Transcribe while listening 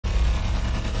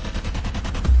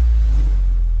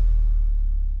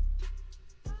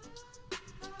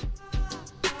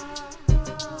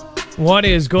What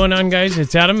is going on, guys?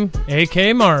 It's Adam,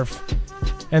 aka Marf,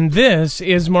 and this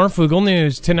is Marfoogle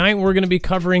News. Tonight we're going to be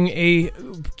covering a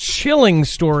chilling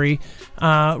story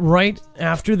right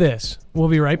after this. We'll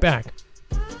be right back.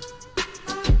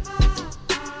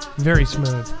 Very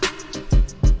smooth.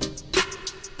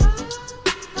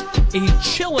 A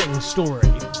chilling story.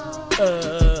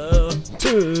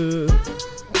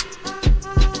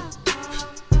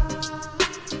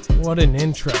 What an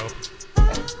intro.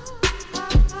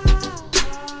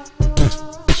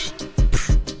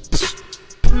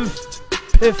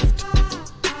 Piffed,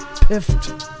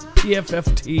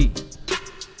 PFFT.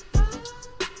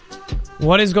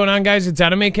 What is going on, guys? It's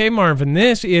Adam, aka Marv, and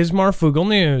this is Marfoogle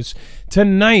News.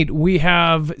 Tonight, we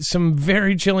have some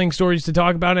very chilling stories to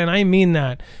talk about, and I mean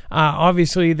that.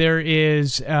 Obviously, there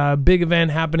is a big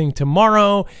event happening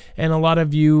tomorrow, and a lot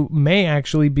of you may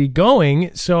actually be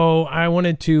going, so I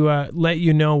wanted to let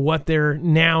you know what they're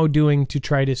now doing to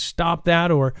try to stop that,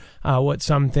 or what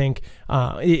some think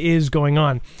is going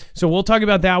on. So we'll talk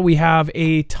about that. We have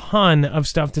a ton of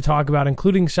stuff to talk about,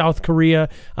 including South Korea.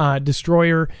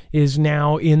 Destroyer is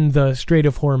now in the Strait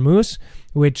of Hormuz,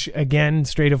 which, again,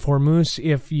 Strait of Hormuz,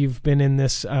 if you've been in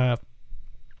this, I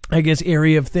guess,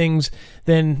 area of things,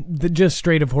 then just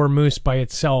Strait of Hormuz by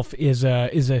itself is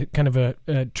a kind of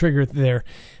a trigger there.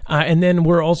 And then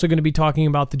we're also going to be talking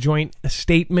about the joint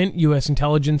statement. U.S.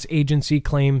 intelligence agency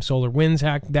claims SolarWinds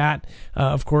hacked that.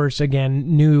 Of course,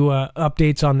 again, new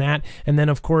updates on that. And then,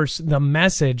 of course, the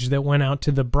message that went out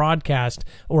to the broadcast,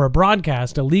 or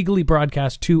a legally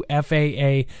broadcast to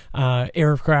FAA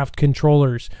aircraft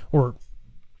controllers, or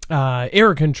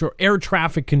air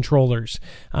traffic controllers,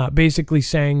 basically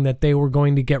saying that they were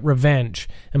going to get revenge.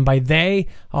 And by they,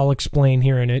 I'll explain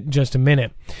here in just a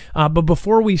minute. But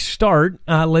before we start,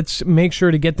 let's make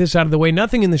sure to get this out of the way.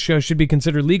 Nothing in the show should be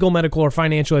considered legal, medical, or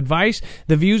financial advice.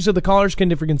 The views of the callers can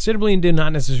differ considerably and do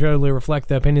not necessarily reflect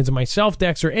the opinions of myself,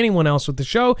 Dex, or anyone else with the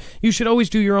show. You should always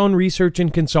do your own research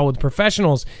and consult with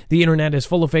professionals. The internet is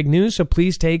full of fake news, so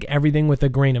please take everything with a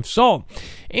grain of salt.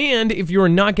 And if you are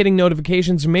not getting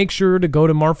notifications, make sure to go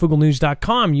to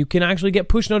marfooglenews.com. You can actually get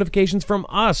push notifications from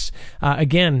us.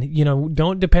 Again,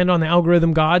 don't depend on the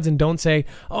algorithm gods, and don't say,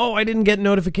 oh, I didn't get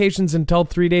notifications until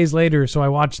 3 days later, so I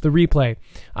watched the replay.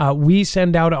 We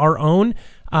send out our own.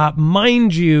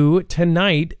 Mind you,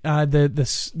 tonight,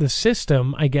 the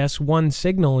system, I guess, one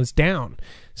signal is down.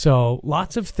 So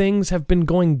lots of things have been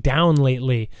going down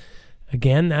lately.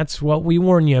 Again, that's what we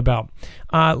warn you about.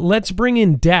 Let's bring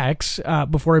in Dex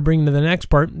before I bring to the next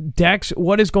part. Dex,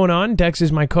 what is going on? Dex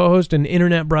is my co-host and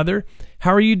internet brother.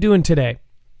 How are you doing today?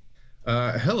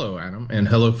 Hello, Adam, and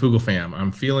hello, Foogle fam.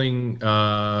 I'm feeling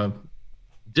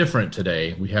different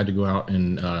today. We had to go out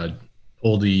and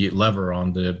pull the lever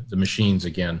on the machines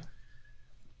again.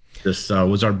 This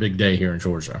was our big day here in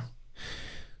Georgia.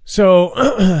 So,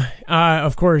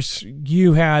 of course,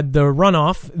 you had the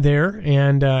runoff there,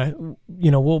 and,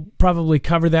 we'll probably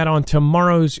cover that on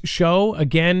tomorrow's show.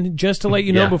 Again, just to let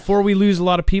you know, before we lose a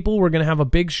lot of people, we're going to have a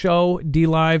big show,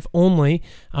 D-Live only.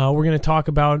 We're going to talk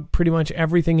about pretty much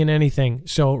everything and anything.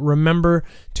 So remember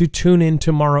to tune in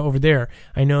tomorrow over there.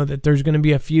 I know that there's going to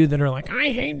be a few that are like,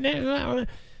 I hate this.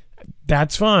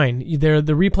 That's fine. The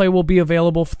replay will be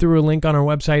available through a link on our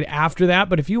website after that.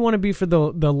 But if you want to be for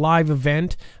the live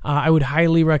event, I would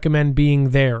highly recommend being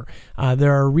there.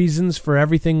 There are reasons for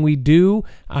everything we do.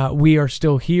 We are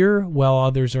still here while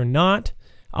others are not.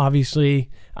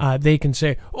 Obviously, they can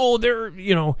say, "Oh,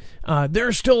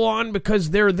 they're still on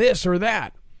because they're this or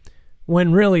that,"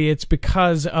 when really it's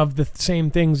because of the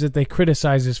same things that they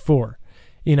criticize us for.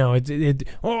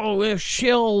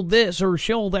 Shill this or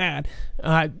shill that.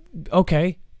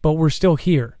 Okay, but we're still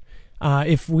here.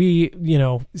 If we,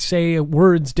 say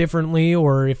words differently,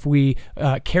 or if we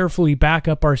carefully back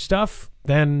up our stuff,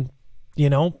 then,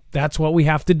 that's what we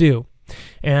have to do.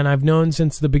 And I've known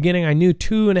since the beginning. I knew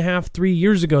 2.5, 3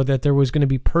 years ago that there was going to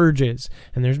be purges,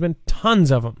 and there's been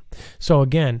tons of them. So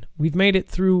again, we've made it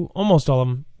through almost all of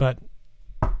them, but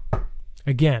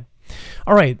again.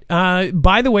 All right.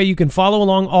 By the way, you can follow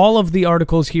along all of the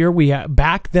articles here. We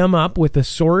back them up with a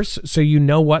source, so you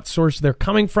know what source they're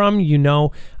coming from.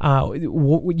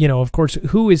 Of course,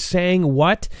 who is saying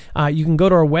what. You can go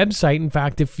to our website. In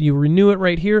fact, if you renew it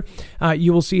right here,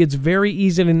 you will see it's very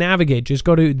easy to navigate. Just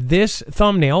go to this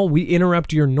thumbnail. We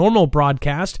interrupt your normal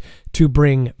broadcast to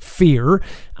bring fear.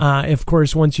 Of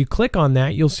course, once you click on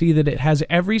that, you'll see that it has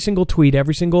every single tweet,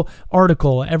 every single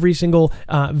article, every single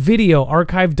video,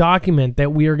 archive document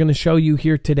that we are going to show you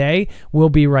here today will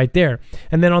be right there.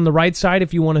 And then on the right side,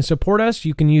 if you want to support us,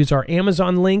 you can use our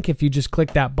Amazon link if you just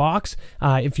click that box.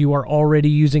 If you are already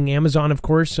using Amazon, of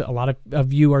course, a lot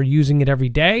of you are using it every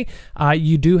day.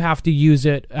 You do have to use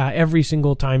it every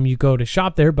single time you go to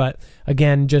shop there. But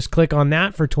again, just click on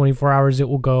that for 24 hours. It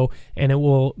will go and it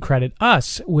will credit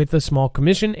us with a small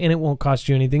commission, and it won't cost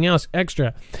you anything else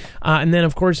extra. And then,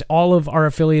 of course, all of our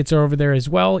affiliates are over there as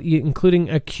well, including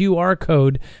a QR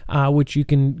code, which you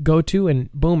can go to,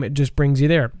 and boom, it just brings you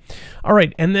there. All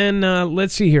right, and then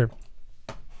let's see here.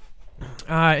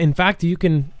 In fact, you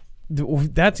can,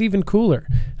 that's even cooler.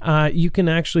 You can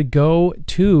actually go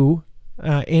to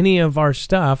any of our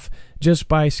stuff just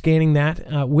by scanning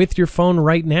that with your phone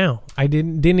right now. I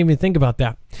didn't even think about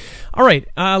that. All right,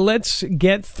 let's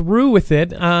get through with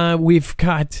it. We've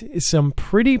got some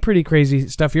pretty crazy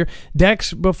stuff here.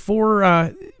 Dex,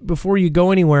 before you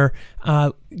go anywhere,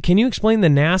 can you explain the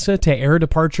NASA to air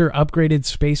departure upgraded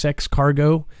SpaceX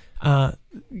cargo?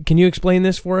 Can you explain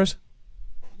this for us?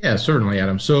 Yeah, certainly,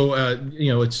 Adam. So,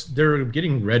 they're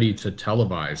getting ready to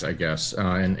televise, I guess,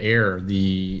 and air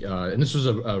the, and this was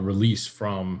a release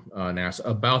from NASA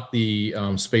about the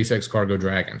SpaceX Cargo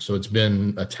Dragon. So it's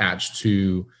been attached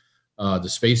to the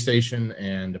space station,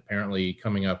 and apparently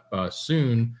coming up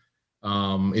soon,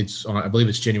 I believe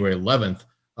it's January 11th,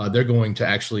 they're going to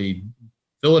actually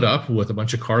fill it up with a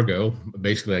bunch of cargo,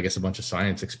 basically, I guess, a bunch of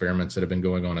science experiments that have been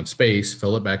going on in space,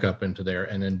 fill it back up into there,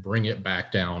 and then bring it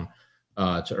back down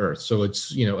to Earth. So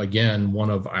it's, again, one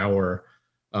of our,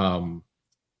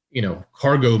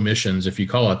 cargo missions, if you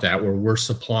call it that, where we're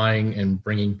supplying and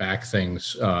bringing back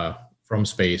things from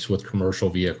space with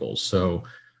commercial vehicles. So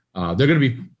they're going to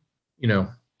be,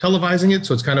 televising it.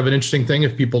 So it's kind of an interesting thing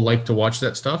if people like to watch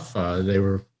that stuff. They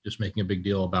were just making a big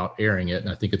deal about airing it.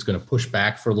 And I think it's going to push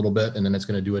back for a little bit, and then it's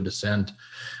going to do a descent,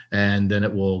 and then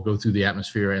it will go through the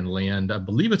atmosphere and land, I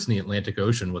believe it's in the Atlantic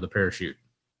Ocean with a parachute.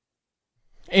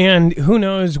 And who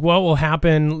knows what will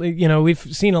happen. We've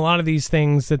seen a lot of these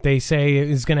things that they say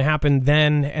is going to happen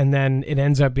then, and then it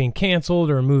ends up being canceled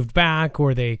or moved back,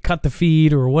 or they cut the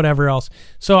feed or whatever else.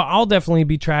 So I'll definitely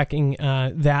be tracking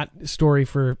that story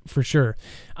for sure.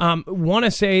 Want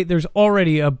to say there's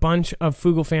already a bunch of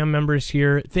Foogle fam members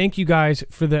here. Thank you guys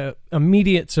for the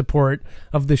immediate support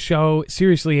of the show.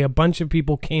 Seriously, a bunch of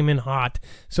people came in hot.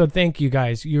 So thank you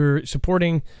guys. You're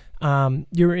supporting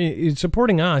you're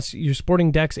supporting us, you're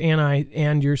supporting Dex and I,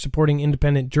 and you're supporting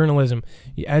independent journalism.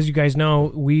 As you guys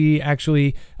know, we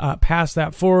actually pass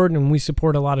that forward, and we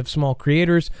support a lot of small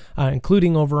creators,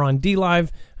 including over on DLive.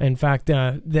 In fact,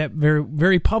 that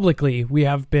very publicly, we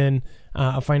have been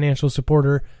a financial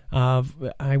supporter of,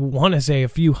 I want to say, a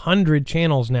few hundred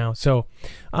channels now. So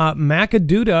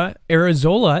Macaduda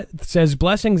Arizola says,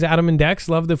 blessings, Adam and Dex.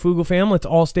 Love the Foogle fam. Let's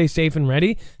all stay safe and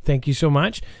ready. Thank you so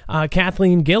much.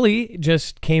 Kathleen Gilly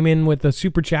just came in with a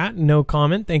super chat. No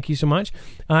comment. Thank you so much.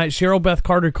 Cheryl Beth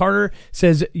Carter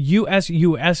says,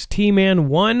 US T-Man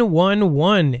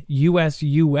 111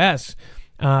 US.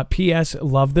 P.S.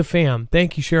 Love the fam.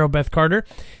 Thank you, Cheryl Beth Carter,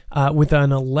 with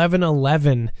an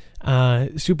 1111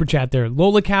 super chat there.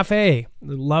 Lola Cafe,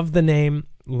 love the name.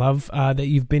 Love that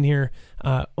you've been here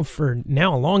for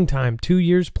now a long time, 2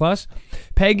 years plus.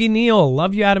 Peggy Neal,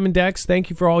 love you, Adam and Dex.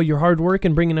 Thank you for all your hard work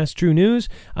and bringing us true news.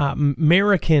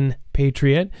 American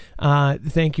Patriot,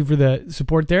 thank you for the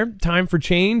support there. Time for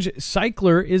Change,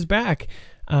 Cycler is back.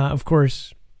 Of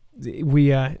course, we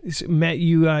met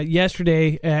you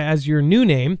yesterday as your new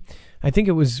name. I think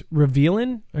it was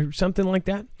Revealin' or something like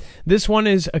that. This one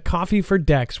is a coffee for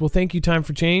Dex. Well, thank you, Time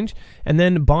for Change. And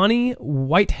then Bonnie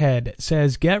Whitehead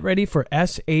says, get ready for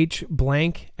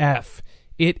SH_F.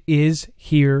 It is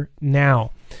here now.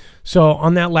 So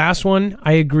on that last one,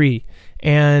 I agree.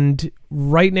 And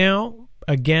right now,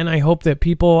 again, I hope that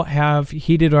people have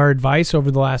heeded our advice over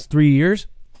the last 3 years.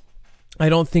 I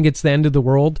don't think it's the end of the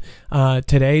world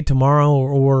today, tomorrow,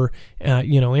 or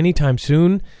anytime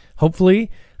soon, hopefully.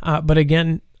 But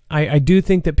again, I do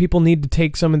think that people need to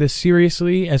take some of this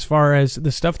seriously as far as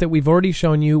the stuff that we've already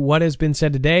shown you, what has been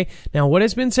said today. Now, what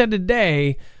has been said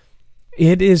today,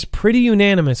 it is pretty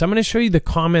unanimous. I'm going to show you the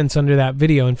comments under that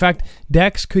video. In fact,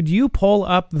 Dex, could you pull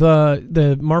up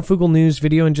the Marfoogle News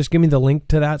video and just give me the link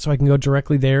to that so I can go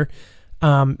directly there?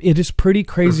 It is pretty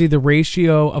crazy, the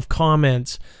ratio of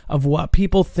comments of what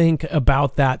people think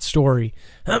about that story.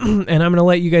 And I'm going to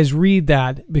let you guys read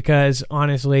that because,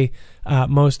 honestly,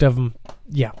 most of them,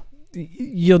 yeah,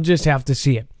 you'll just have to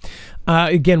see it.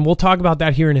 Again, we'll talk about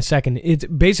that here in a second. It's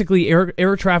basically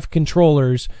air traffic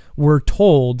controllers were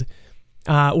told,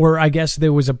 or I guess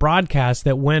there was a broadcast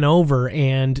that went over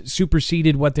and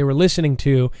superseded what they were listening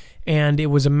to, and it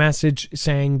was a message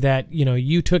saying that,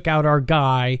 you took out our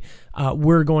guy,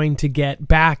 we're going to get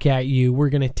back at you, we're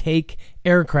going to take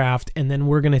aircraft, and then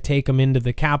we're going to take them into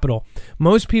the Capitol.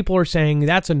 Most people are saying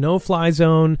that's a no-fly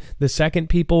zone. The second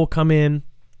people come in,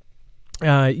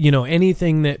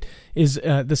 anything that is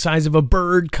the size of a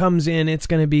bird comes in, it's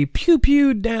going to be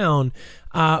pew-pewed down.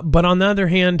 But on the other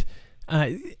hand,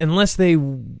 unless they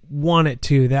want it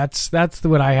to, that's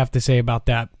what I have to say about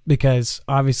that, because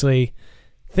obviously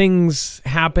things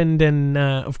happened, and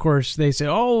of course they say,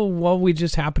 oh, well, we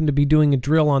just happened to be doing a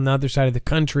drill on the other side of the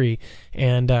country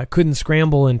and couldn't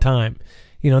scramble in time.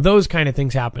 Those kind of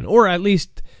things happen, or at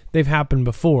least they've happened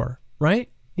before, right?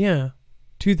 Yeah.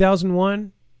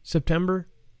 2001, September.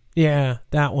 Yeah,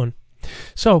 that one.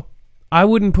 So I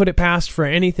wouldn't put it past for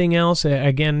anything else.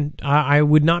 Again, I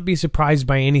would not be surprised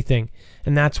by anything.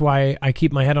 And that's why I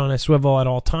keep my head on a swivel at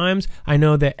all times. I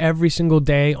know that every single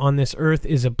day on this earth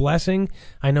is a blessing.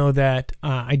 I know that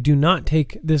I do not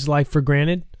take this life for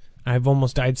granted. I've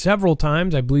almost died several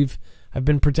times. I believe I've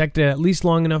been protected at least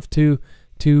long enough to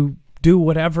do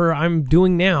whatever I'm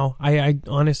doing now. I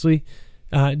honestly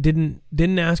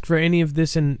didn't ask for any of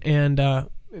this, and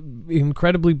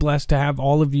incredibly blessed to have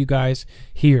all of you guys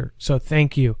here. So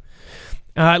thank you.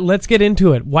 Let's get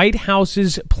into it. White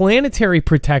House's planetary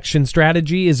protection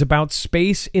strategy is about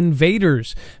space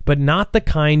invaders, but not the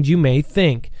kind you may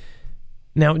think.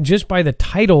 Now, just by the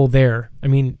title there, I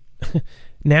mean,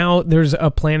 now there's a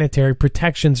planetary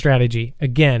protection strategy.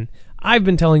 Again, I've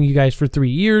been telling you guys for 3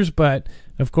 years, but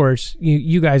of course,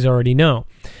 you guys already know.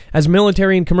 As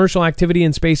military and commercial activity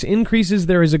in space increases,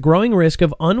 there is a growing risk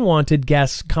of unwanted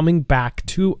guests coming back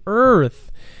to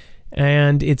Earth.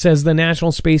 And it says the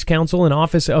National Space Council and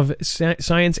Office of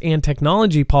Science and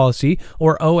Technology Policy,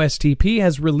 or OSTP,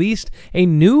 has released a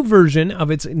new version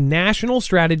of its national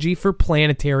strategy for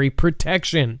planetary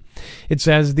protection. It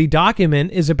says the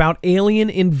document is about alien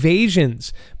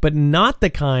invasions, but not the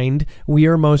kind we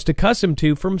are most accustomed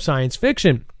to from science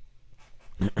fiction.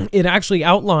 It actually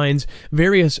outlines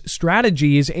various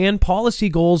strategies and policy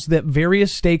goals that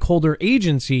various stakeholder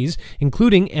agencies,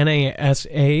 including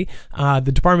NASA,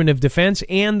 the Department of Defense,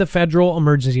 and the Federal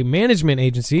Emergency Management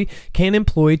Agency, can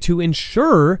employ to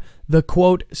ensure the,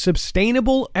 quote,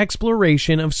 sustainable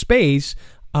exploration of space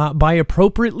by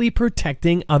appropriately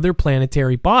protecting other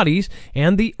planetary bodies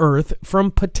and the Earth from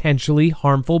potentially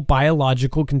harmful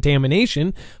biological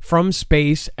contamination from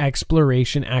space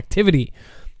exploration activity.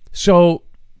 So,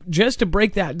 just to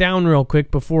break that down real quick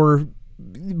before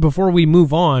we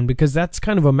move on, because that's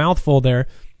kind of a mouthful there,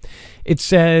 it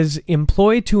says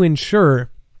employ to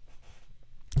ensure,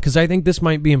 because I think this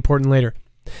might be important later,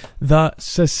 the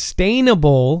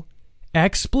sustainable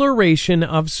exploration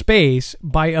of space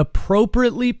by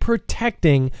appropriately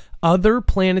protecting other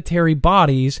planetary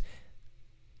bodies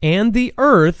and the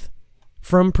Earth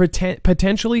from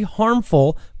potentially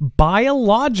harmful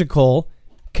biological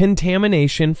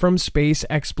contamination from space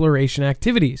exploration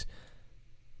activities.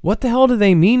 What the hell do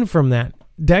they mean from that?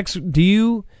 Dex, do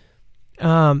you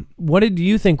what did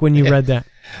you think when you read that?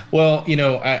 Well,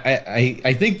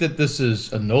 I think that this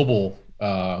is a noble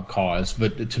cause,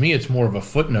 but to me it's more of a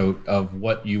footnote of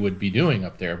what you would be doing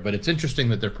up there. But it's interesting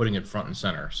that they're putting it front and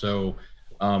center. So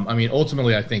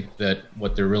ultimately I think that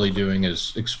what they're really doing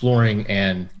is exploring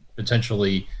and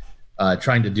potentially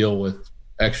trying to deal with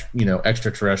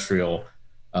extraterrestrial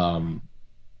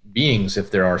beings, if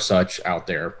there are such out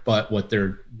there. But what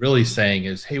they're really saying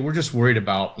is, hey, we're just worried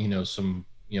about some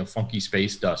funky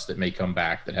space dust that may come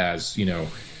back that has the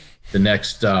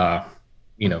next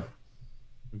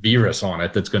virus on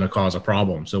it that's going to cause a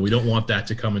problem. So we don't want that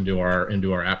to come into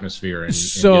our atmosphere and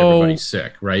get everybody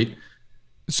sick, right?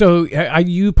 So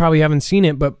you probably haven't seen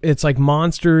it, but it's like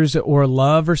Monsters or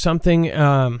Love or something.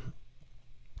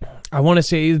 I want to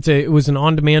say it was an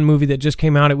on-demand movie that just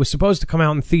came out. It was supposed to come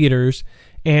out in theaters,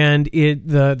 and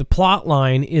the plot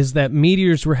line is that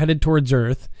meteors were headed towards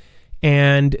Earth,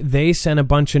 and they sent a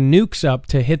bunch of nukes up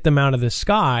to hit them out of the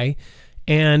sky.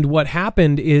 And what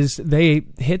happened is they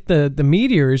hit the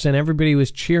meteors, and everybody was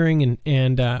cheering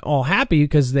and all happy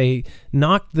because they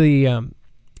knocked the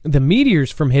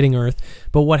meteors from hitting Earth.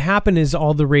 But what happened is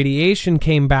all the radiation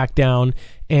came back down,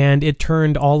 and it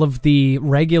turned all of the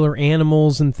regular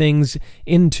animals and things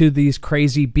into these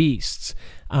crazy beasts.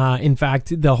 In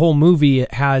fact, the whole movie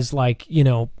has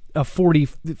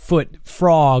 40-foot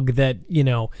frog that,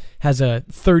 has a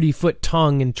 30-foot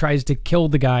tongue and tries to kill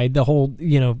the guy, the whole,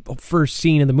 first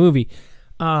scene of the movie.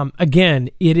 Again,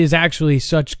 it is actually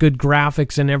such good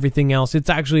graphics and everything else. It's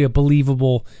actually a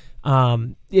believable,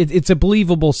 it's a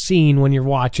believable scene when you're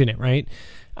watching it, right?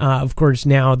 Of course,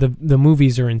 now the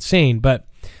movies are insane, but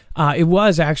it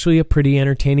was actually a pretty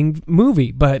entertaining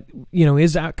movie. But,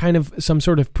 is that kind of some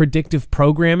sort of predictive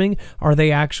programming? Are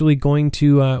they actually going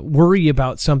to worry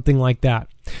about something like that?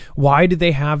 Why do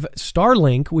they have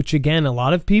Starlink, which, again, a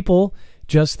lot of people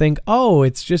just think, oh,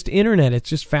 it's just internet. It's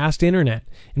just fast internet.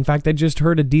 In fact, I just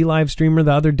heard a DLive streamer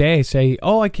the other day say,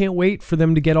 oh, I can't wait for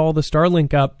them to get all the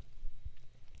Starlink up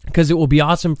because it will be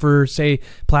awesome for, say,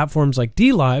 platforms like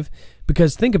DLive.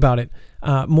 Because think about it,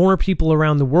 more people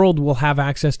around the world will have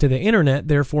access to the internet,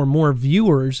 therefore more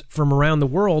viewers from around the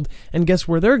world, and guess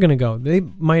where they're going to go? They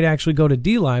might actually go to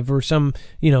DLive or some,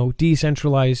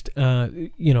 decentralized,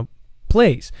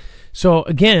 place. So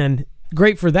again,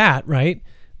 great for that, right?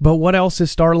 But what else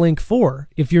is Starlink for?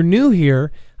 If you're new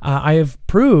here, I have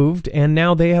proved, and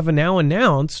now they have now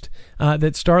announced that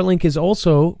Starlink is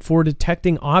also for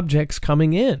detecting objects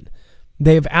coming in.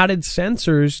 They've added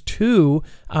sensors to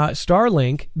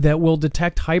Starlink that will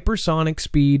detect hypersonic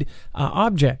speed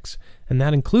objects, and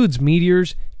that includes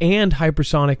meteors and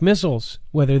hypersonic missiles,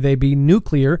 whether they be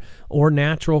nuclear or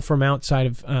natural from outside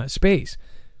of space.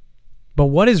 But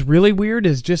what is really weird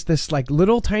is just this like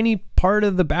little tiny part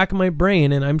of the back of my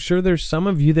brain, and I'm sure there's some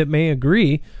of you that may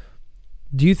agree.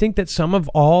 Do you think that some of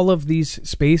all of these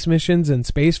space missions and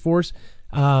Space Force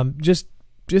just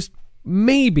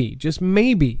maybe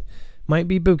might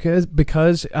be because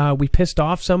we pissed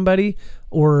off somebody,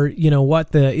 or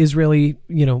what the Israeli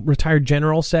retired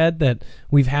general said, that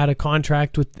we've had a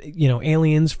contract with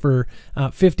aliens for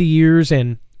 50 years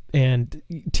and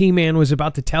T-Man was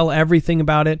about to tell everything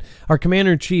about it. Our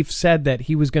commander-in-chief said that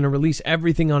he was going to release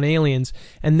everything on aliens,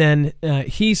 and then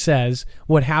he says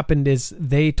what happened is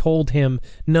they told him,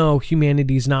 no,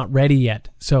 humanity's not ready yet,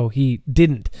 so he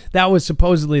didn't. That was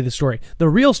supposedly the story. The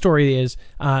real story is,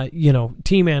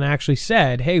 T-Man actually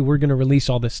said, hey, we're going to release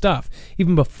all this stuff.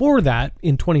 Even before that,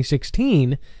 in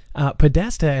 2016,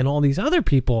 Podesta and all these other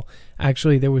people,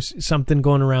 actually there was something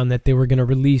going around that they were going to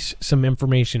release some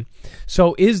information.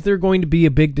 So is there going to be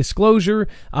a big disclosure?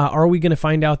 Are we going to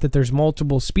find out that there's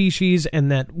multiple species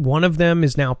and that one of them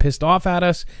is now pissed off at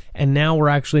us, and now we're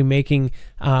actually making,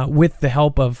 with the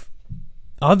help of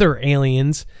other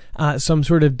aliens, some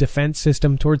sort of defense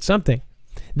system towards something?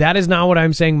 That is not what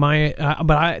I'm saying.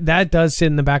 That does sit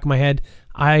in the back of my head.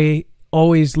 I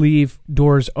always leave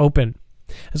doors open.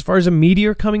 As far as a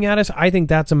meteor coming at us, I think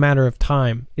that's a matter of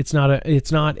time. It's not an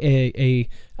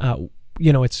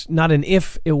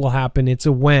if it will happen, it's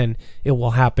a when it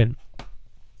will happen.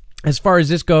 As far as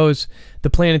this goes,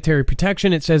 the planetary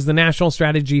protection, it says the national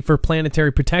strategy for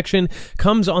planetary protection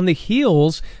comes on the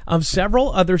heels of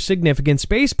several other significant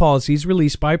space policies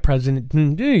released by President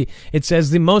Xi. It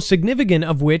says the most significant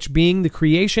of which being the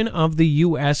creation of the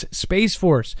U.S. Space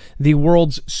Force. The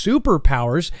world's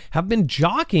superpowers have been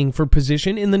jockeying for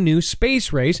position in the new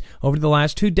space race over the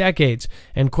last 2 decades,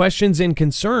 and questions and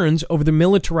concerns over the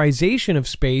militarization of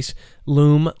space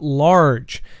loom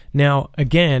large. Now,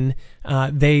 again,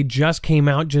 they just came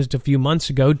out just a few months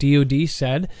ago. DOD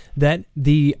said that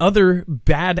the other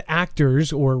bad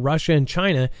actors, or Russia and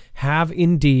China, have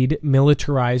indeed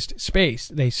militarized space.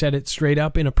 They said it straight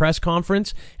up in a press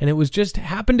conference, and it was just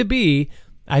happened to be.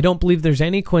 I don't believe there's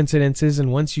any coincidences,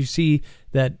 and once you see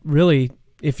that, really,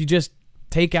 if you just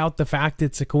take out the fact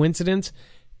it's a coincidence,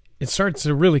 it starts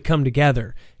to really come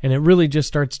together, and it really just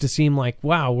starts to seem like,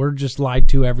 wow, we're just lied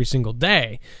to every single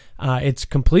day. It's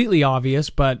completely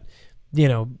obvious, but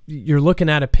you're looking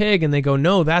at a pig and they go,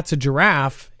 no, that's a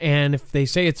giraffe. And if they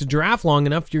say it's a giraffe long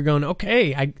enough, you're going,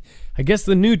 okay, I guess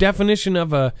the new definition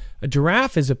of a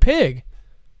giraffe is a pig.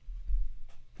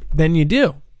 Then you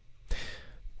do.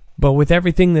 But with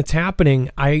everything that's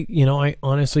happening, I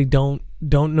honestly don't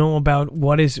know about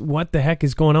what the heck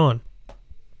is going on.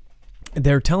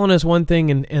 They're telling us one thing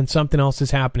and something else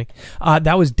is happening.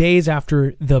 That was days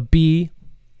after the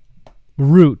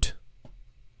Beirut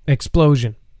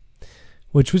explosion,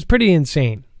 which was pretty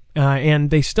insane. And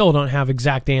they still don't have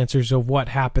exact answers of what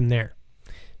happened there,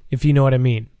 if you know what I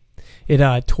mean.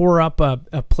 It tore up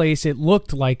a place. It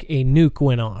looked like a nuke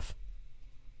went off.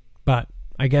 But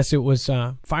I guess it was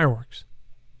fireworks.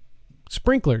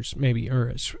 Sprinklers, maybe.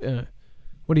 Or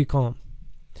what do you call them?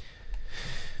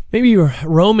 Maybe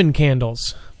Roman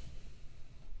candles.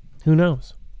 Who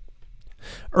knows?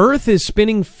 Earth is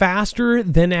spinning faster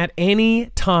than at any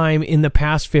time in the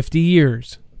past 50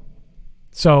 years.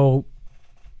 So,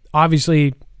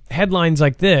 obviously, headlines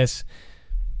like this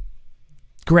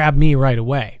grab me right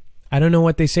away. I don't know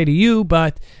what they say to you,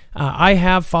 but I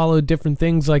have followed different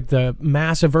things like the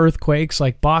massive earthquakes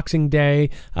like Boxing Day.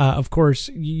 Of course,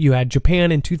 you had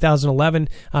Japan in 2011.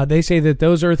 They say that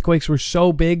those earthquakes were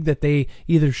so big that they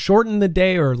either shortened the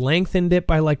day or lengthened it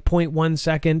by like 0.1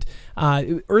 second.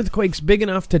 Earthquakes big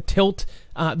enough to tilt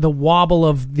the wobble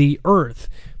of the earth.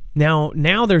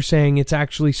 Now they're saying it's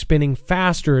actually spinning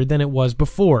faster than it was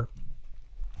before.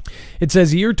 It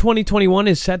says year 2021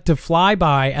 is set to fly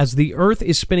by as the Earth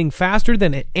is spinning faster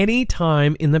than at any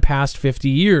time in the past 50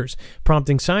 years,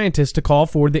 prompting scientists to call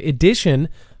for the addition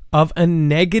of a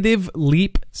negative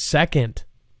leap second.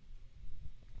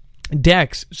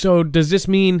 Dex, so does this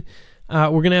mean we're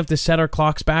going to have to set our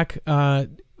clocks back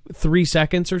 3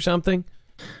 seconds or something?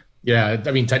 Yeah,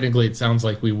 I mean, technically it sounds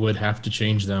like we would have to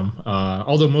change them.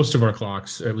 Although most of our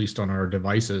clocks, at least on our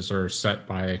devices, are set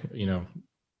by,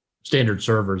 standard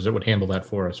servers that would handle that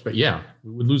for us. But yeah, we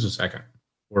would lose a second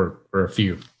or a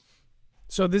few.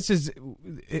 So this is,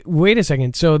 wait a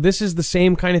second. So this is the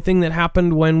same kind of thing that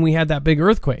happened when we had that big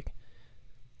earthquake.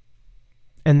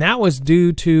 And that was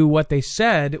due to what they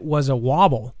said was a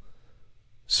wobble.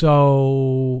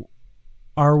 So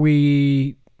are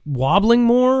we wobbling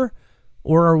more,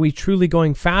 or are we truly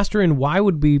going faster? And why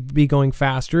would we be going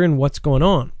faster, and what's going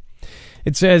on?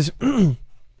 It says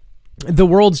the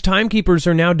world's timekeepers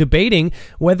are now debating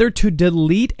whether to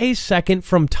delete a second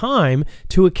from time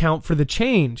to account for the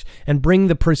change and bring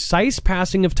the precise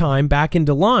passing of time back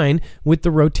into line with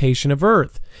the rotation of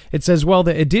Earth. It says, well,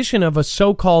 the addition of a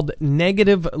so-called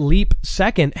negative leap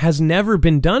second has never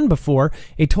been done before.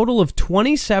 A total of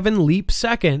 27 leap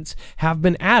seconds have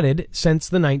been added since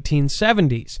the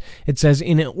 1970s. It says,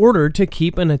 in order to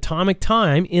keep an atomic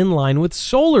time in line with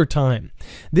solar time.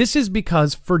 This is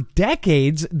because for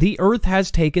decades, the Earth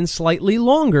has taken slightly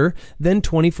longer than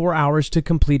 24 hours to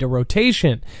complete a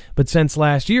rotation. But since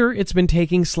last year, it's been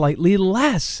taking slightly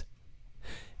less.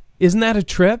 Isn't that a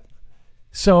trip?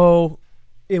 So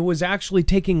it was actually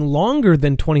taking longer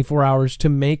than 24 hours to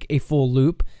make a full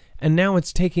loop, and now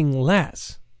it's taking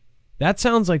less. That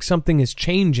sounds like something is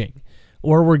changing,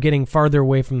 or we're getting farther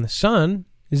away from the sun.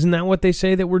 Isn't that what they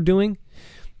say that we're doing?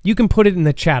 You can put it in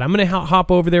the chat. I'm going to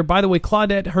hop over there. By the way,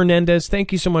 Claudette Hernandez,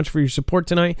 thank you so much for your support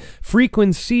tonight.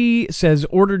 Frequency says,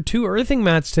 ordered 2 earthing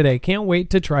mats today. Can't wait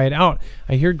to try it out.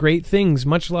 I hear great things.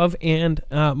 Much love, and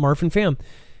Marf and fam.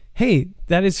 Hey,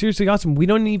 that is seriously awesome. We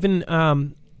don't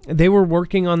even... they were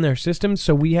working on their systems,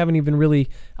 so we haven't even really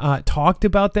talked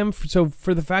about them. So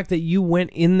for the fact that you went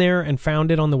in there and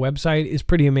found it on the website is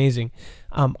pretty amazing.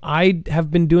 I have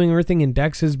been doing earthing, and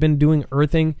Dex has been doing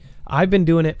earthing. I've been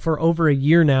doing it for over a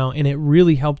year now, and it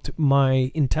really helped my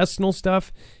intestinal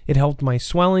stuff. It helped my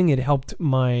swelling. It helped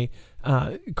my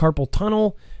carpal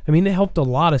tunnel. I mean, it helped a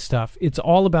lot of stuff. It's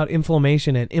all about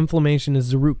inflammation, and inflammation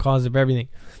is the root cause of everything.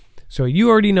 So you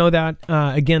already know that.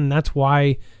 Again, that's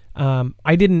why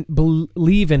I didn't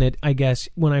believe in it, I guess,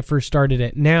 when I first started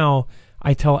it. Now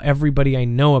I tell everybody I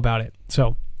know about it.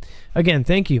 So again,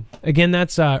 thank you. Again,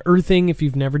 that's earthing. If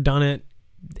you've never done it,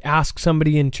 ask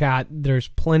somebody in chat. There's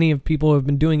plenty of people who have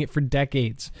been doing it for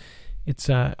decades. It's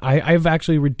I've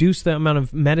actually reduced the amount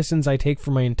of medicines I take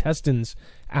for my intestines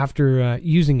after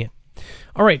using it.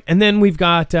 All right, and then we've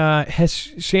got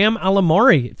Hesham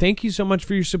Alamari. Thank you so much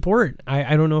for your support.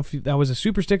 I don't know if that was a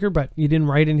super sticker, but you didn't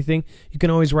write anything. You can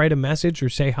always write a message or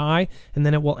say hi, and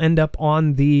then it will end up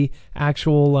on the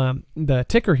actual the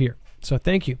ticker here. So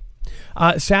thank you.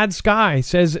 Sad Sky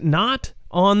says, not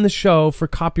on the show for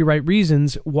copyright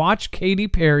reasons. Watch Katy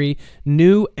Perry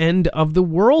new End of the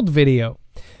World video.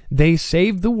 They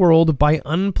saved the world by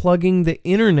unplugging the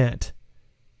internet.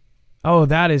 Oh,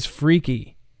 that is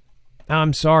freaky.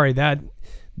 I'm sorry, that,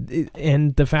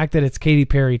 and the fact that it's Katy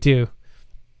Perry too.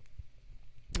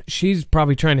 She's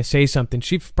probably trying to say something.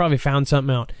 She probably found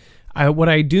something out. What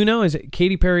I do know is that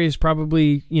Katy Perry is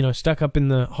probably, stuck up in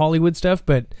the Hollywood stuff,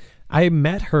 but I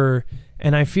met her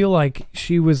and I feel like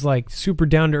she was like super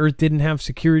down to earth, didn't have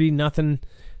security, nothing.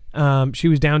 She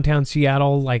was downtown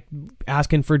Seattle, like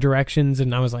asking for directions,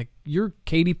 and I was like, "You're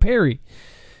Katy Perry."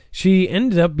 She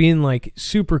ended up being like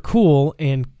super cool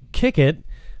and kick it.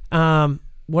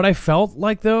 What I felt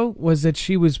like though was that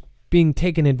she was being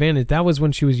taken advantage. That was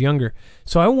when she was younger.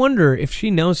 So I wonder if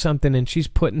she knows something and she's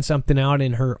putting something out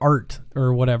in her art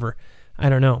or whatever. I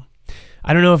don't know.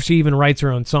 I don't know if she even writes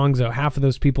her own songs though. Half of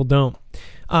those people don't.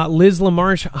 Liz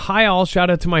LaMarche, hi all. Shout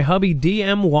out to my hubby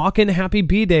DM walking. Happy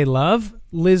B-Day, love.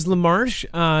 Liz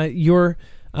LaMarche, your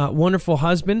wonderful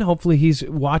husband. Hopefully he's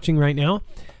watching right now.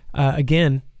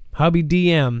 Again, hubby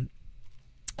DM.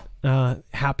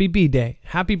 Happy B-Day.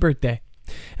 Happy birthday.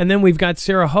 And then we've got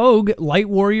Sarah Hogue, Light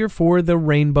Warrior for the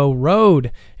Rainbow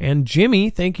Road. And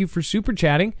Jimmy, thank you for super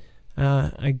chatting.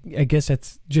 I guess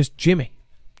that's just Jimmy.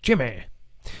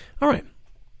 All right.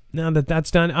 Now that that's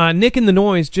done, Nick in the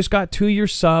Noise just got 2-year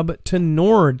sub to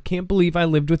Nord. Can't believe I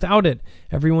lived without it.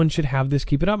 Everyone should have this.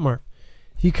 Keep it up, Marv.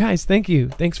 You guys, thank you.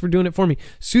 Thanks for doing it for me.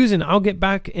 Susan, I'll get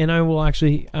back and I will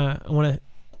actually, I want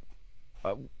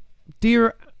to,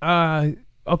 dear,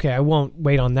 okay, I won't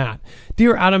wait on that.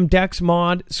 Dear Adam, Dex,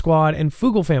 Mod, Squad, and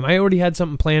Foogle Fam, I already had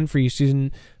something planned for you,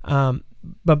 Susan.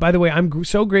 But by the way, I'm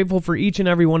so grateful for each and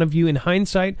every one of you. In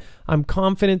hindsight, I'm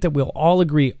confident that we'll all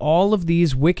agree all of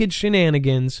these wicked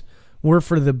shenanigans were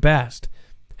for the best.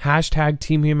 Hashtag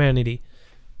Team Humanity.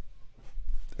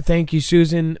 Thank you,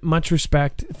 Susan. Much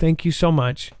respect. Thank you so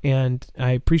much. And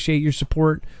I appreciate your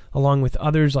support along with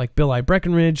others like Bill I.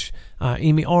 Breckenridge,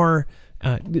 Amy R.,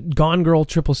 Gone Girl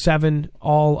 777,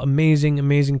 all amazing,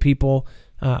 amazing people.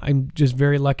 I'm just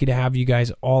very lucky to have you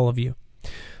guys, all of you.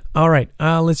 All right,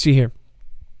 let's see here.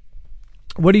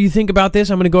 What do you think about this?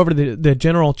 I'm going to go over to the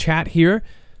general chat here.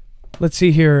 Let's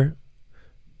see here.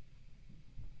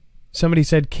 Somebody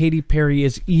said Katy Perry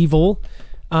is evil.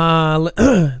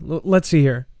 Let's see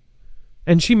here.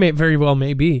 And she very well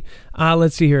may be.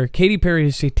 Let's see here. Katy Perry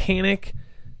is satanic.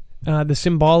 The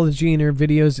symbology in her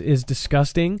videos is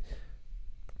disgusting.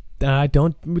 I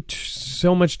don't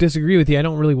so much disagree with you. I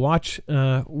don't really watch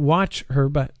her,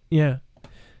 but yeah.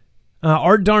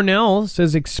 Art Darnell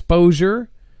says exposure.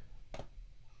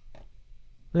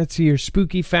 Let's see here.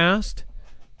 Spooky Fast.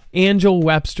 Angel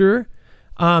Webster.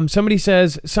 Somebody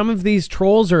says some of these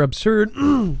trolls are absurd.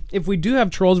 If we do have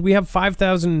trolls, we have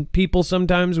 5,000 people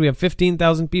sometimes. We have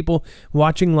 15,000 people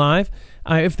watching live.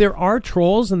 If there are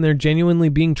trolls and they're genuinely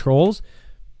being trolls,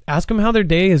 ask them how their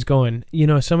day is going. You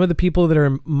know, some of the people that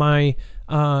are my,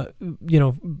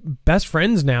 best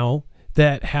friends now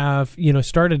that have,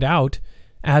 started out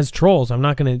as trolls. I'm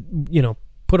not going to,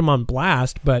 put them on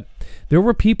blast, but there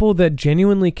were people that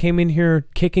genuinely came in here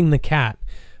kicking the cat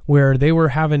where they were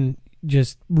having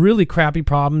just really crappy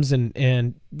problems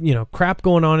and crap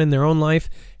going on in their own life.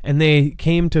 And they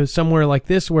came to somewhere like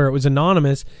this where it was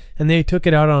anonymous and they took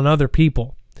it out on other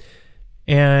people.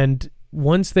 And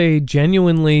once they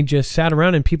genuinely just sat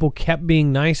around and people kept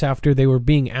being nice after they were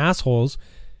being assholes,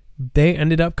 they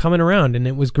ended up coming around and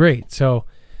it was great. So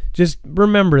just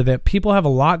remember that people have a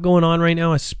lot going on right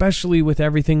now, especially with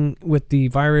everything with the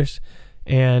virus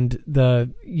and the,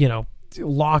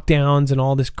 lockdowns and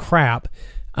all this crap.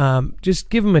 Just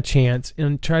give them a chance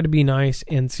and try to be nice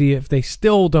and see if they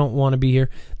still don't want to be here.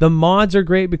 The mods are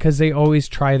great because they always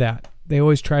try that. They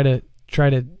always try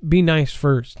to be nice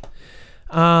first.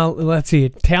 Let's see.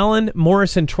 Talon,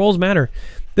 Morrison, Trolls Matter.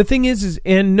 The thing is,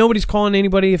 and nobody's calling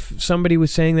anybody if somebody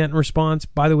was saying that in response.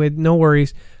 By the way, no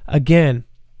worries. Again,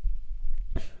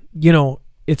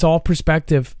 it's all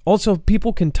perspective. Also,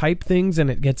 people can type things and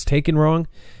it gets taken wrong.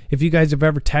 If you guys have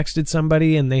ever texted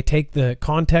somebody and they take the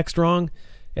context wrong,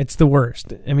 it's the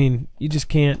worst. I mean, you just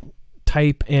can't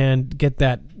type and get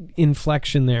that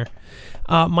inflection there.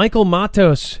 Michael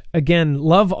Matos, again,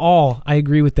 love all. I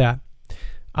agree with that.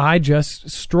 I just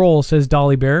stroll, says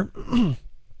Dolly Bear.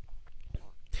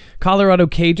 Colorado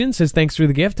Cajun says, thanks for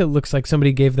the gift. It looks like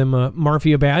somebody gave them a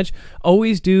Marfia badge.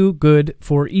 Always do good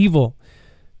for evil.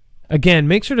 Again,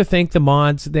 make sure to thank the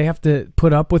mods. They have to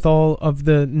put up with all of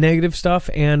the negative stuff,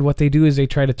 and what they do is they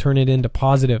try to turn it into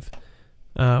positive.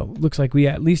 Looks like we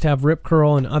at least have Rip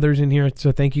Curl and others in here,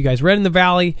 so thank you guys. Red in the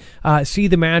Valley, See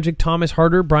the Magic, Thomas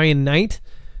Harder, Brian Knight,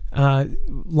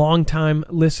 longtime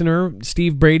listener,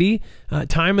 Steve Brady,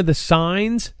 Time of the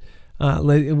Signs,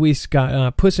 we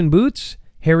got Puss in Boots,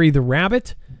 Harry the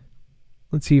Rabbit.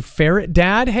 Let's see, Ferret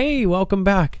Dad. Hey, welcome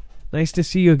back. Nice to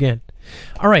see you again.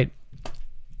 All right.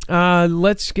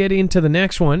 Let's get into the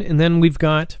next one, and then we've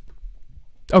got...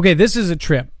 Okay, this is a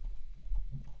trip.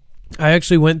 I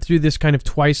actually went through this kind of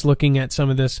twice looking at some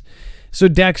of this. So,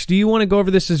 Dex, do you want to go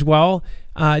over this as well?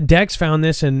 Dex found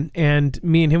this, and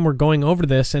me and him were going over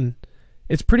this, and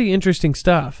it's pretty interesting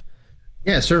stuff.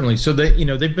 Yeah, certainly. So,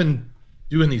 they've been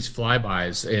doing these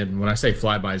flybys, and when I say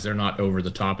flybys, they're not over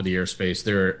the top of the airspace.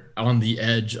 They're on the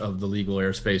edge of the legal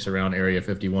airspace around Area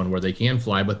 51 where they can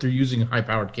fly, but they're using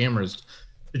high-powered cameras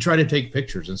to try to take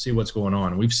pictures and see what's going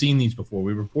on. We've seen these before.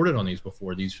 We reported on these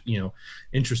before, these,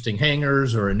 interesting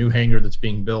hangars or a new hangar that's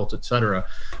being built, et cetera.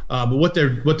 But what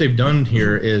they've done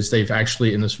here is they've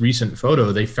actually, in this recent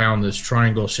photo, they found this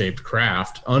triangle-shaped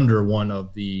craft under one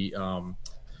of the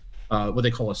what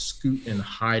they call a scoot and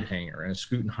hide hanger. And a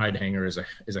scoot and hide hanger is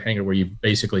a hanger where you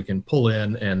basically can pull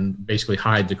in and basically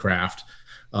hide the craft,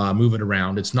 move it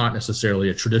around. It's not necessarily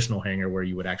a traditional hanger where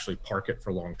you would actually park it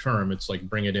for long term. It's like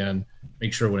bring it in,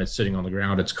 make sure when it's sitting on the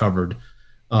ground it's covered.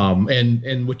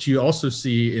 And what you also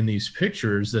see in these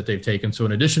pictures that they've taken, so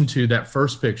in addition to that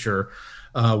first picture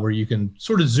where you can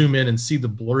sort of zoom in and see the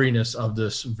blurriness of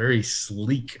this very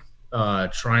sleek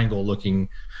triangle looking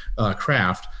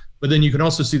craft, but then you can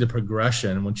also see the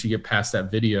progression once you get past that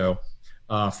video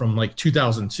from like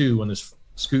 2002 when this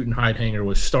scoot and hide hanger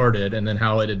was started, and then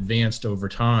how it advanced over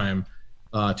time.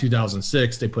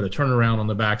 2006, they put a turnaround on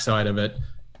the backside of it.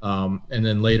 And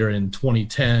then later in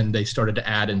 2010, they started to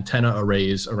add antenna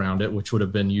arrays around it, which would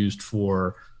have been used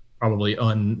for probably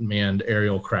unmanned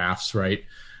aerial crafts, right?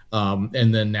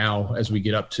 And then now, as we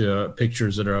get up to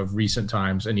pictures that are of recent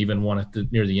times, and even one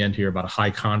near the end here about a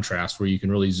high contrast where you can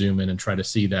really zoom in and try to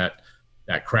see that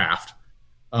craft.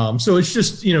 So it's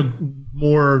just,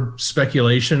 more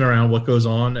speculation around what goes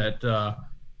on at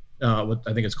what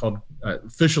I think it's called,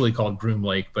 officially called Groom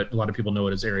Lake, but a lot of people know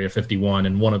it as Area 51,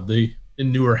 and one of the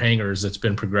newer hangars that's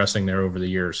been progressing there over the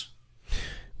years.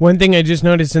 One thing I just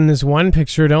noticed in this one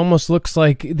picture, it almost looks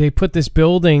like they put this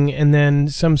building and then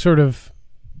some sort of,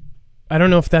 I don't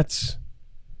know if that's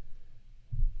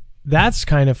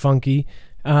kind of funky.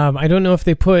 I don't know if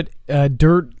they put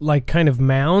dirt like kind of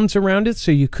mounds around it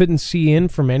so you couldn't see in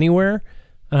from anywhere.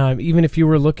 Even if you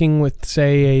were looking with,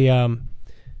 say,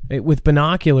 with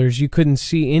binoculars, you couldn't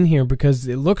see in here because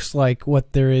it looks like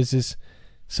what there is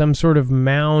some sort of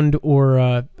mound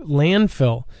or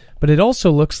landfill. But it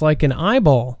also looks like an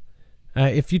eyeball.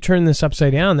 If you turn this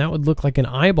upside down, that would look like an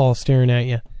eyeball staring at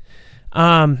you.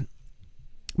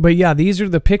 But yeah, these are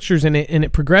the pictures, and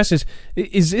it progresses.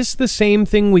 Is this the same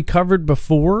thing we covered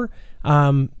before?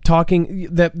 Remember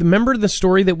the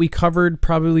story that we covered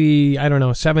probably,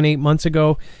 7-8 months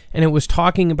ago, and it was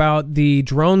talking about the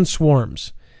drone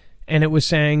swarms, and it was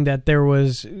saying that there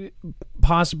was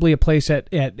possibly a place at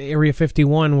Area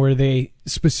 51 where they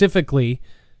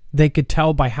could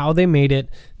tell by how they made it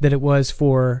that it was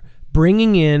for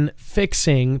bringing in,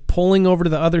 fixing, pulling over to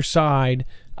the other side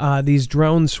these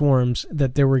drone swarms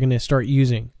that they were going to start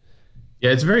using. Yeah,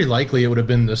 it's very likely it would have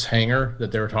been this hangar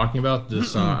that they were talking about,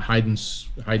 this hide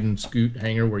and scoot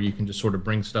hangar where you can just sort of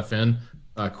bring stuff in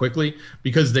quickly,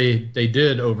 because they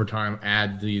did over time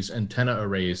add these antenna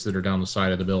arrays that are down the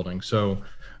side of the building. So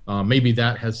maybe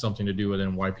that has something to do with it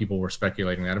and why people were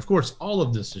speculating that. Of course, all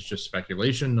of this is just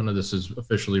speculation. None of this is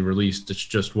officially released. It's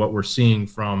just what we're seeing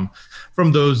from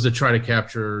those that try to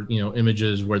capture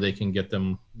images where they can get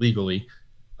them legally.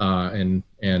 And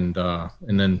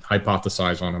then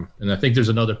hypothesize on them. And I think there's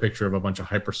another picture of a bunch of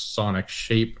hypersonic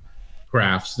shape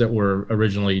crafts that were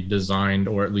originally designed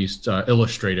or at least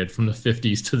illustrated from the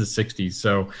 50s to the 60s.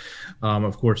 So,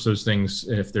 of course, those things,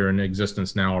 if they're in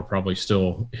existence now, are probably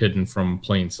still hidden from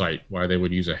plain sight, why they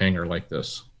would use a hangar like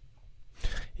this.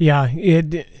 Yeah,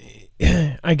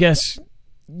 I guess,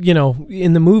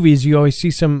 in the movies, you always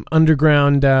see some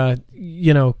underground,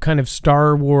 kind of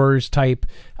Star Wars type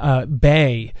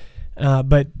bay.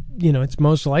 But, it's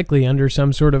most likely under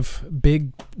some sort of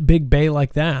big bay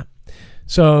like that.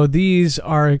 So these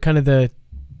are kind of the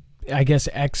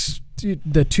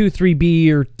 2-3B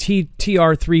or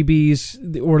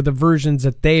TR3Bs, or the versions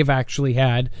that they've actually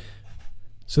had.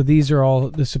 So these are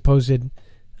all the supposed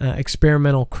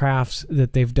experimental crafts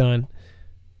that they've done.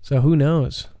 So who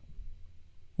knows?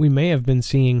 We may have been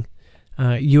seeing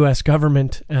U.S.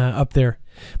 government up there.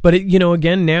 But,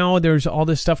 again, now there's all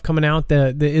this stuff coming out.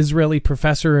 The Israeli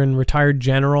professor and retired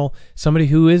general, somebody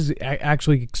who is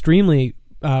actually extremely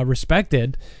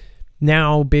respected,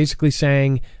 now basically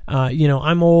saying,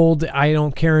 I'm old, I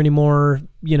don't care anymore.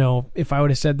 If I would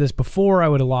have said this before, I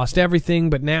would have lost everything,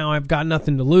 but now I've got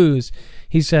nothing to lose.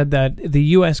 He said that the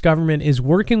U.S. government is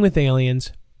working with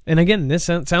aliens. And again, this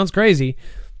sounds crazy.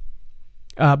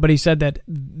 But he said that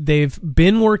they've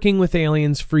been working with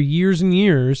aliens for years and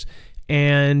years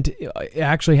and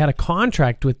actually had a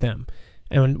contract with them.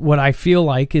 And what I feel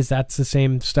like is that's the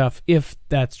same stuff. If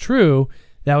that's true,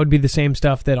 that would be the same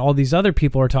stuff that all these other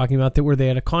people are talking about, that where they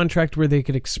had a contract where they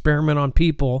could experiment on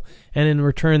people, and in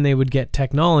return they would get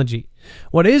technology.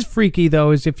 What is freaky,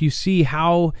 though, is if you see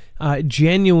how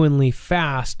genuinely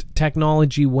fast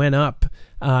technology went up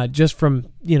just from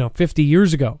 50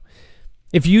 years ago.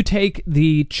 If you take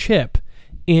the chip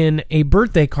in a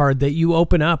birthday card that you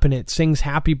open up and it sings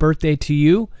happy birthday to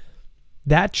you,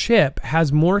 that chip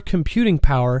has more computing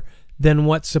power than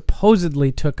what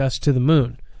supposedly took us to the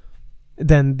moon.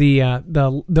 Than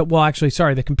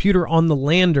the computer on the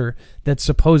lander that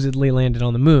supposedly landed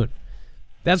on the moon.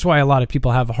 That's why a lot of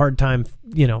people have a hard time,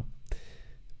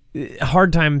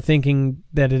 thinking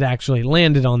that it actually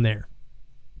landed on there.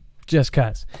 Just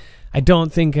cause. I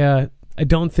don't think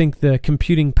the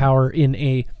computing power in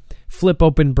a flip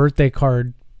open birthday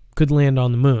card could land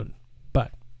on the moon.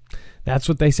 But that's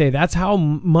what they say. That's how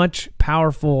much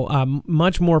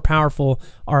more powerful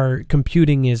our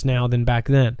computing is now than back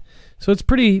then. So it's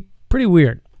pretty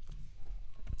weird.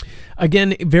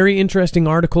 Again, very interesting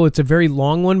article. It's a very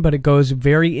long one, but it goes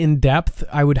very in-depth.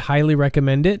 I would highly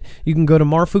recommend it. You can go to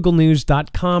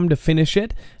marfooglenews.com to finish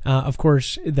it. Of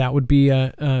course, that would be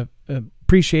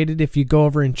appreciated if you go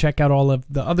over and check out all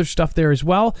of the other stuff there as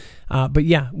well. But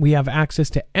yeah, we have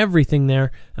access to everything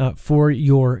there for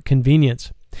your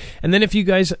convenience. And then if you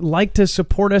guys like to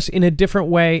support us in a different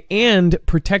way and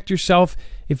protect yourself,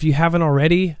 if you haven't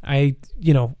already,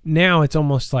 now it's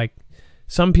almost like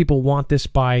some people want this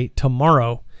by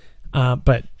tomorrow,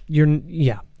 but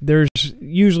there's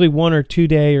usually 1 or 2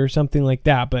 day or something like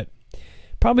that, but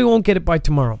probably won't get it by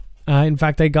tomorrow. In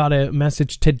fact, I got a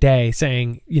message today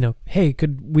saying, hey,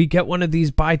 could we get one of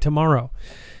these by tomorrow?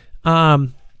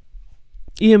 EMP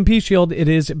shield, it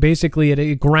is basically,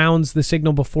 it grounds the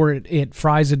signal before it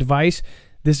fries a device.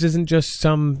 This isn't just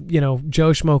some,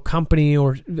 Joe Schmo company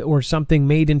or something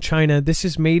made in China. This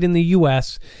is made in the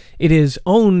U.S. It is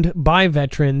owned by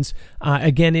veterans.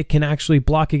 Again, it can actually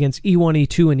block against E1,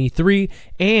 E2, and E3.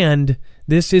 And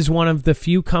this is one of the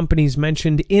few companies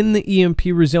mentioned in the EMP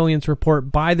resilience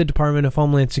report by the Department of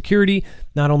Homeland Security.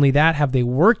 Not only that, have they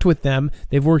worked with them,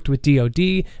 they've worked with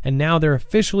DoD, and now they're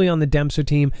officially on the DEMSO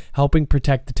team helping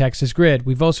protect the Texas grid.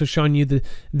 We've also shown you the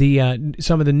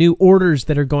some of the new orders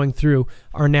that are going through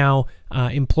are now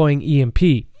employing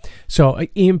EMP. So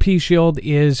EMP shield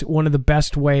is one of the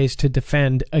best ways to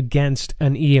defend against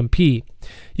an EMP. You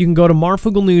can go to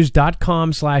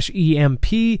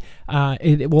marfooglenews.com/EMP.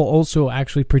 It will also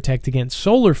actually protect against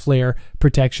solar flare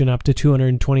protection up to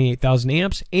 228,000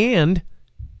 amps and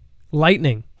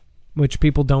lightning, which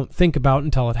people don't think about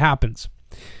until it happens,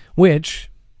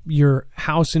 which your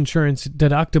house insurance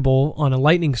deductible on a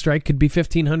lightning strike could be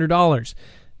 $1,500.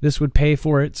 This would pay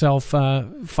for itself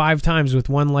 5 times with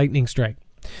one lightning strike.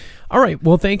 All right.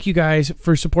 Well, thank you guys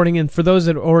for supporting. And for those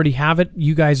that already have it,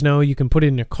 you guys know you can put it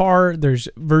in your car. There's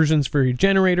versions for your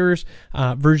generators,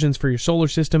 versions for your solar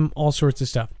system, all sorts of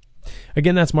stuff.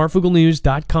 Again, that's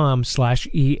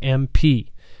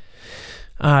marfooglenews.com/EMP.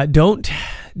 Don't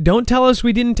tell us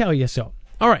we didn't tell you so.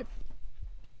 All right.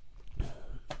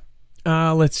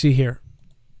 Let's see here.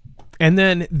 And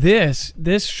then this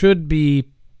should be,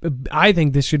 I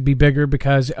think this should be bigger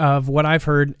because of what I've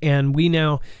heard, and we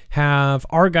now have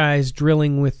our guys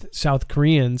drilling with South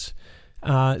Koreans.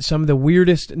 Some of the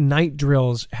weirdest night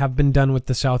drills have been done with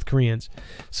the South Koreans.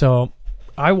 So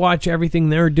I watch everything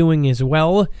they're doing as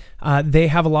well. They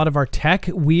have a lot of our tech.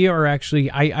 We are actually,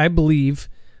 I believe,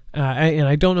 and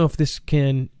I don't know if this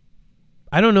can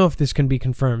be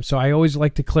confirmed, so I always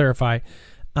like to clarify.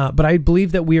 But I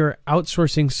believe that we are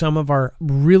outsourcing some of our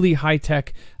really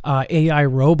high-tech AI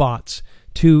robots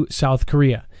to South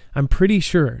Korea. I'm pretty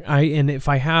sure. And if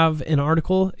I have an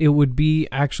article, it would be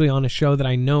actually on a show that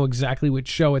I know exactly which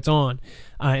show it's on,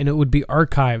 and it would be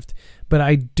archived. But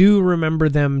I do remember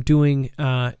them doing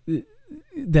that.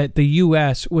 The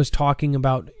U.S. was talking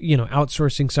about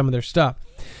outsourcing some of their stuff.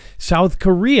 South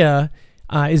Korea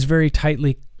is very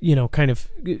tightly kind of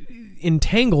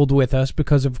entangled with us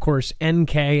because of course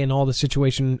NK and all the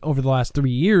situation over the last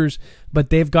 3 years, but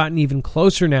they've gotten even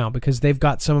closer now because they've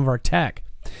got some of our tech.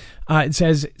 It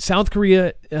says South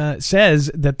Korea says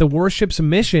that the warship's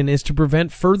mission is to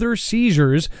prevent further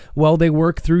seizures while they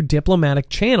work through diplomatic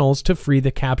channels to free the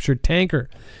captured tanker.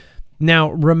 Now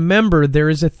remember, there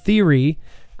is a theory,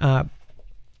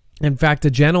 in fact, a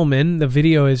gentleman, the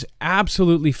video is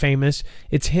absolutely famous.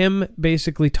 It's him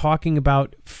basically talking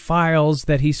about files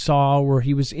that he saw where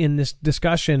he was in this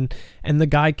discussion, and the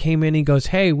guy came in, he goes,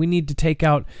 hey, we need to take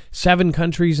out 7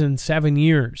 countries in 7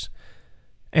 years.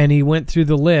 And he went through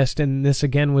the list, and this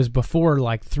again was before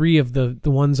like 3 of the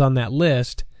ones on that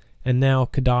list, and now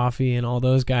Gaddafi and all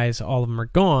those guys, all of them are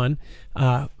gone,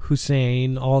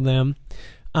 Hussein, all of them.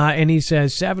 And he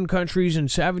says 7 countries in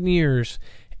 7 years.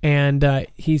 And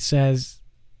he says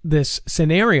this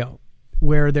scenario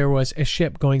where there was a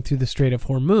ship going through the Strait of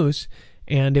Hormuz,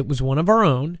 and it was one of our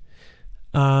own,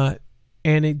 and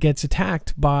it gets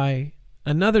attacked by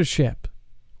another ship,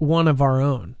 one of our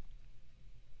own,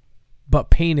 but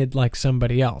painted like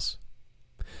somebody else.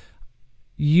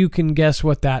 You can guess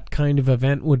what that kind of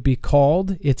event would be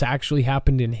called. It's actually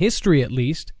happened in history, at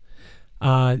least.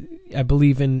 I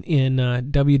believe in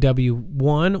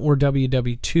WW1 or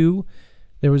WW2.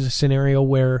 There was a scenario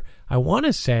where I want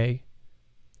to say,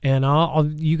 and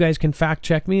you guys can fact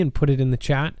check me and put it in the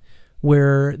chat,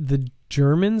 where the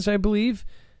Germans, I believe,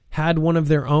 had one of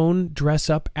their own dress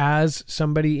up as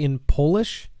somebody in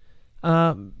Polish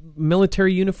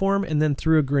military uniform and then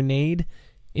threw a grenade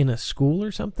in a school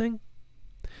or something.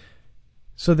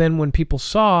 So then when people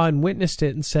saw and witnessed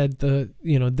it and said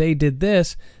they did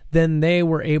this, then they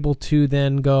were able to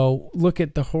then go, look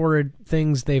at the horrid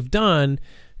things they've done.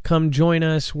 Come join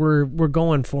us. We're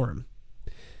going for them.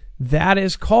 That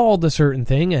is called a certain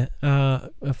thing, a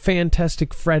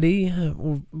Fantastic Freddy,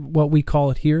 what we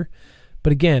call it here.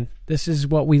 But again, this is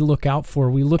what we look out for.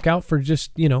 We look out for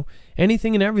just,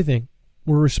 anything and everything.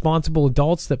 We're responsible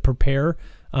adults that prepare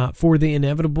for the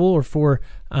inevitable, or for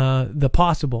the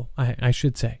possible, I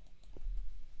should say,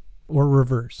 or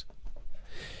reverse.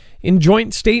 In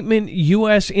joint statement,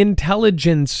 U.S.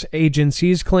 intelligence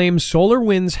agencies claim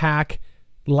SolarWinds hack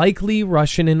likely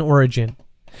Russian in origin.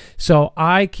 So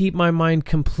I keep my mind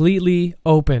completely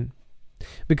open,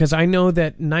 because I know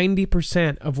that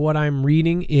 90% of what I'm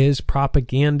reading is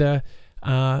propaganda,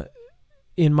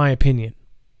 in my opinion.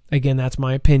 Again, that's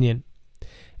my opinion.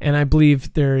 And I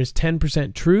believe there is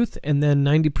 10% truth and then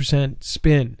 90%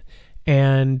 spin.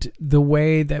 And the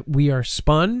way that we are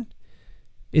spun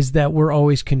is that we're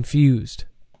always confused.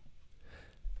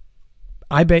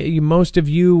 I bet you most of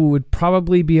you would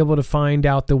probably be able to find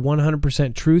out the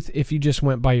 100% truth if you just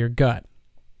went by your gut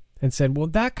and said, well,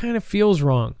 that kind of feels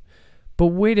wrong. But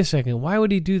wait a second, why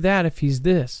would he do that if he's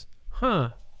this? Why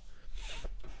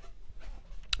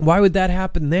would that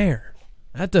happen there?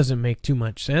 That doesn't make too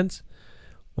much sense.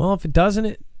 Well, if it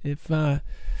doesn't, if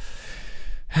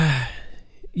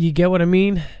you get what I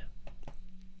mean?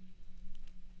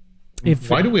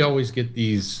 Why do we always get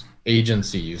these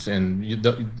agencies, and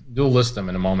you'll list them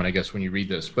in a moment, I guess, when you read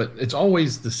this, but it's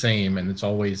always the same, and it's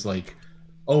always like,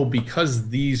 oh, because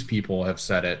these people have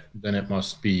said it, then it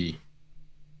must be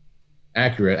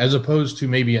accurate, as opposed to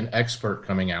maybe an expert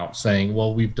coming out saying,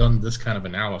 well, we've done this kind of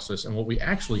analysis, and what we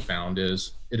actually found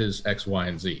is it is X, Y,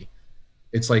 and Z.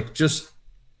 It's like, just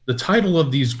the title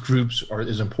of these groups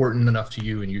is important enough to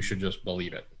you, and you should just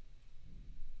believe it.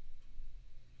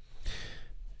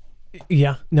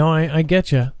 Yeah, no, I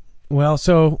get you. Well,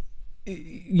 so,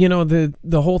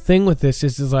 the whole thing with this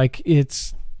is like,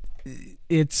 it's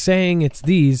saying it's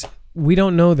these. We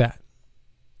don't know that.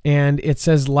 And it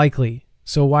says likely.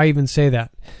 So why even say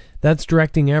that? That's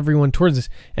directing everyone towards this.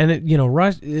 And,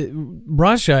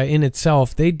 Russia in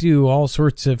itself, they do all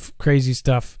sorts of crazy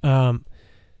stuff.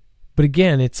 But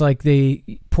again, it's like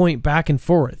they point back and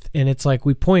forth. And it's like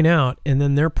we point out, and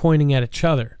then they're pointing at each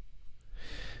other.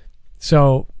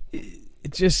 So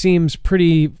it just seems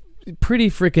pretty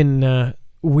freaking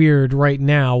weird right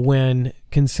now, when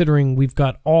considering we've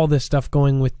got all this stuff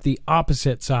going with the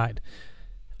opposite side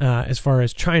as far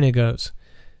as China goes.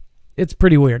 It's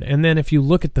pretty weird. And then if you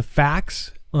look at the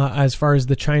facts as far as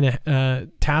the China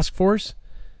task force,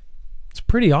 it's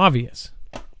pretty obvious.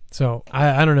 So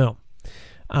I don't know.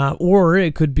 Or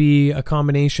it could be a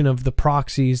combination of the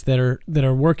proxies that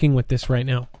are working with this right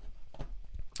now.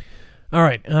 All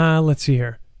right, let's see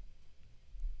here.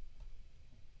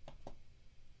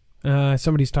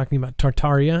 Somebody's talking about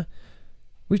Tartaria.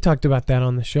 We've talked about that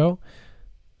on the show.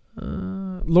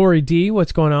 Lori D,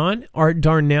 what's going on? Art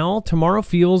Darnell, tomorrow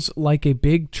feels like a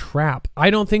big trap. I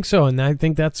don't think so, and I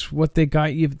think that's what they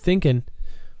got you thinking.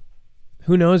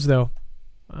 Who knows, though?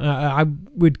 I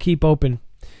would keep open.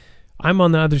 I'm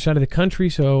on the other side of the country,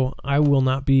 so I will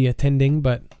not be attending,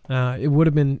 but it would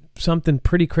have been something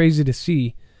pretty crazy to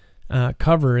see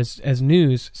cover as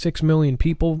news. 6 million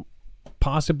people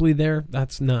possibly there.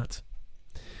 That's nuts.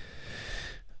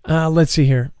 Let's see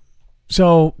here.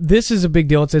 So this is a big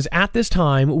deal. It says, at this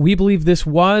time, we believe this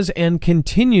was and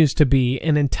continues to be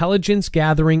an intelligence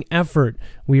gathering effort.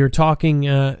 We are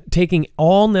taking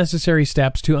all necessary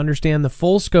steps to understand the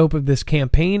full scope of this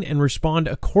campaign and respond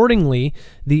accordingly,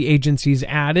 the agencies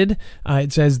added.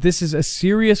 It says, this is a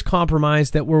serious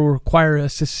compromise that will require a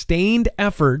sustained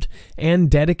effort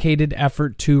and dedicated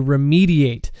effort to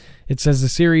remediate. It says the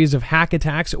series of hack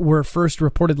attacks were first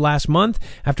reported last month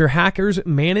after hackers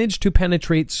managed to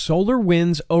penetrate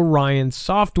SolarWinds Orion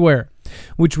software,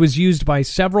 which was used by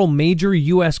several major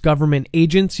U.S. government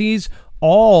agencies,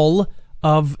 all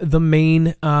of the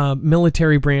main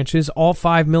military branches, all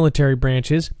 5 military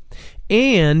branches,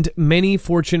 and many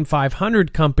Fortune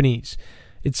 500 companies.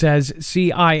 It says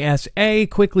CISA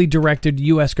quickly directed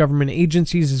U.S. government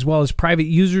agencies as well as private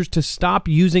users to stop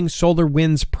using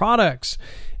SolarWinds products.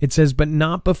 It says, but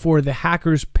not before the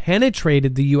hackers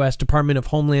penetrated the U.S. Department of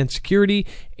Homeland Security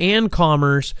and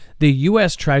Commerce, the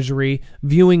U.S. Treasury,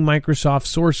 viewing Microsoft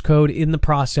source code in the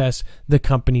process, the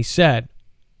company said.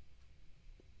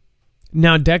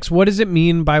 Now, Dex, what does it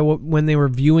mean by when they were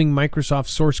viewing Microsoft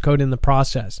source code in the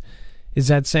process? Is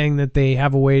that saying that they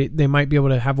might be able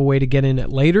to have a way to get in it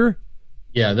later?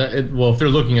 Yeah, well, if they're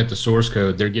looking at the source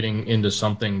code, they're getting into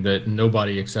something that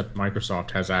nobody except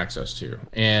Microsoft has access to.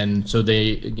 And so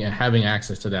having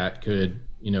access to that could,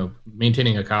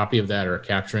 maintaining a copy of that or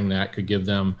capturing that could give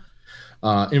them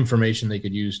information they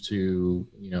could use to,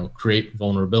 create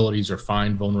vulnerabilities or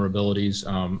find vulnerabilities.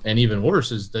 And even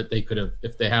worse is that they could have,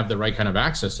 if they have the right kind of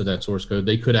access to that source code,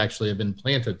 they could actually have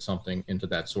implanted something into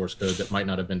that source code that might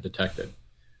not have been detected.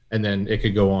 And then it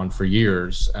could go on for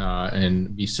years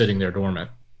and be sitting there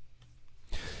dormant.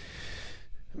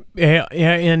 Yeah,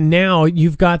 and now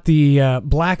you've got the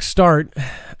Black Start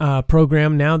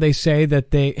program. Now they say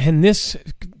that and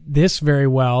this very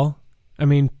well, I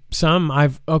mean, so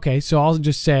I'll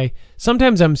just say,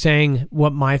 sometimes I'm saying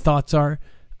what my thoughts are.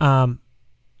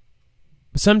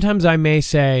 Sometimes I may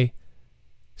say,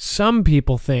 some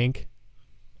people think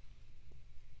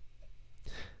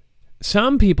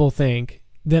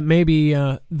that maybe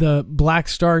the Black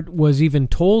Start was even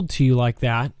told to you like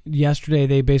that. Yesterday,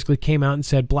 they basically came out and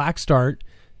said Black Start,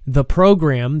 the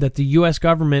program that the U.S.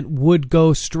 government would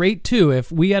go straight to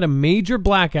if we had a major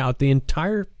blackout, the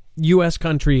entire U.S.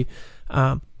 country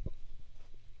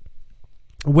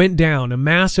went down, a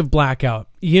massive blackout,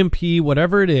 EMP,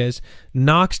 whatever it is,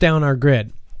 knocks down our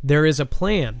grid. There is a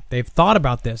plan. They've thought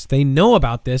about this. They know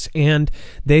about this, and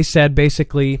they said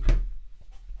basically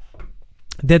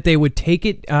that they would take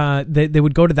it, they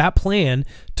would go to that plan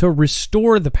to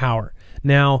restore the power.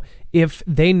 Now, if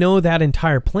they know that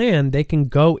entire plan, they can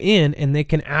go in and they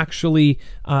can actually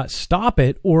stop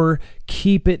it or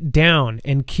keep it down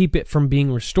and keep it from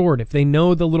being restored. If they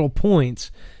know the little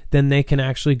points, then they can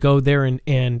actually go there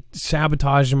and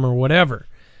sabotage them or whatever.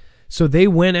 So they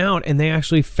went out and they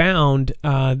actually found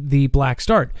the Black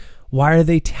Start. Why are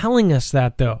they telling us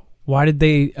that, though? Why did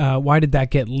that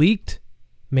get leaked?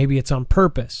 Maybe it's on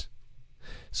purpose.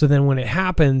 So then when it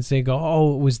happens, they go,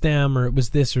 oh, it was them or it was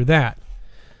this or that.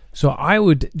 So I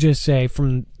would just say,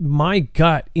 from my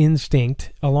gut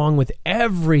instinct, along with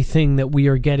everything that we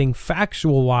are getting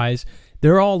factual-wise,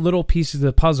 they're all little pieces of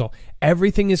the puzzle.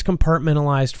 Everything is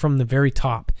compartmentalized from the very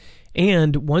top.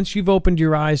 And once you've opened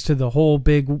your eyes to the whole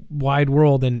big wide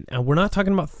world, and we're not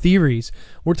talking about theories,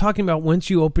 we're talking about once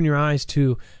you open your eyes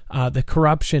to the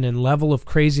corruption and level of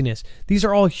craziness, these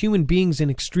are all human beings in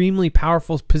extremely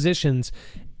powerful positions,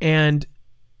 and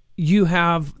you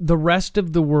have the rest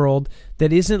of the world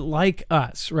that isn't like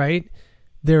us, right?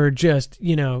 They're just,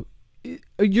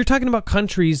 you're talking about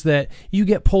countries that you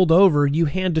get pulled over, you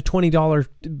hand a $20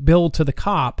 bill to the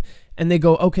cop, and they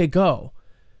go, okay, go.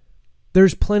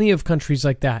 There's plenty of countries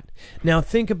like that. Now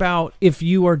think about if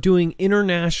you are doing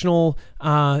international,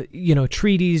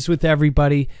 treaties with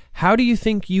everybody. How do you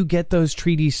think you get those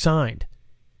treaties signed?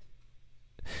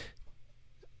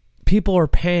 People are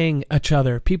paying each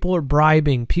other. People are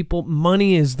bribing.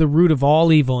 Money is the root of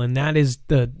all evil, and that is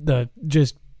the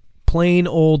just plain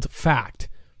old fact.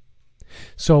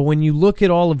 So when you look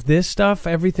at all of this stuff,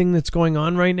 everything that's going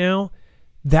on right now,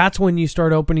 that's when you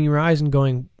start opening your eyes and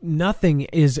going, nothing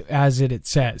is as it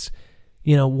says.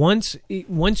 Once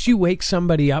you wake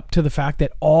somebody up to the fact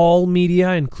that all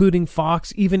media, including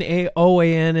Fox, even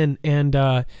OAN and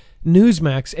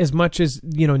Newsmax, as much as,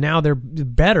 now they're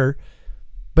better,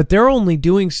 but they're only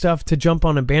doing stuff to jump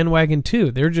on a bandwagon too.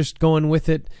 They're just going with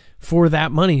it for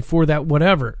that money, for that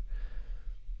whatever.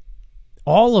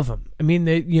 All of them. I mean,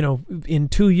 in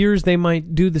 2 years they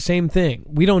might do the same thing.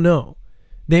 We don't know.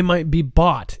 They might be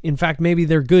bought. In fact, maybe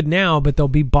they're good now, but they'll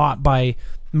be bought by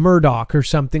Murdoch or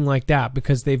something like that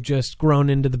because they've just grown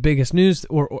into the biggest news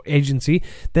or agency.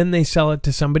 Then they sell it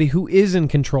to somebody who is in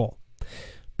control.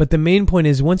 But the main point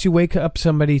is, once you wake up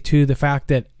somebody to the fact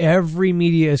that every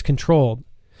media is controlled,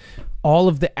 all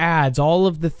of the ads, all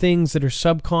of the things that are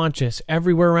subconscious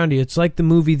everywhere around you, it's like the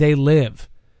movie They Live.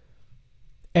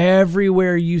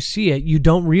 Everywhere you see it, you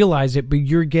don't realize it, but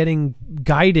you're getting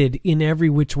guided in every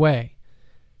which way.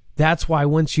 That's why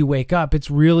once you wake up,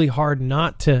 it's really hard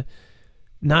not to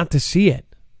see it.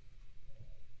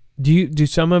 Do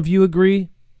some of you agree?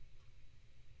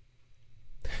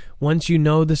 Once you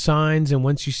know the signs and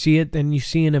once you see it, then you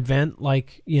see an event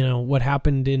like, what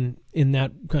happened in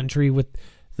that country with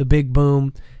the big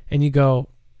boom, and you go,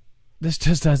 this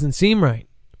just doesn't seem right.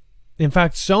 In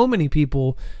fact, so many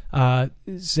people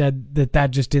said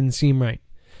that just didn't seem right.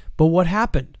 But what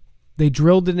happened? They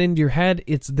drilled it into your head.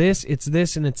 It's this,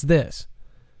 and it's this.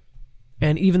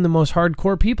 And even the most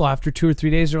hardcore people, after 2 or 3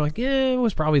 days, are like, yeah, it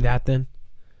was probably that then.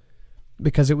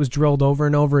 Because it was drilled over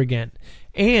and over again.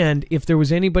 And if there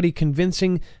was anybody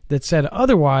convincing that said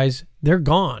otherwise, they're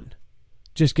gone.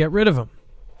 Just get rid of them.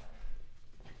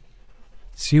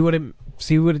 See what it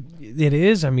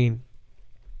is? I mean,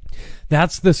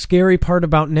 that's the scary part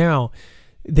about now.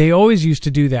 They always used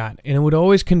to do that, and it would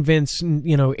always convince,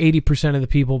 80% of the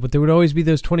people, but there would always be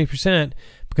those 20%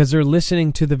 because they're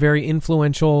listening to the very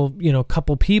influential,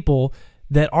 couple people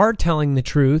that are telling the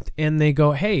truth, and they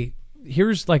go, hey,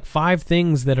 here's like 5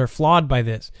 things that are flawed by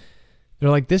this.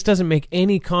 They're like, this doesn't make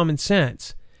any common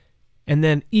sense. And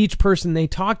then each person they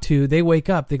talk to, they wake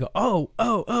up, they go,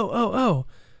 oh.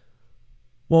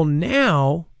 Well,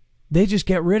 now they just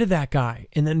get rid of that guy,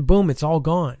 and then boom, it's all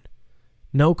gone.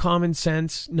 No common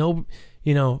sense, no,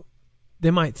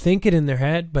 they might think it in their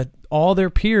head, but all their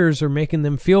peers are making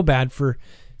them feel bad for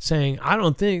saying, I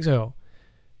don't think so.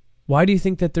 Why do you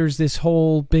think that there's this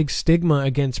whole big stigma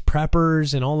against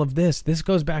preppers and all of this? This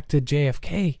goes back to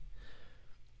JFK.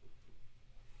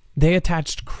 They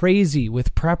attached crazy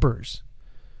with preppers.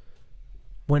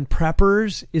 When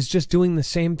preppers is just doing the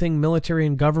same thing military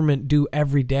and government do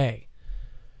every day.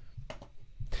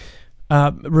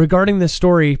 Regarding this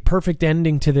story, perfect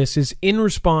ending to this is, in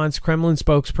response, Kremlin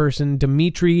spokesperson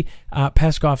Dmitry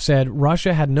Peskov said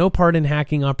Russia had no part in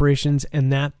hacking operations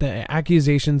and that the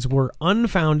accusations were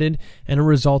unfounded and a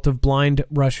result of blind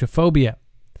Russophobia.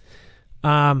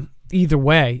 Either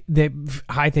way,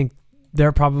 I think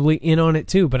they're probably in on it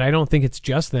too, but I don't think it's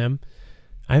just them.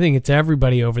 I think it's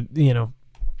everybody over,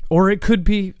 or it could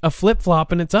be a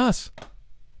flip-flop and it's us.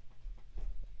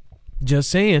 Just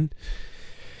saying.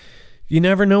 You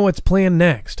never know what's planned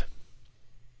next.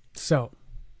 So,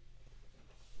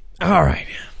 all right.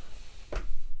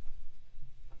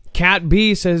 Cat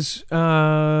B says,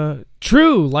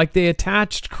 true, like they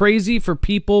attached crazy for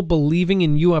people believing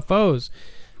in UFOs.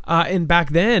 And back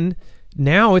then,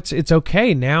 now it's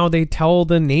okay. Now they tell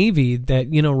the Navy that,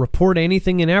 report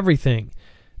anything and everything.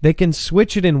 They can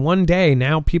switch it in one day.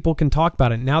 Now people can talk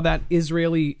about it. Now that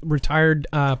Israeli retired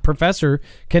professor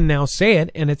can now say it,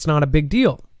 and it's not a big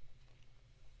deal.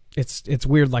 It's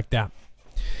weird like that.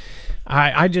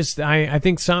 I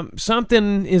think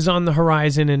something is on the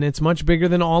horizon, and it's much bigger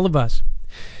than all of us.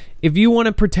 If you want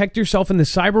to protect yourself in the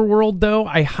cyber world, though,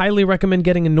 I highly recommend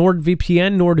getting a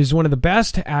NordVPN. Nord is one of the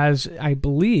best, as I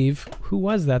believe, who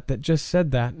was that just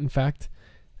said that? In fact,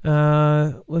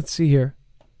 let's see here.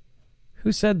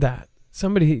 Who said that?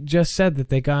 Somebody just said that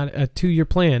they got a 2-year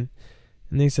plan,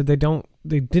 and they said they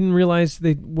didn't realize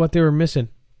what they were missing.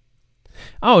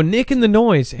 Oh, Nick in the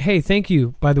Noise. Hey, thank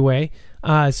you, by the way.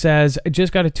 Says, I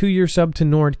just got a 2-year sub to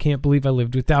Nord. Can't believe I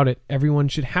lived without it. Everyone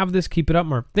should have this. Keep it up,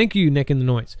 Marv. Thank you, Nick in the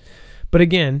Noise. But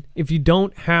again, if you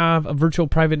don't have a virtual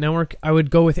private network, I would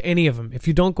go with any of them. If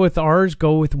you don't go with ours,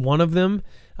 go with one of them.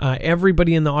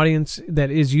 Everybody in the audience that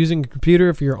is using a computer,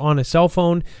 if you're on a cell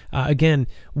phone, again,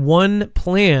 one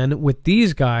plan with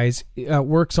these guys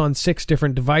works on 6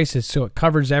 different devices, so it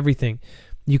covers everything.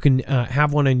 You can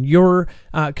have one on your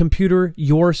computer,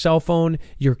 your cell phone,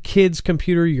 your kid's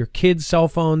computer, your kids' cell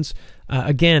phones.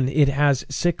 Again, it has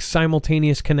 6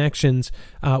 simultaneous connections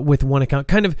with one account.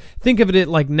 Kind of think of it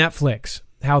like Netflix,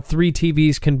 how 3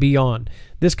 TVs can be on.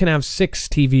 This can have 6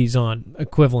 TVs on,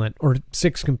 equivalent, or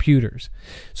 6 computers.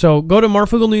 So go to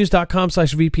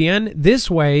marfugglenews.com/VPN.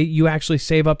 This way, you actually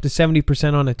save up to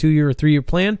 70% on a 2-year or 3-year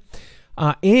plan.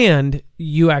 And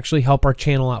you actually help our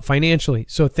channel out financially.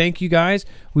 So thank you guys.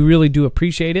 We really do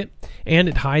appreciate it. And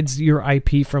it hides your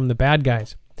IP from the bad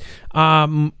guys.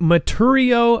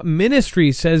 Maturio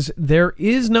Ministry says, there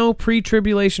is no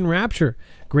pre-tribulation rapture.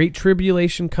 Great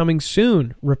tribulation coming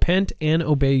soon. Repent and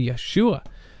obey Yeshua.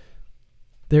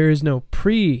 There is no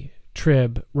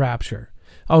pre-trib rapture.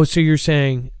 Oh, so you're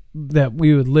saying that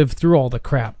we would live through all the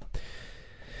crap.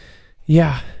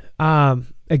 Yeah.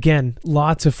 Again,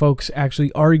 lots of folks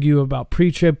actually argue about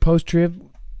pre-trib, post-trib.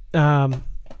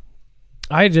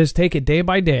 I just take it day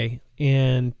by day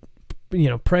and,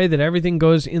 pray that everything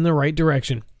goes in the right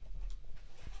direction.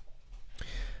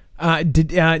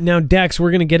 Now, Dex,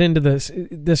 we're going to get into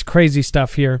this crazy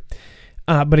stuff here.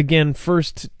 But again,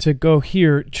 first to go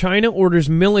here, China orders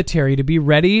military to be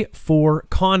ready for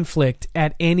conflict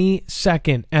at any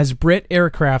second as Brit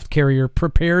aircraft carrier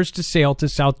prepares to sail to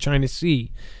South China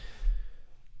Sea.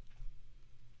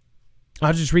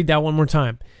 I'll just read that one more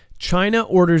time. China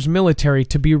orders military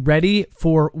to be ready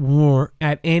for war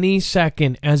at any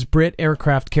second as Brit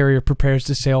aircraft carrier prepares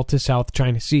to sail to South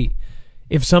China Sea.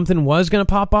 if something was going to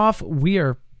pop off,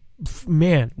 we're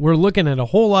looking at a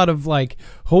whole lot of like,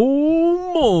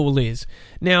 holy.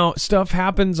 Now, stuff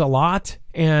happens a lot,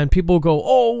 and people go,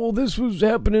 oh, well, this was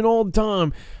happening all the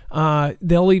time.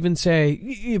 They'll even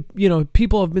say,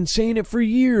 people have been saying it for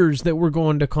years that we're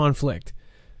going to conflict.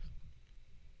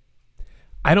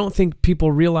 I don't think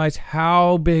people realize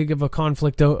how big of a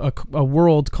conflict, a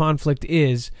world conflict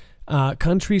is.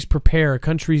 Countries prepare,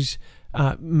 countries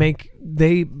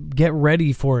they get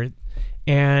ready for it.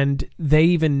 And they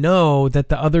even know that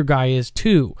the other guy is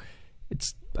too.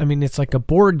 It's like a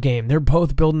board game. They're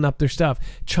both building up their stuff.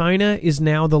 China is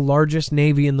now the largest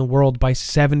navy in the world by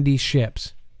 70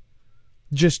 ships.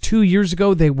 Just 2 years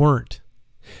ago, they weren't.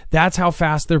 That's how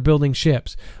fast they're building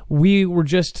ships. We were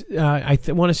just, I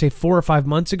want to say 4 or 5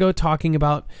 months ago, talking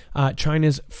about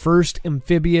China's first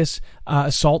amphibious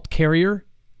assault carrier,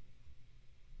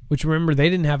 which, remember, they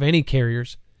didn't have any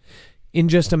carriers. In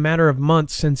just a matter of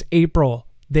months, since April,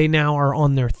 they now are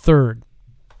on their third.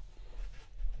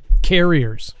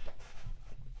 Carriers.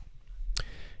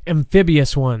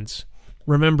 Amphibious ones.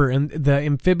 Remember, and the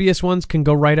amphibious ones can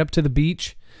go right up to the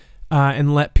beach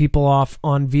and let people off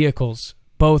on vehicles.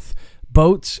 Both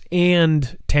boats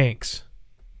and tanks.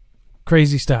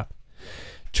 Crazy stuff.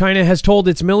 China has told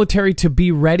its military to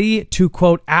be ready to,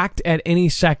 quote, act at any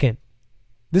second.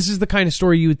 This is the kind of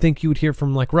story you would think you would hear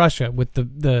from like Russia with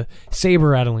the saber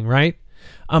rattling, right?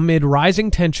 Amid rising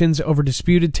tensions over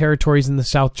disputed territories in the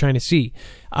South China Sea.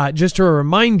 Just to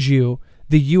remind you,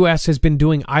 the U.S. has been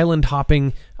doing island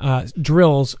hopping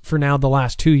drills for now the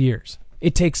last 2 years.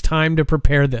 It takes time to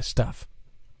prepare this stuff.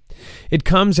 It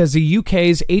comes as the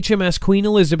UK's HMS Queen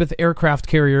Elizabeth aircraft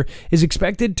carrier is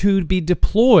expected to be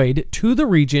deployed to the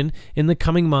region in the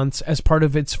coming months as part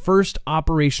of its first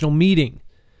operational mission.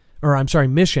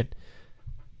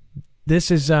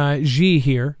 This is Xi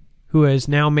here, who has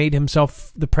now made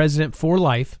himself the president for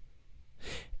life.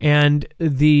 And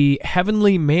the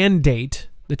heavenly mandate,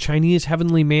 the Chinese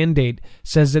heavenly mandate,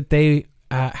 says that they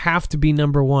have to be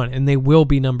number one, and they will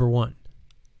be number one.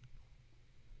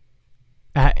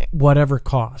 At whatever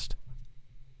cost.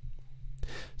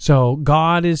 So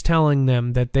God is telling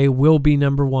them that they will be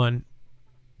number one.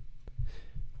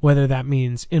 Whether that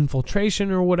means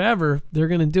infiltration or whatever, they're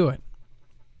going to do it.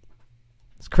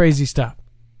 It's crazy stuff.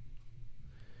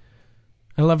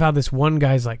 I love how this one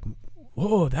guy's like,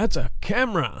 whoa, that's a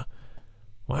camera.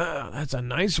 Wow, that's a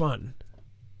nice one.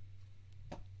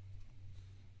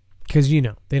 Because,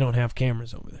 they don't have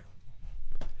cameras over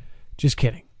there. Just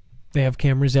kidding. They have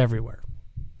cameras everywhere.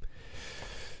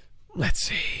 Let's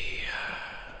see.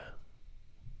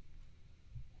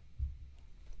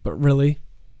 But really,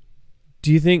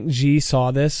 do you think Xi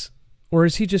saw this? Or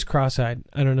is he just cross-eyed?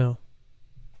 I don't know.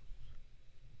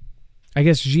 I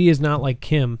guess Xi is not like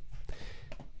Kim.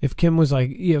 If Kim was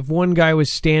like, if one guy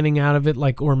was standing out of it,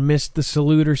 like, or missed the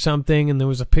salute or something, and there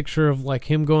was a picture of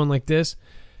like him going like this,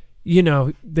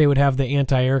 they would have the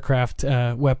anti-aircraft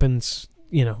weapons,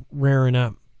 rearing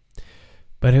up.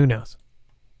 But who knows?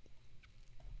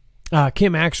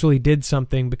 Kim actually did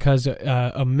something because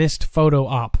a missed photo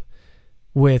op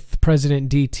with President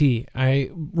DT. I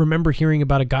remember hearing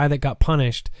about a guy that got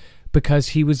punished because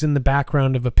he was in the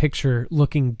background of a picture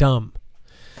looking dumb.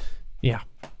 Yeah.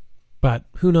 But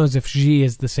who knows if Xi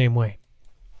is the same way.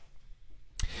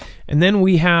 And then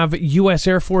we have U.S.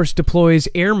 Air Force deploys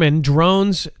airmen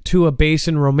drones to a base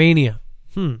in Romania.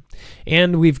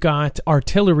 And we've got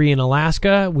artillery in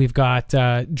Alaska. We've got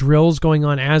drills going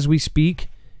on as we speak.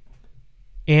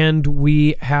 And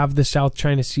we have the South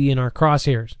China Sea in our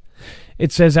crosshairs.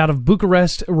 It says out of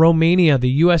Bucharest, Romania, the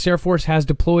U.S. Air Force has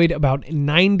deployed about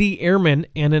 90 airmen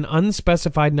and an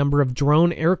unspecified number of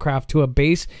drone aircraft to a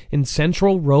base in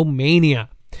central Romania,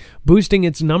 boosting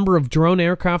its number of drone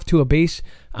aircraft to a base,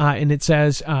 and it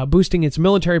says boosting its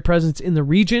military presence in the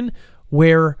region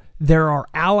where there are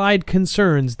allied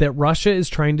concerns that Russia is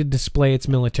trying to display its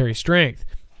military strength.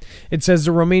 It says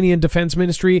the Romanian Defense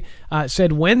Ministry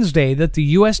said Wednesday that the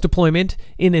U.S. deployment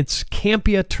in its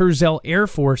Câmpia Târzel Air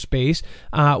Force Base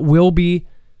will be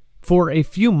for a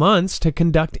few months to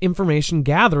conduct information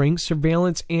gathering,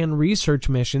 surveillance, and research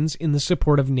missions in the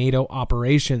support of NATO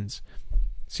operations.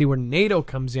 See, where NATO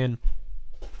comes in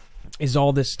is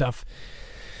all this stuff.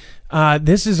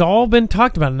 This has all been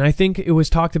talked about, and I think it was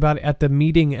talked about at the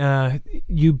meeting.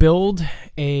 You build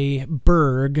a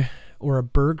burg... or a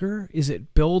burger? Is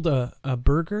it build a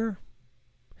burger?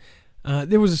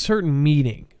 There was a certain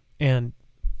meeting, and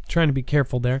trying to be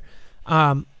careful there.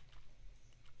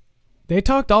 They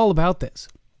talked all about this.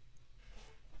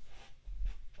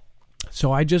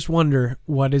 So I just wonder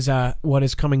what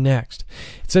is coming next.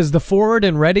 It says the forward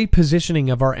and ready positioning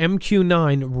of our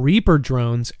MQ-9 Reaper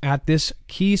drones at this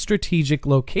key strategic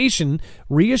location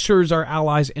reassures our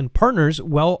allies and partners,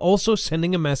 while also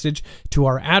sending a message to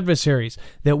our adversaries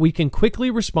that we can quickly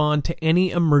respond to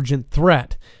any emergent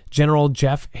threat. General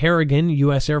Jeff Harrigan,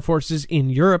 U.S. Air Forces in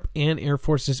Europe and Air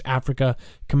Forces Africa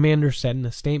commander, said in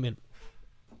a statement.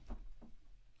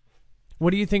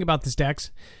 What do you think about this,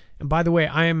 Dex? And by the way,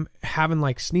 I am having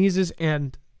like sneezes,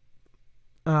 and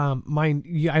I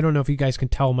don't know if you guys can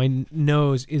tell, my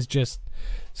nose is just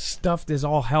stuffed as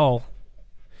all hell.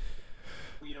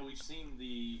 You know,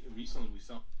 recently we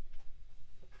saw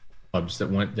clubs that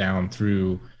went down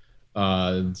through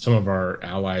some of our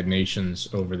allied nations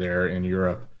over there in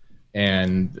Europe,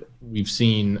 and we've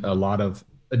seen a lot of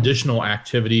additional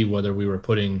activity, whether we were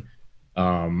putting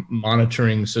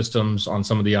monitoring systems on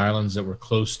some of the islands that were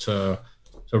close to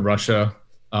Russia,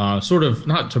 sort of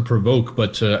not to provoke,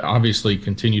 but to obviously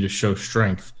continue to show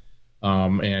strength,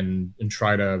 and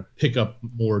try to pick up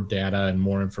more data and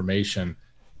more information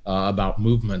about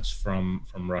movements from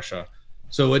Russia.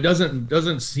 So it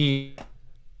doesn't seem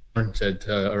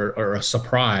or a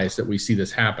surprise that we see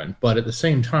this happen. But at the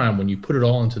same time, when you put it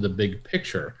all into the big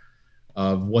picture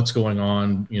of what's going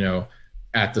on, you know,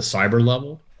 at the cyber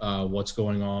level, what's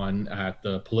going on at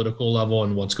the political level,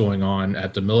 and what's going on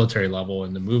at the military level,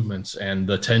 and the movements and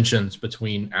the tensions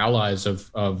between allies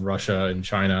of Russia and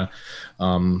China,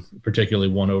 particularly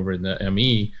one over in the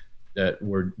ME that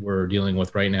we're dealing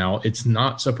with right now, it's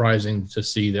not surprising to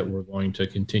see that we're going to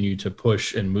continue to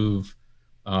push and move,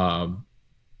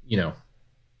 you know,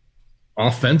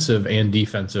 offensive and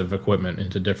defensive equipment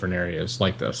into different areas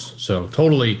like this. So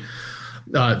totally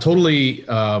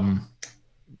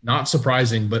not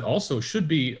surprising, but also should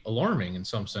be alarming in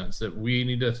some sense, that we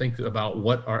need to think about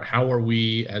how are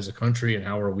we as a country and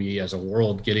how are we as a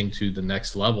world getting to the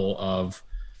next level of,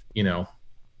 you know,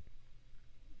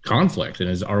 conflict,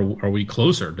 and are we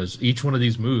closer? Does each one of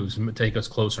these moves take us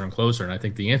closer and closer? And I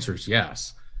think the answer is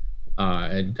yes.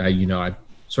 And I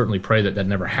certainly pray that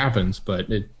never happens, but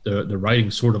the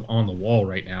writing's sort of on the wall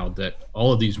right now that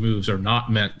all of these moves are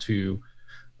not meant to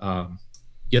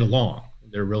get along.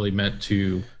 They're really meant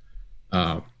to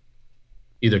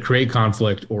either create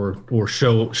conflict or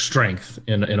show strength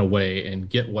in a way and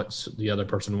get what the other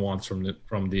person wants from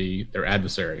their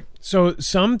adversary. So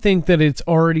some think that it's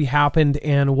already happened,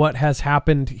 and what has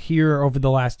happened here over the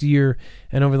last year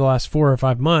and over the last 4 or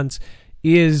 5 months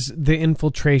is the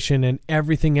infiltration, and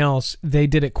everything else, they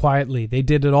did it quietly. They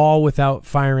did it all without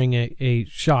firing a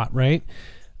shot, right?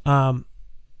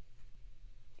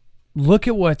 Look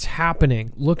at what's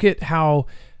happening. Look at how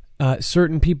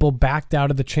certain people backed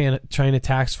out of the China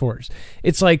task force.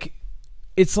 It's like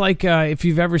if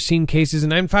you've ever seen cases,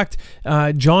 and in fact,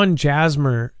 John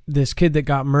Jasmer, this kid that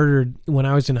got murdered when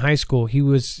I was in high school, he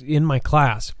was in my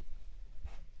class.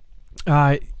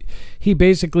 He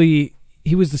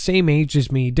was the same age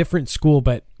as me, different school,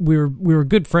 but we were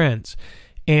good friends.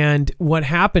 And what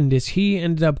happened is he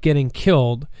ended up getting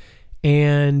killed,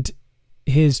 and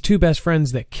his 2 best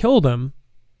friends that killed him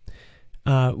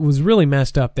was really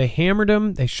messed up. They hammered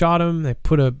him, they shot him, they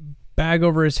put a bag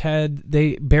over his head,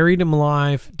 they buried him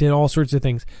alive, did all sorts of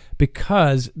things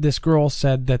because this girl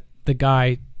said that the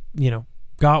guy, you know,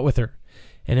 got with her,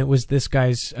 and it was this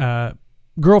guy's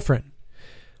girlfriend.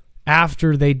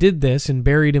 After they did this and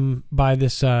buried him by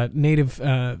this native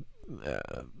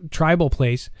tribal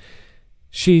place,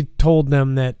 she told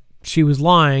them that she was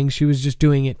lying. She was just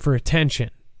doing it for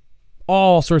attention.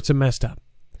 All sorts of messed up.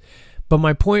 But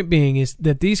my point being is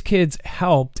that these kids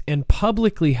helped and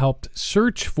publicly helped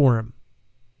search for him.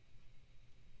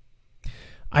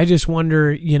 I just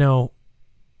wonder, you know,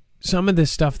 some of this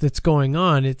stuff that's going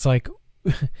on, it's like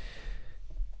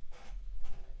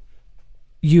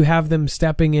you have them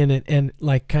stepping in and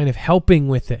like kind of helping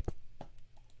with it.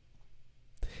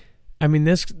 I mean,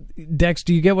 this, Dex,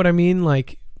 do you get what I mean?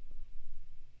 Like,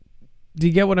 do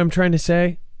you get what I'm trying to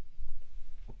say?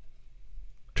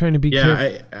 Trying to be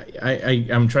careful.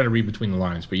 I'm trying to read between the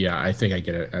lines, but yeah, I think I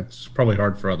get it. It's probably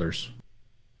hard for others.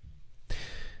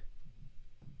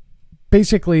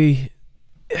 Basically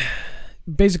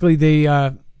they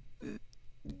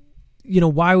you know,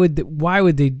 why would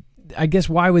they I guess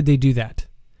why would they do that?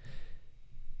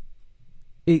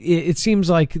 It seems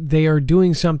like they are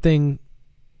doing something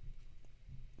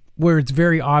where it's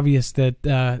very obvious that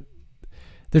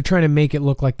they're trying to make it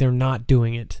look like they're not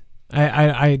doing it.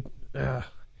 I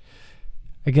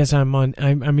guess I'm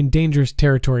in dangerous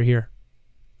territory here.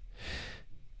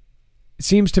 It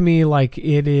seems to me like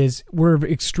we're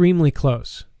extremely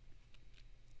close.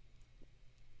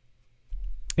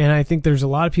 And I think there's a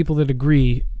lot of people that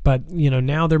agree, but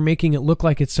now they're making it look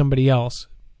like it's somebody else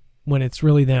when it's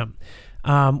really them.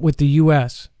 With the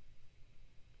U.S.,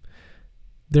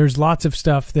 there's lots of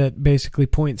stuff that basically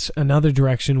points another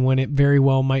direction when it very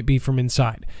well might be from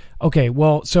inside. Okay,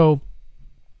 well, so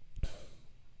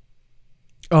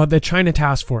the China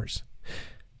Task Force.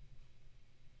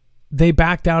 They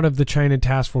backed out of the China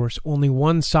Task Force. Only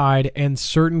one side and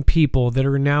certain people that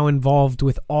are now involved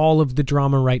with all of the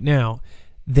drama right now,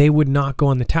 they would not go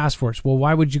on the task force. Well,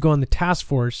 why would you go on the task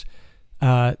force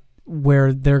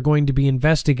where they're going to be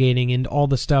investigating into all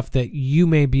the stuff that you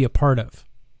may be a part of?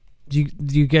 Do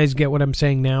you guys get what I'm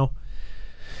saying now?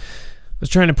 I was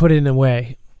trying to put it in a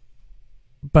way,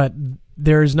 but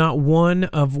there's not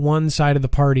one side of the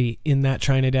party in that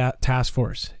China Task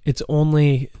Force. It's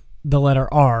only the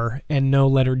letter R and no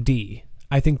letter D.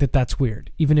 I think that's weird.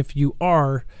 Even if you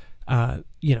are,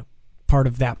 part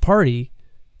of that party,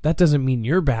 that doesn't mean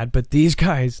you're bad. But these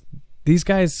guys,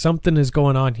 something is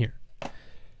going on here.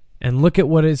 And look at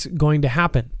what is going to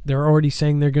happen. They're already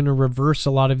saying they're going to reverse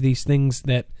a lot of these things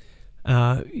that,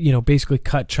 basically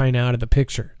cut China out of the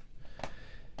picture.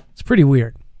 It's pretty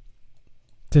weird,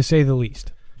 to say the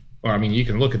least. Well, I mean, you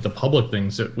can look at the public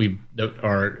things that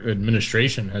our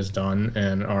administration has done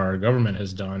and our government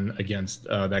has done against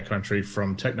that country,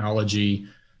 from technology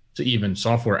to even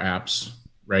software apps,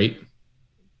 right?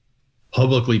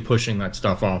 Publicly pushing that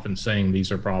stuff off and saying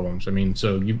these are problems. I mean,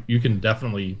 so you can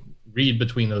definitely read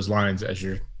between those lines as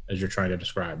you're trying to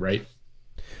describe, right?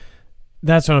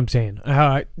 That's what I'm saying.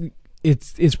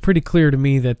 It's pretty clear to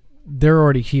me that they're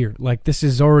already here. Like, this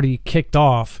is already kicked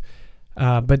off,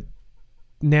 but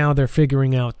now they're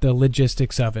figuring out the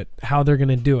logistics of it, how they're going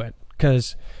to do it.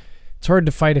 Because it's hard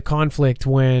to fight a conflict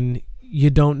when you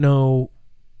don't know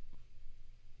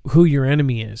who your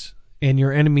enemy is, and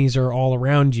your enemies are all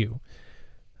around you.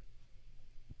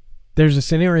 There's a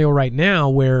scenario right now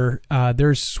where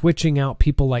they're switching out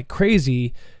people like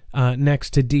crazy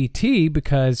next to DT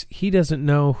because he doesn't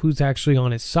know who's actually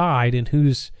on his side and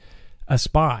who's a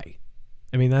spy.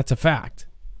 I mean, that's a fact.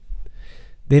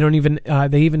 They don't even,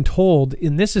 they even told,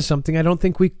 and this is something I don't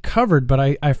think we covered, but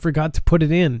I forgot to put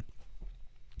it in.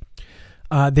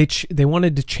 They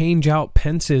wanted to change out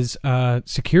Pence's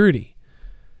security,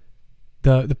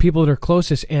 the people that are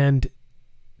closest, and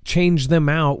change them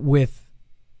out with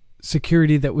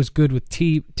security that was good with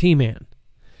T-Man.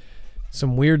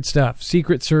 Some weird stuff,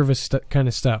 Secret Service kind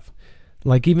of stuff.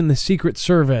 Like, even the Secret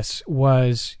Service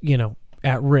was,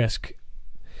 at risk.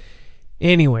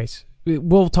 Anyways,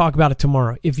 we'll talk about it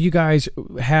tomorrow. If you guys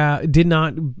did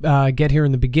not get here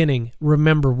in the beginning,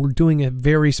 remember, we're doing a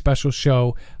very special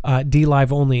show,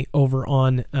 D-Live only, over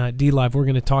on D-Live. We're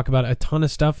going to talk about a ton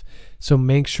of stuff, so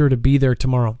make sure to be there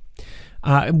tomorrow.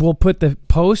 We'll put the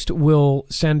post, we'll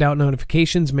send out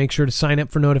notifications. Make sure to sign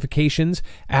up for notifications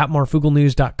at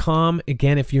marfooglenews.com.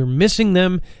 Again, if you're missing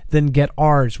them, then get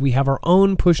ours. We have our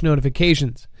own push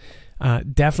notifications.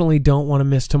 Definitely don't want to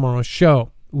miss tomorrow's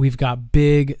show. We've got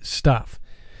big stuff.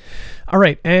 All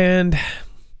right, and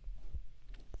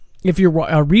if you're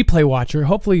a replay watcher,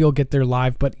 hopefully you'll get there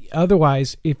live. But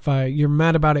otherwise, if you're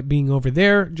mad about it being over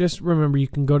there, just remember you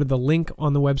can go to the link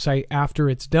on the website after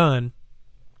it's done,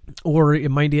 or it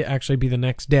might actually be the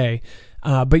next day,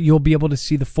 but you'll be able to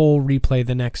see the full replay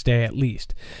the next day at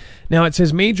least. Now, it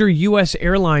says major U.S.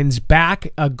 airlines back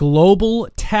a global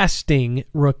testing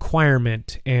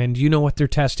requirement, and you know what they're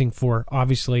testing for.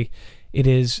 Obviously, it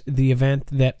is the event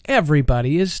that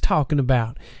everybody is talking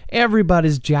about.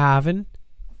 Everybody's jiving.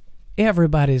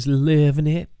 Everybody's living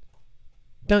it.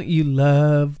 Don't you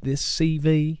love this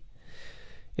CV?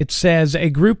 It says a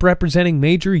group representing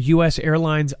major U.S.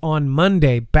 airlines on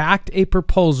Monday backed a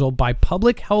proposal by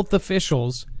public health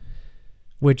officials,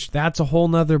 which that's a whole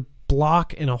nother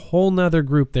block and a whole nother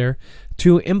group there,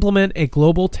 to implement a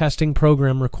global testing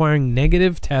program requiring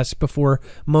negative tests before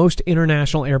most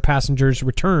international air passengers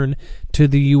return to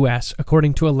the U.S.,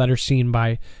 according to a letter seen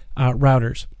by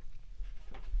Reuters.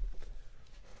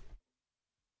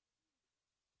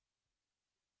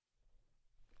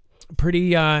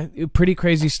 Pretty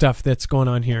crazy stuff that's going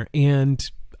on here. And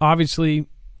obviously,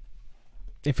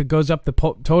 if it goes up the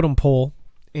totem pole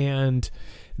and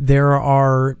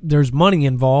there's money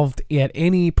involved at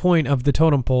any point of the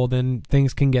totem pole, then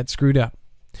things can get screwed up.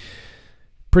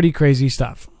 Pretty crazy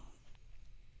stuff.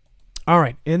 All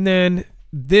right, and then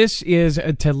this is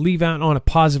to leave out on a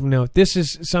positive note. This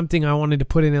is something I wanted to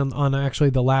put in on actually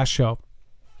the last show.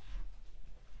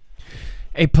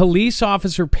 A police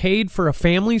officer paid for a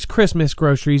family's Christmas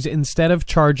groceries instead of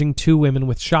charging two women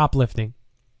with shoplifting.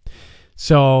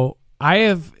 So I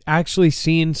have actually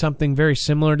seen something very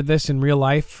similar to this in real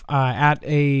life at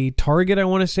a Target, I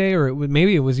want to say, or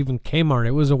maybe it was even Kmart.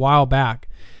 It was a while back.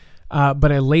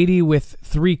 But a lady with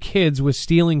 3 kids was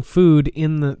stealing food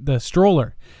in the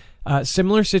stroller.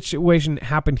 Similar situation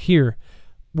happened here.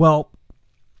 Well,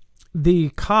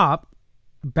 the cop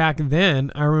back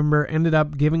then, I remember, ended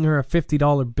up giving her a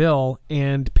 $50 bill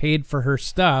and paid for her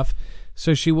stuff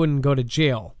so she wouldn't go to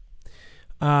jail.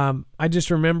 I just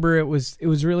remember it was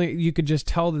really, you could just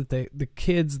tell that the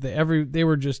kids, they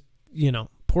were just,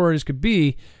 poor as could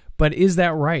be. But is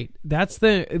that right? That's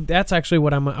actually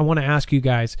what I want to ask you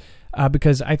guys,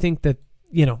 because I think that,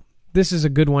 this is a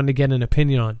good one to get an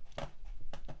opinion on.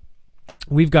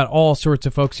 We've got all sorts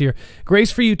of folks here.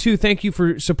 Grace for you too. Thank you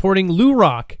for supporting Lou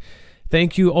Rock.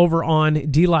 Thank you over on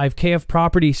DLive. KF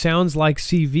Property sounds like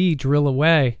CV. Drill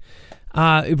away.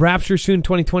 Rapture soon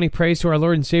 2020. Praise to our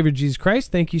Lord and Savior Jesus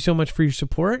Christ. Thank you so much for your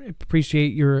support.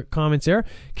 Appreciate your comments there.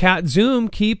 Cat Zoom,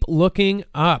 keep looking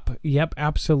up. Yep,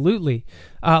 absolutely.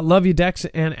 Love you, Dex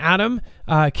and Adam.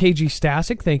 KG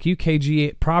Stasic, thank you.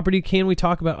 KG Property. Can we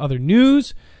talk about other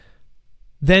news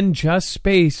than just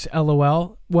space?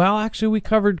 LOL. Well, actually, we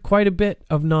covered quite a bit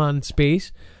of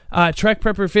non-space. Trek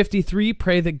Prepper 53,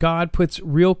 pray that God puts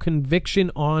real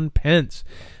conviction on Pence.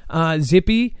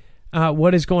 Zippy,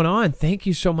 what is going on? Thank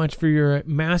you so much for your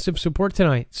massive support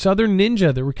tonight. Southern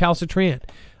Ninja, the recalcitrant.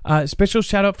 Special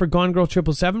shout out for Gone Girl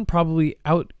 777, probably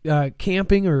out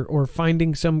camping or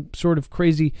finding some sort of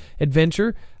crazy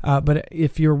adventure. But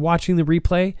if you're watching the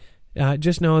replay,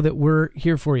 just know that we're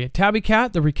here for you. Tabby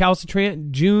Cat, the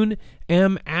recalcitrant. June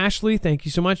M. Ashley, thank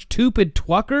you so much. Tupid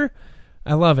Twacker,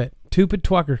 I love it. Tupid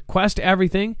Twacker. Quest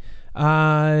Everything.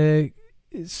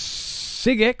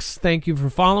 Sigix, thank you for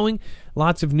following.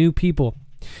 Lots of new people.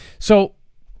 So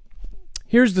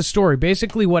here's the story.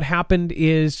 Basically what happened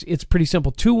is, it's pretty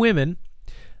simple. 2 women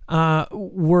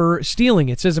were stealing.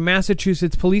 It says a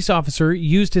Massachusetts police officer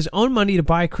used his own money to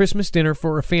buy Christmas dinner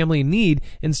for a family in need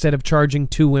instead of charging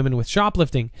 2 women with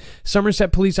shoplifting.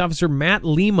 Somerset police officer Matt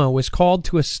Lima was called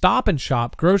to a Stop and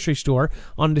Shop grocery store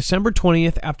on December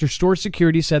 20th after store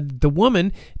security said the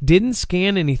woman didn't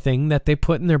scan anything that they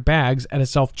put in their bags at a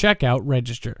self-checkout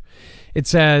register. It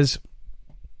says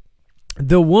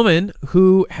the woman,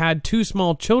 who had 2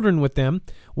 small children with them,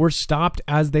 were stopped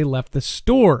as they left the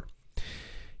store.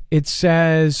 It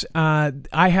says, I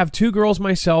have 2 girls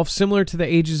myself, similar to the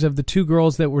ages of the 2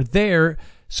 girls that were there,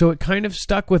 so it kind of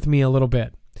stuck with me a little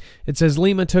bit. It says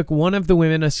Lima took one of the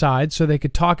women aside so they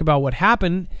could talk about what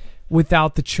happened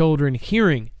without the children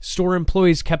hearing. Store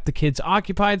employees kept the kids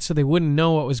occupied so they wouldn't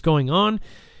know what was going on.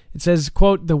 It says,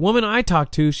 quote, the woman I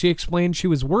talked to, she explained she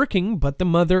was working, but the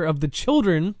mother of the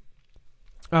children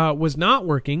was not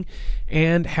working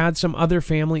and had some other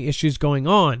family issues going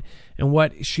on. And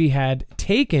what she had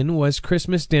taken was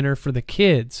Christmas dinner for the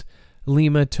kids.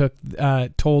 Lima told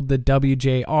the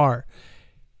WJR.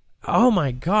 Oh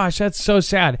my gosh, that's so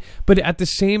sad. But at the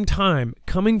same time,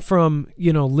 coming from,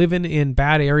 living in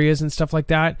bad areas and stuff like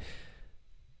that,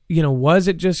 was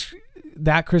it just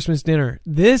that Christmas dinner?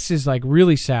 This is like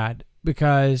really sad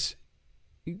because,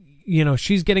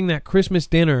 she's getting that Christmas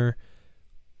dinner,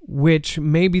 which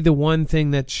may be the one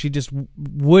thing that she just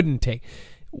wouldn't take.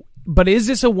 But is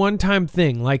this a one-time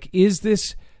thing? Like, is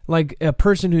this like a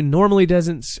person who normally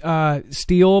doesn't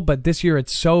steal, but this year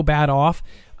it's so bad off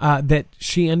that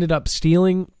she ended up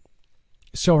stealing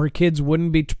so her kids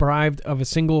wouldn't be deprived of a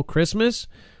single Christmas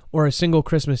or a single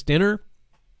Christmas dinner?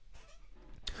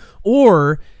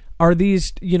 Or are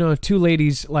these, 2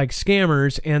 ladies like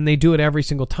scammers and they do it every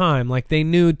single time? Like, they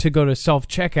knew to go to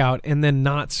self-checkout and then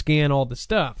not scan all the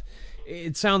stuff.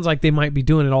 It sounds like they might be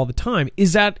doing it all the time.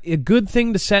 Is that a good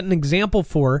thing to set an example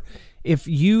for? If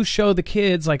you show the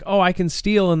kids like, oh, I can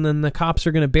steal and then the cops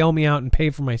are going to bail me out and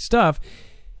pay for my stuff.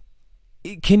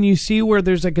 Can you see where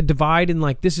there's like a divide and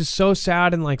like, this is so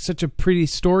sad and like such a pretty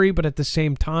story, but at the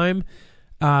same time,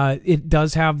 it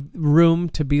does have room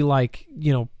to be like,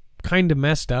 kind of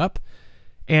messed up.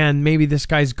 And maybe this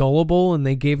guy's gullible and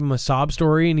they gave him a sob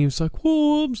story and he was like,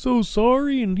 oh, I'm so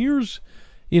sorry. And here's,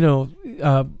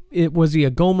 was he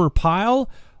a Gomer Pyle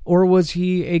or was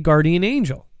he a guardian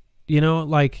angel?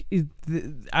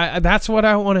 That's what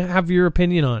I want to have your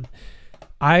opinion on.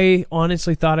 I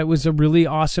honestly thought it was a really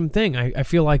awesome thing. I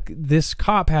feel like this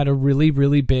cop had a really,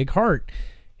 really big heart.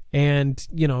 And,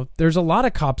 there's a lot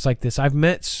of cops like this. I've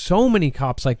met so many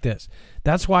cops like this.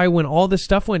 That's why when all this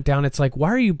stuff went down, it's like, why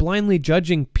are you blindly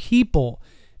judging people?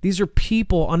 These are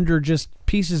people under just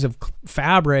pieces of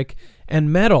fabric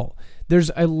and metal.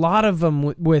 There's a lot of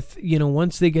them with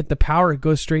once they get the power, it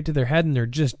goes straight to their head and they're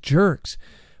just jerks.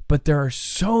 But there are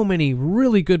so many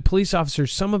really good police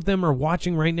officers. Some of them are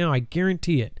watching right now. I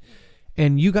guarantee it.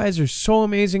 And you guys are so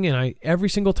amazing. And every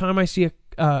single time I see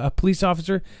a police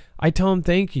officer, I tell them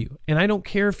thank you. And I don't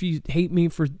care if you hate me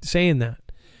for saying that.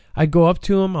 I go up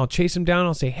to them. I'll chase them down.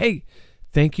 I'll say, hey,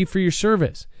 thank you for your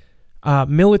service.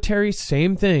 Military,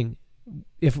 same thing.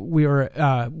 If we were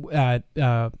at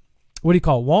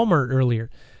Walmart earlier,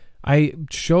 I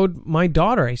showed my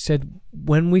daughter. I said,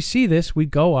 when we see this, we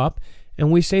go up and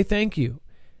we say thank you.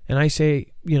 And I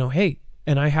say, hey,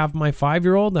 and I have my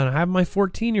 5-year-old and I have my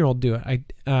 14-year-old do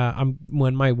it.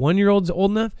 When my 1-year-old's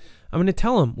old enough, I'm going to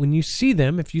tell them, when you see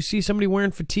them, if you see somebody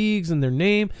wearing fatigues and their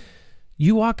name,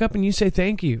 you walk up and you say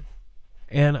thank you.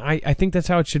 And I think that's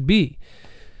how it should be.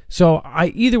 So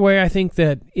either way, I think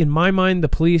that in my mind, the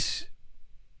police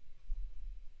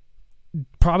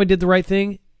probably did the right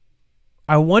thing.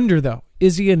 I wonder, though,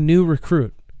 is he a new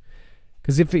recruit?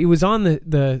 Because if he was on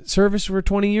the service for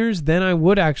 20 years, then I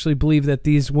would actually believe that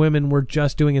these women were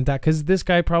just doing it that. Because this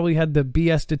guy probably had the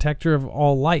BS detector of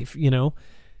all life,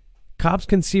 Cops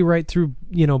can see right through,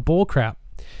 bull crap.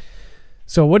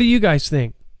 So what do you guys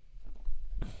think?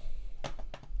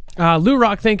 Lou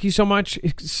Rock, thank you so much.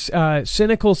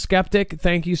 Cynical Skeptic,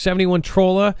 thank you. 71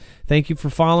 Trolla, thank you for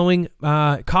following.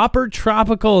 Copper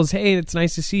Tropicals, hey, it's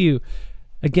nice to see you.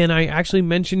 Again, I actually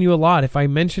mention you a lot. If I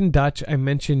mention Dutch, I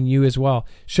mention you as well.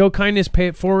 Show kindness, pay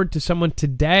it forward to someone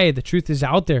today. The truth is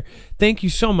out there. Thank you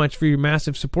so much for your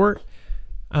massive support.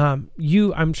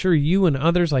 I'm sure you and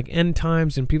others like End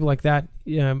Times and people like that,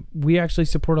 we actually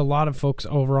support a lot of folks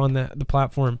over on the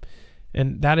platform.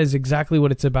 And that is exactly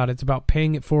what it's about. It's about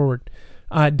paying it forward.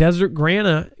 Desert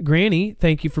Granny,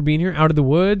 thank you for being here. Out of the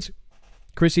Woods,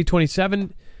 Chrissy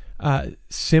 27,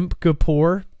 Simp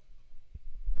Kapoor.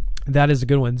 That is a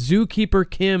good one. Zookeeper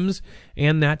Kims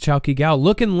and that Chowky Gal.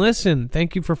 Look and listen.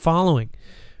 Thank you for following.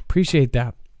 Appreciate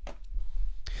that.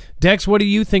 Dex, what do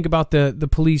you think about the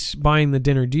police buying the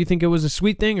dinner? Do you think it was a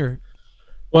sweet thing or?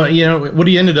 Well, what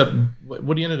he ended up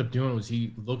doing was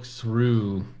he looked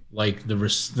through like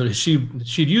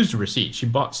she'd used a receipt. She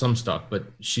bought some stuff, but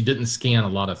she didn't scan a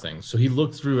lot of things. So he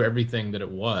looked through everything that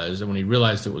it was, and when he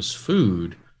realized it was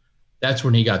food, that's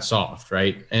when he got soft,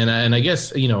 right? And I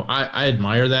guess I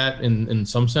admire that in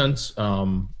some sense,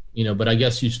 but I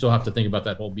guess you still have to think about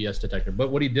that whole BS detector.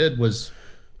 But what he did was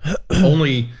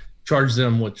only charge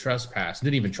them with trespass.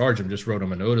 Didn't even charge them, just wrote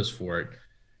them a notice for it.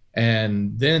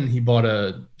 And then he bought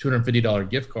a $250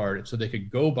 gift card so they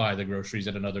could go buy the groceries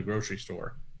at another grocery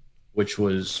store, which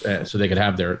was so they could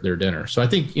have their dinner. So I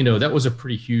think that was a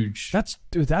pretty huge. That's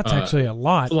actually a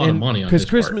lot. It's a lot of money on his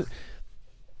Christmas. part.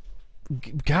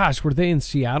 Gosh, were they in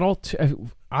Seattle?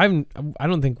 I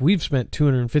don't think we've spent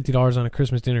 $250 on a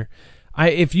Christmas dinner.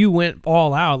 If you went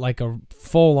all out, like a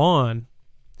full on,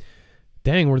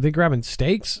 dang, were they grabbing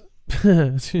steaks?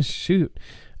 Shoot.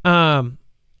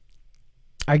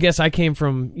 I guess I came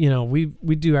from,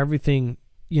 we do everything,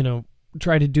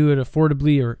 try to do it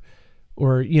affordably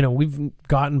or we've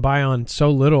gotten by on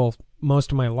so little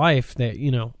most of my life that,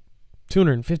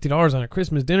 $250 on a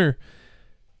Christmas dinner.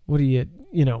 What do you,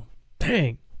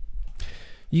 dang,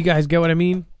 you guys get what I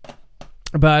mean?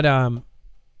 But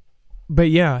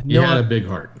yeah, he had a big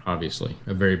heart, obviously,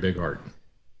 a very big heart.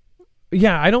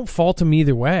 Yeah, I don't fault him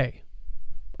either way.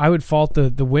 I would fault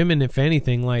the women, if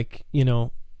anything. Like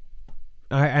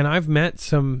I've met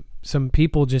some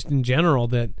people just in general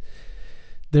that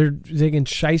they can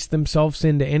shice themselves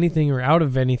into anything or out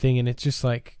of anything, and it's just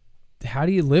like, how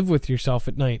do you live with yourself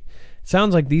at night? It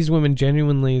sounds like these women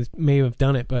genuinely may have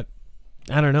done it, but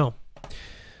I don't know.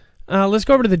 Let's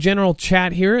go over to the general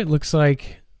chat here. It looks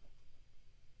like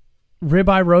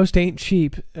ribeye roast ain't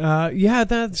cheap. Yeah,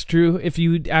 that's true. If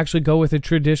you actually go with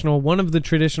one of the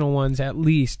traditional ones, at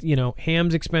least,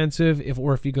 ham's expensive.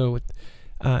 If you go with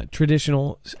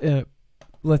traditional,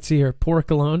 let's see here,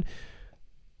 pork alone.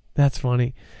 That's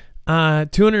funny.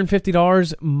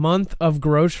 $250 month of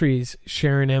groceries,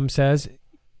 Sharon M says.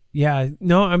 Yeah,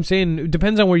 no, I'm saying it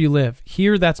depends on where you live.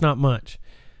 Here, that's not much.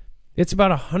 It's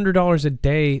about $100 a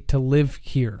day to live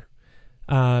here,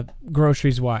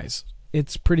 groceries wise.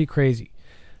 It's pretty crazy.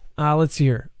 Let's see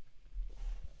here.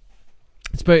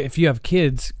 But if you have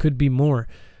kids, could be more.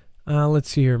 Let's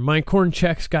see here. My corn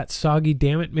checks got soggy.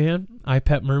 Damn it, man. I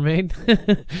Pet Mermaid.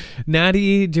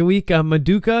 Natty Jawika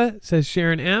Maduka says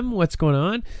Sharon M. What's going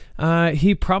on?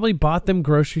 He probably bought them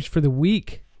groceries for the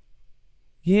week.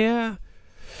 Yeah,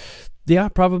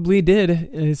 probably did,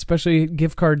 especially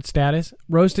gift card status.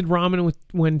 Roasted ramen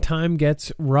when time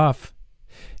gets rough.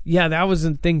 Yeah, that was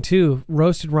the thing too.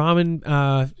 Roasted ramen,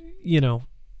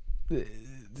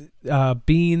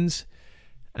 beans,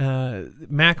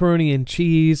 macaroni and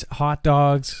cheese, hot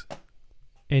dogs,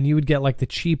 and you would get like the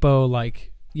cheapo,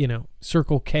 like, you know,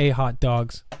 Circle K hot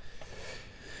dogs.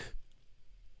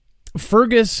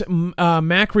 Fergus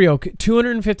Macrioke,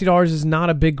 $250 is not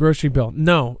a big grocery bill.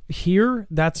 No, here,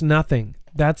 that's nothing.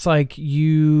 That's like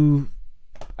you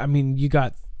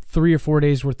got 3 or 4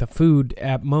 days worth of food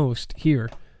at most here.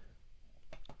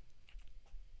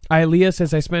 Ilea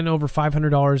says, I spend over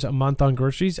 $500 a month on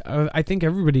groceries. I think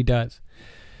everybody does.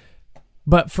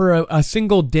 But for a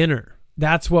single dinner,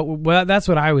 that's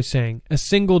what I was saying. A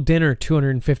single dinner,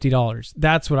 $250.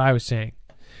 That's what I was saying.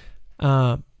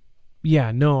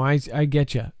 Yeah, no, I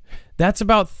get you. That's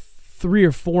about 3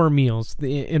 or 4 meals,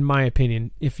 in my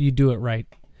opinion, if you do it right.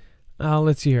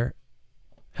 Let's see here.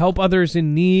 Help others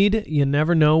in need. You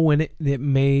never know when it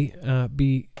may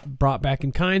be brought back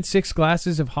in kind. 6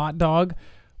 glasses of hot dog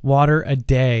water a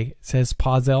day, says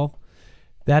Pazel.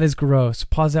 That is gross.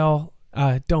 Pazel,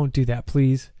 don't do that,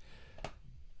 please.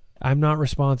 I'm not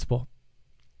responsible.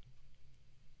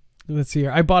 Let's see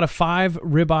here. I bought a 5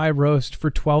 ribeye roast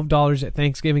for $12 at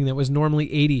Thanksgiving that was normally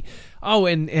 $80. Oh,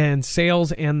 and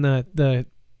sales and the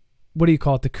what do you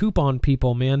call it? The coupon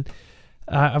people, man.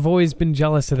 I've always been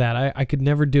jealous of that. I could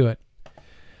never do it.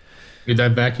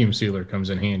 That vacuum sealer comes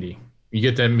in handy. You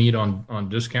get that meat on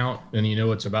discount, and you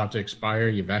know it's about to expire.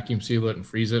 You vacuum seal it and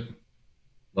freeze it.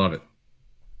 Love it.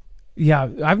 Yeah,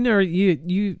 I've never.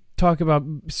 You talk about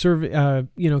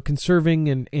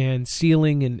conserving and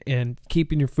sealing and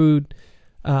keeping your food.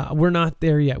 We're not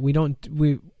there yet.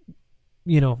 We're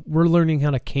learning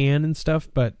how to can and stuff,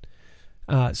 but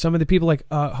some of the people like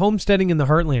Homesteading in the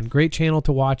Heartland, great channel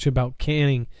to watch about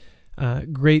canning.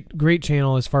 Great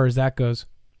channel as far as that goes.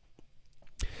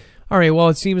 All right, well,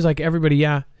 it seems like everybody,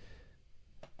 yeah.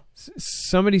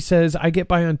 Somebody says, I get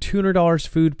by on $200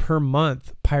 food per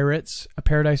month. Pirates, a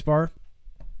Paradise Bar.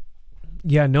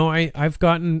 Yeah, no, I've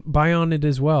gotten by on it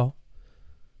as well.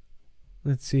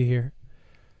 Let's see here.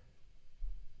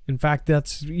 In fact,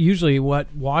 that's usually what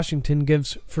Washington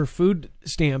gives for food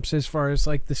stamps as far as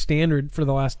like the standard for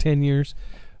the last 10 years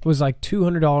was like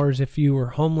 $200 if you were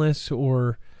homeless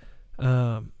or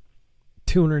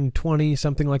 $220,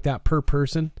 something like that per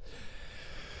person.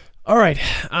 All right,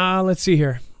 let's see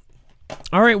here.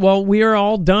 All right, well, we are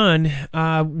all done.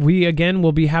 We, again,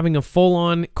 will be having a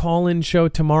full-on call-in show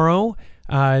tomorrow.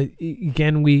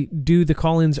 Again, we do the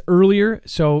call-ins earlier,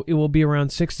 so it will be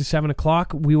around 6 to 7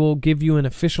 o'clock. We will give you an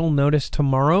official notice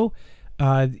tomorrow.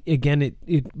 Again,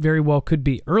 it very well could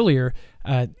be earlier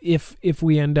if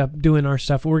we end up doing our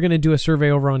stuff. We're going to do a survey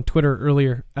over on Twitter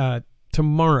earlier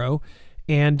tomorrow.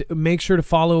 And make sure to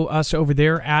follow us over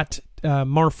there at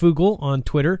Marfoogle on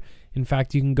Twitter. In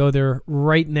fact, you can go there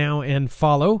right now and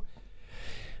follow.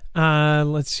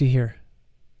 Let's see here.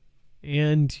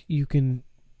 And you can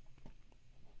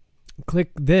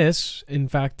click this. In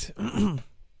fact,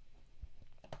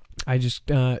 I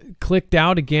just clicked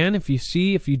out again. If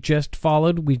you just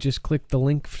followed, we just clicked the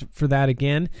link for that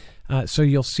again. So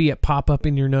you'll see it pop up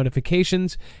in your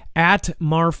notifications. At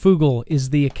Marfoogle is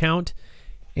the account.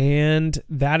 And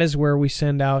that is where we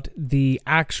send out the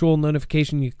actual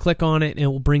notification. You click on it and it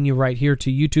will bring you right here to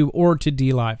YouTube or to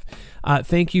DLive.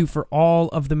 Thank you for all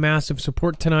of the massive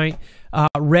support tonight.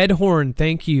 Red Horn,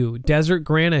 thank you. Desert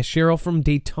Grana, Cheryl from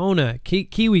Daytona,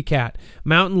 Kiwi Cat,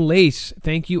 Mountain Lace,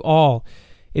 thank you all.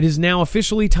 It is now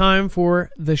officially time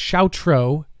for the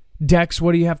shoutro. Dex,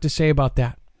 what do you have to say about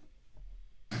that?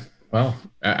 Well,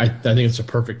 I think it's a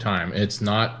perfect time. It's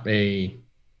not a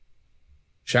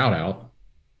shout out.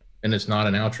 And it's not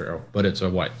an outro, but it's a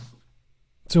what?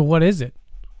 So what is it?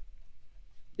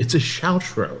 It's a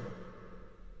shoutro.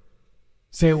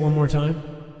 Say it one more time.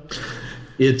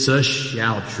 It's a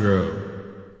shoutro.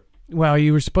 Wow,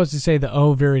 you were supposed to say the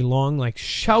O very long, like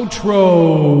shoutro.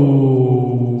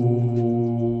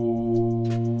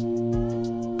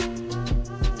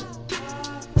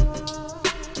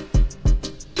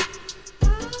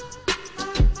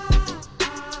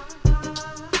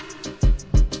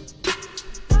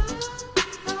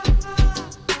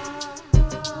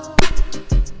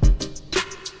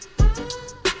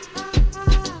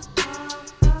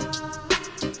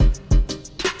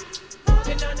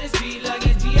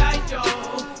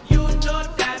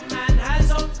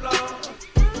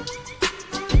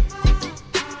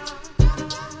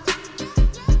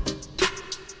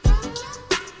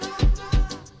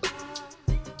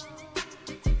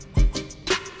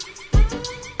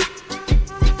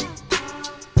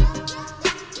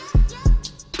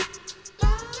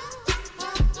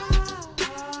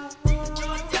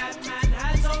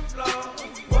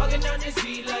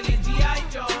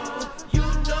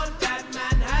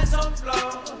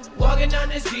 Walking on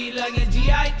the street like a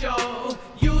G.I. Joe.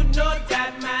 You know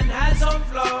that man has some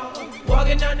flow.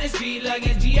 Walking on the street like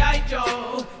a G.I.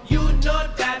 Joe. You know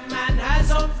that man has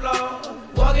some flow.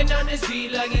 Walking on the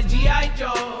street like a G.I.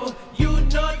 Joe. You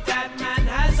know that man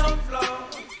has some flow.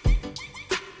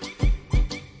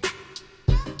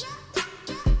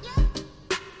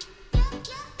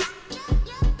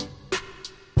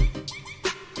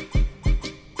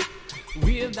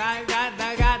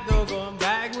 I got going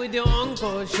back with your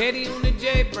uncle. Shady on the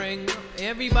J bring.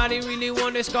 Everybody really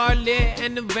want the Scarlet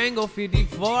and the Vango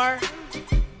 54.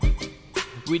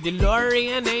 With the Lori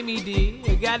and Amy D.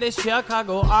 You got the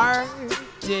Chicago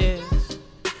artist.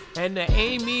 And the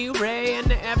Amy Ray and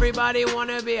the everybody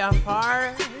wanna be a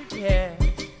part. Yeah.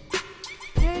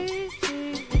 Hey,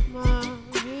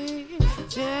 mommy,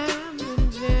 jam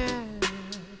and jam.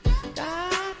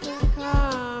 Got the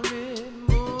common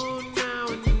moon now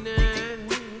and then.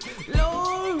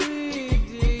 Lori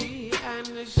D and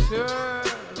the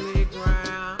Shirley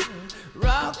Ground.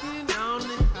 Rocking on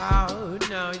the out,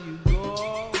 now you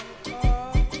go.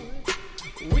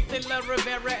 With the La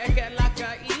Rivera, Ekalaka,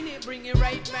 Enid, bring it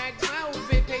right back. Wow,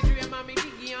 big Patriot, mommy,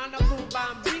 Biggie on the boom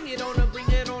bomb. Bring it on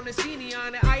the scene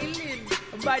on the island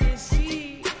by the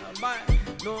sea. But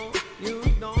no, you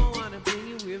don't wanna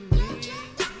bring it with me.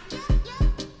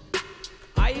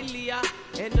 Ilea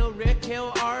and the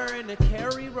Raquel R and the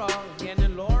Carrie Rock and the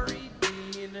Lori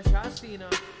D and the Shastina.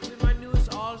 With my news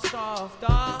all soft,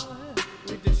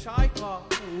 with the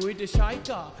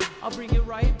Shaika, I'll bring it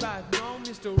right back now,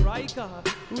 Mr. Rika.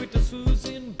 With the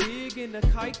Susan Big and the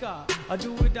Kaika, I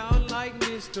do it down like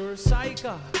Mr.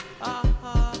 Saika. Ah,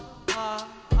 ah, ah,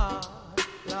 ah,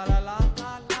 la la la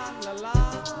la la la la.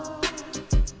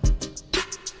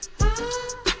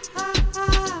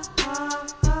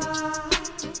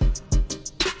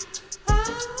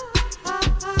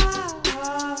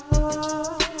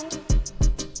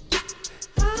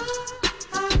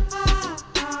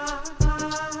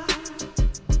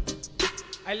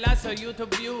 I lost a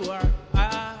YouTube viewer.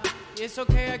 It's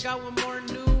okay, I got one more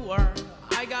newer.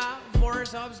 I got 4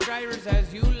 subscribers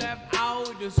as you left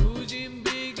out. The Susan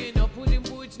Big and the Putin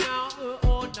Boots now.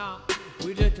 Oh, now.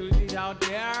 With the Tuesdays out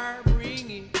there, bring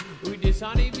it. With the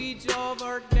sunny beach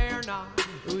over there now.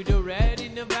 With the red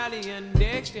in the valley and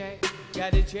Dex Day.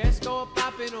 Got the chest go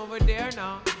popping over there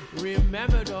now.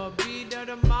 Remember the beat of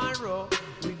the Monroe.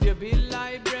 With the bill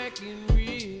like breaking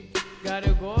reed.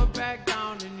 Gotta go back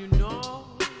down and you know.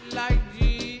 Like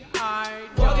G.I.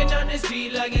 Joe. Walking on the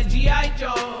street like a G.I.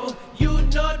 Joe. You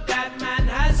know that man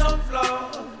has some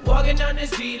flow. Walking on the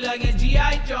street like a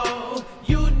G.I. Joe.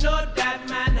 You know that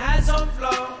man has some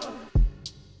flow.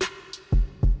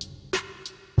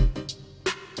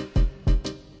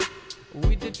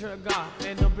 With the trigger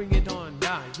and I'll bring it on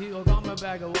down. He'll come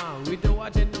back around. With the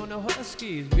watching on the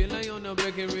Huskies. Billy on the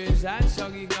Breckenridge. That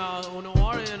Shuggy guy on the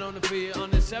Warren on the field. On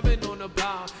the 7 on the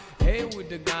power. Hey, with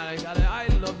the guy, I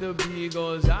love the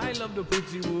Beagles, I love the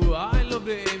Poochie Woo, I love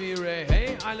the Amy Ray.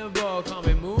 Hey, I love the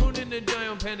Common Moon and the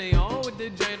Giant Penny. Oh, with the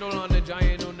giant on the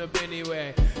giant on the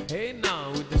Pennyway. Hey,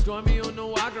 now with the Stormy on the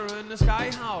Walker and the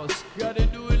Sky House. Gotta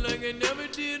do it like I never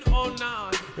did. Oh, now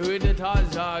with the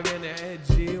Taj Dog and the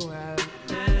Edgy Well.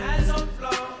 Man has some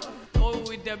flow. Oh,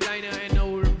 with the blinder and the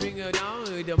we'll bring it down.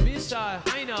 With the Missa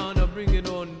Heina and the bring it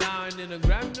on down. And the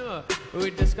Grabner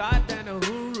with the Scott and the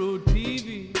Huru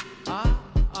TV.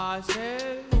 I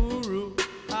said Huru.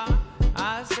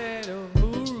 I said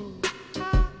Huru.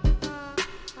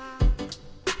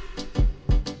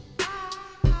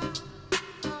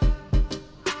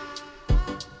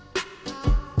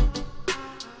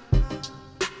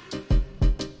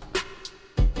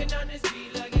 Get on the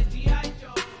street like a G.I.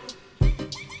 Joe.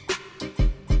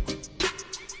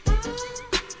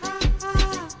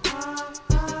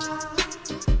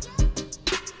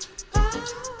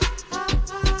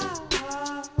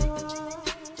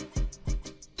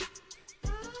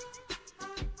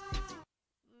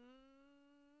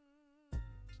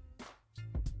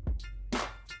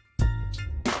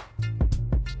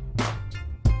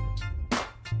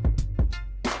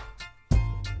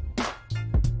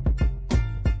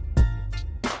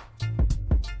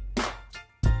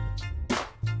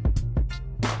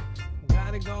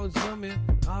 Go swimming,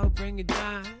 I'll bring it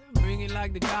down. Bring it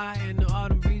like the guy in the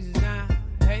autumn breezes now.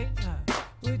 Hey,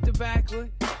 with the backward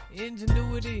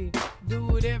ingenuity. Do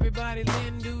what everybody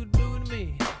do to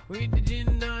me. With the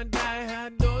gin on die high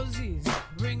doses.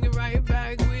 Bring it right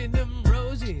back with them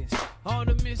roses. All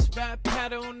the misfit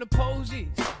patter on the posies.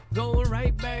 Going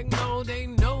right back, no, they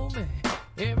know me.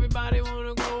 Everybody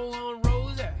wanna go on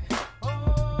rose.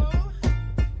 Oh,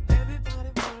 everybody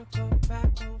wanna go back,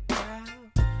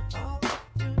 oh,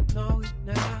 you know it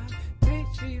now.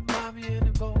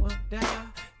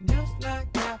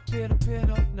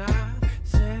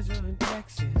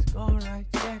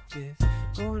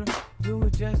 Gonna do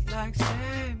it just like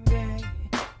Sunday.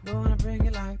 Gonna bring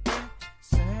it like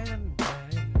Sunday.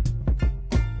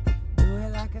 Do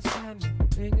it like a Sunday.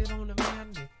 Bring it on a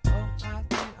Monday. Oh, I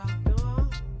think I'm done.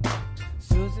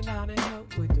 Susan down the hill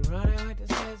with the running with the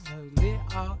scissors. Lit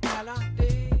all LRD.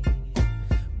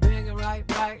 Bring it right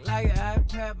back like an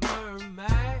iPad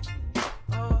mermaid.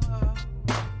 Oh,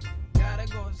 gotta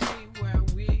go see where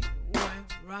we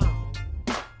went wrong.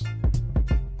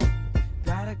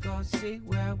 Gotta go see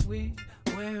where we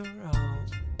went wrong.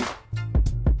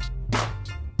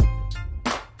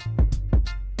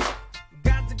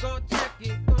 Got to go check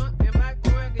it, am I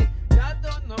correct? Got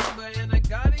the number and I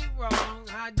got it wrong.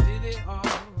 I did it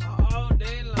all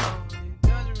day long. It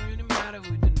doesn't really matter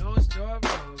with the no store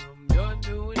room. You're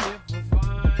doing it for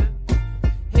fun.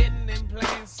 Hidden in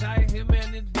plain sight,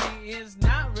 humanity is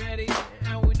not ready.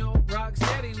 And we know rock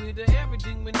steady with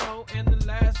everything we know. And the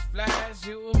last flash,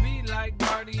 it will be like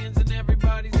Guardians and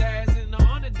everybody's ass. And the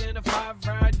unidentified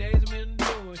Fridays been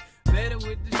doing better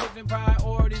with the shifting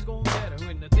priorities, going better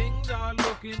when the things are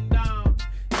looking down.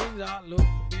 Things are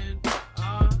looking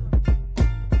up.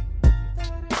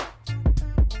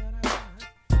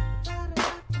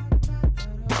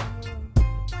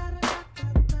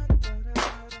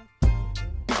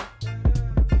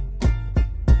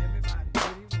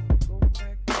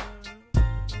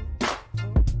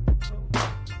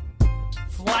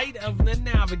 Flight of the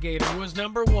Navigator was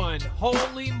number 1.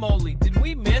 Holy moly, did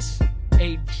we miss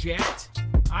a jet?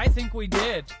 I think we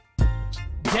did.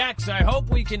 Dex, I hope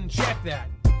we can check that.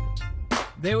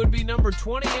 They would be number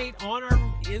 28 on our...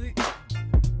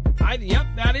 Yep,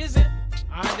 that is it.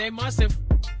 They must have...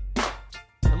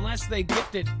 Unless they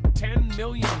gifted 10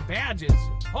 million badges.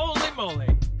 Holy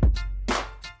moly.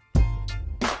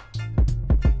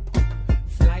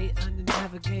 Flight on the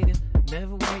Navigator,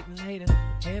 never waiting later.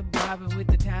 Head bobbing with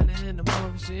the talent and the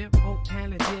Morrison. Old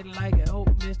talented like an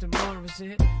old Mr.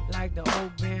 Morrison. Like the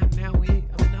old band, now we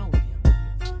know him.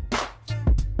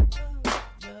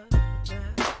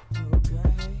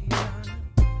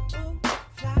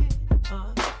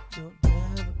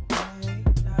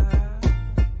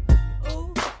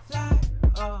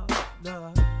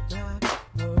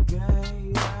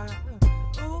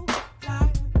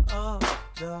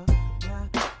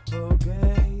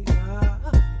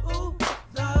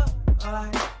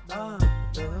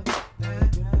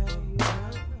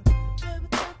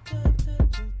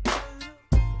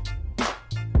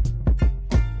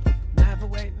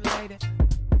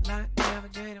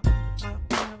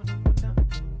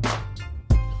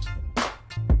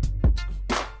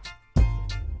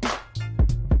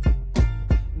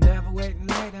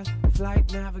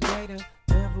 Flight navigator,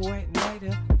 never waiting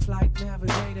later. Flight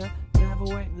navigator, never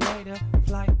waiting later.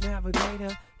 Flight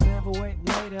navigator, never waiting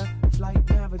later. Flight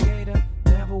navigator,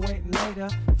 never waiting later.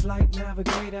 Flight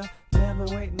navigator, never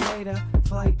waiting later.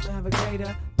 Flight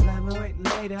navigator, never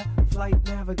waiting later. Flight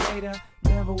navigator,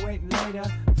 never waiting later.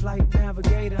 Flight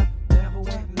navigator, never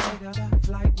waiting later.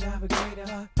 Flight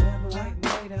navigator, never waiting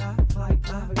later. Flight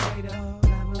navigator,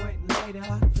 never waiting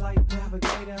later. Flight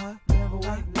navigator, never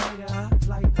waiting later.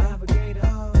 Flight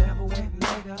navigator, never waiting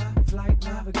later. Flight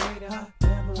navigator,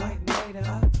 never waiting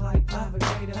later. Flight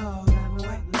navigator, never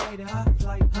waiting later.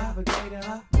 Flight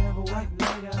navigator, never waiting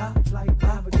later. Flight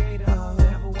navigator,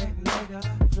 never waiting later.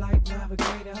 Flight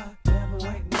navigator, never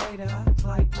waiting later.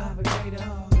 Flight navigator,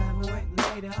 never waiting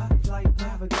later. Flight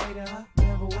navigator,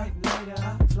 never waiting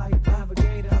later. Flight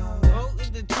navigator. Oh,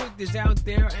 and the truth is out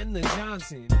there in the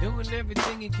Johnson, doing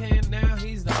everything he can now.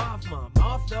 He's the off mom,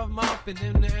 off the mop, and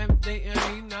in the empty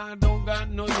ain't. I don't got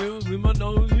no use with my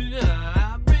nose.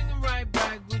 I bring him right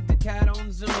back with the cat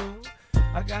on Zoom.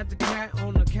 I got the cat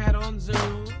on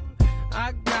Zoom.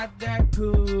 I got that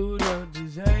cool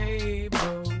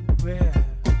disabled, yeah.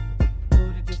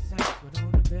 Put it disabled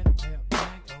on the bed,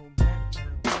 back on back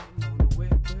down, putting on the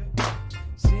whip.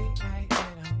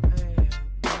 C-A-N-O-M,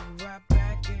 bring right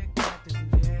back and got them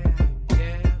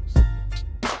jams.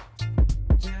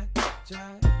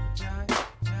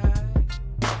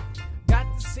 Got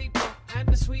the sequel and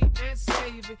the sweet and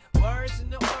savory, words in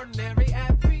the ordinary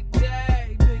every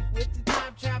day. Big with the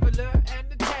time traveler and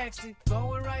the taxi,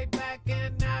 going right back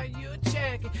and now you're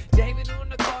checking. David on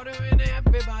the corner and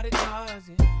everybody does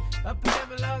it. A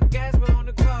Pamela Gasper on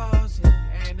the closet,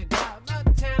 and the Governor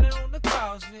Tanner on the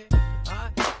CrossFit.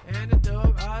 And the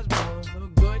Dove Osborne, a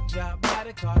good job by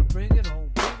the car, bring it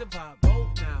home, bring the pop. Oh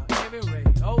now, every ray,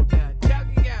 oh now,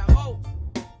 jogging out, oh,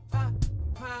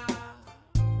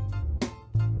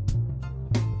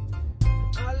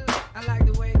 I like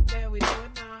the way that we do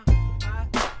it now.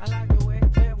 I like the way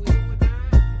that we do it now.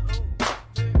 Oh,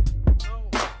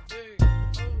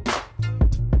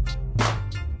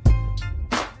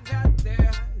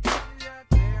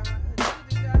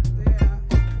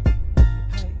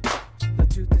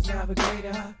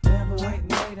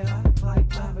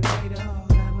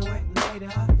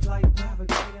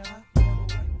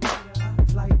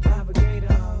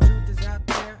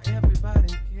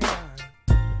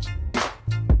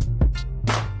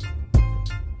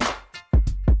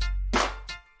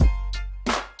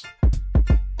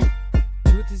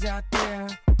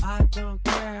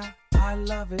 I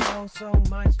love it oh so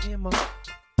much in my.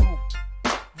 Oh,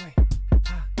 wait.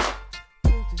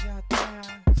 Truth is out there,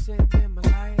 sitting in my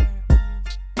light.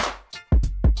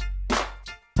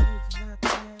 Truth is out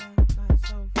there, not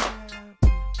so fair.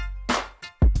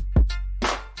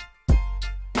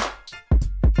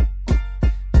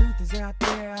 Truth is out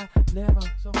there, never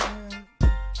so fair.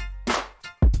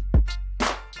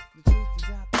 The truth is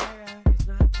out there, it's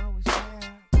not always fair.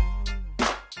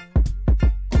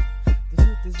 The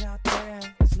truth is out there,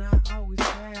 it's not always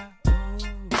fair.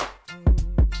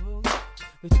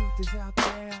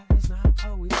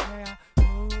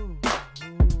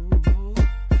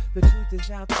 The truth is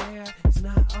out there, it's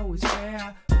not always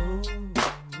fair.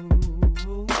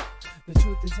 The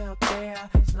truth is out there,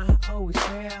 it's not always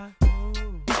fair.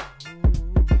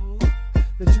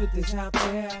 The truth is out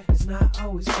there, it's not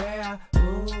always fair.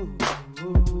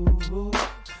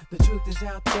 The truth is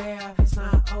out there, it's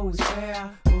not always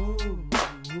fair.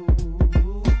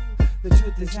 The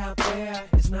truth is out there,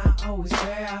 it's not always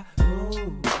fair. The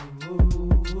truth is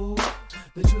out there,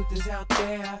 it's not always fair. The truth is out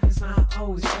there, it's not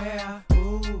always fair.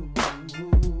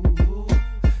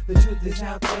 The truth is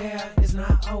out there, it's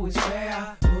not always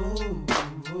fair.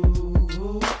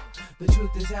 The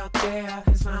truth is out there,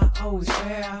 it's not always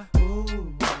fair.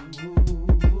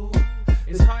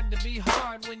 It's hard to be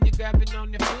hard when you're grabbing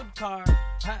on your food card.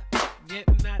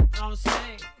 Getting that on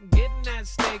steak, getting that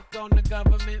steak on the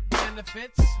government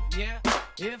benefits. Yeah,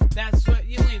 if that's what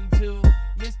you into,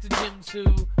 Mr. Jim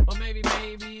Sue. Or maybe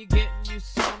getting you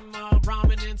some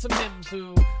ramen and some dim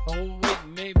sum. Oh wait,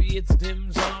 maybe it's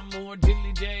dim sum or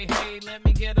Dilly J. Hey, let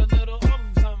me get a little of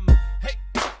some. Hey,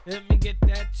 let me get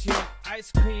that shit.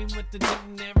 Ice cream with the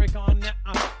generic on that.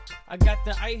 I got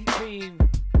the ice cream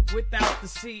without the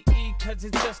CE, cause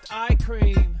it's just eye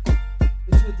cream.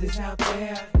 The truth is out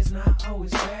there, it's not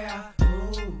always fair.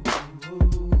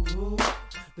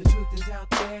 The truth is out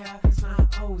there, it's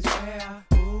not always fair.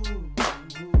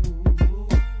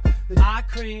 The eye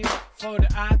cream for the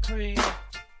eye cream,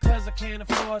 cause I can't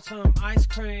afford some ice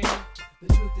cream.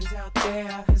 The truth is out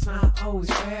there, it's not always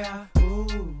fair.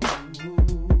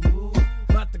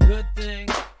 But the good thing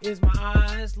is my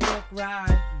eyes look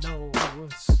right. No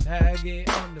saggy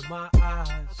under my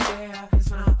eyes. Yeah, it's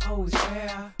not always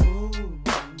fair.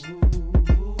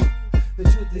 The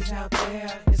truth is out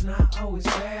there, it's not always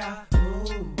fair.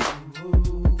 Boom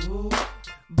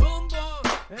boom,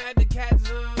 had the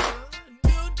cats on.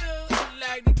 Do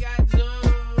like the cats on.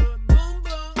 Boom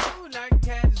boom, like the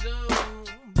cats on.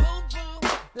 Boom boom,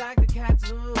 like the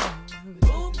cats on.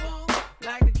 Boom boom,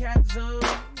 like the cats on.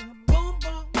 Boom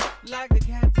boom, like the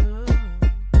cats on.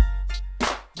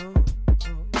 Boom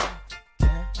boom,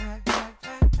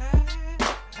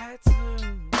 cats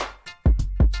on.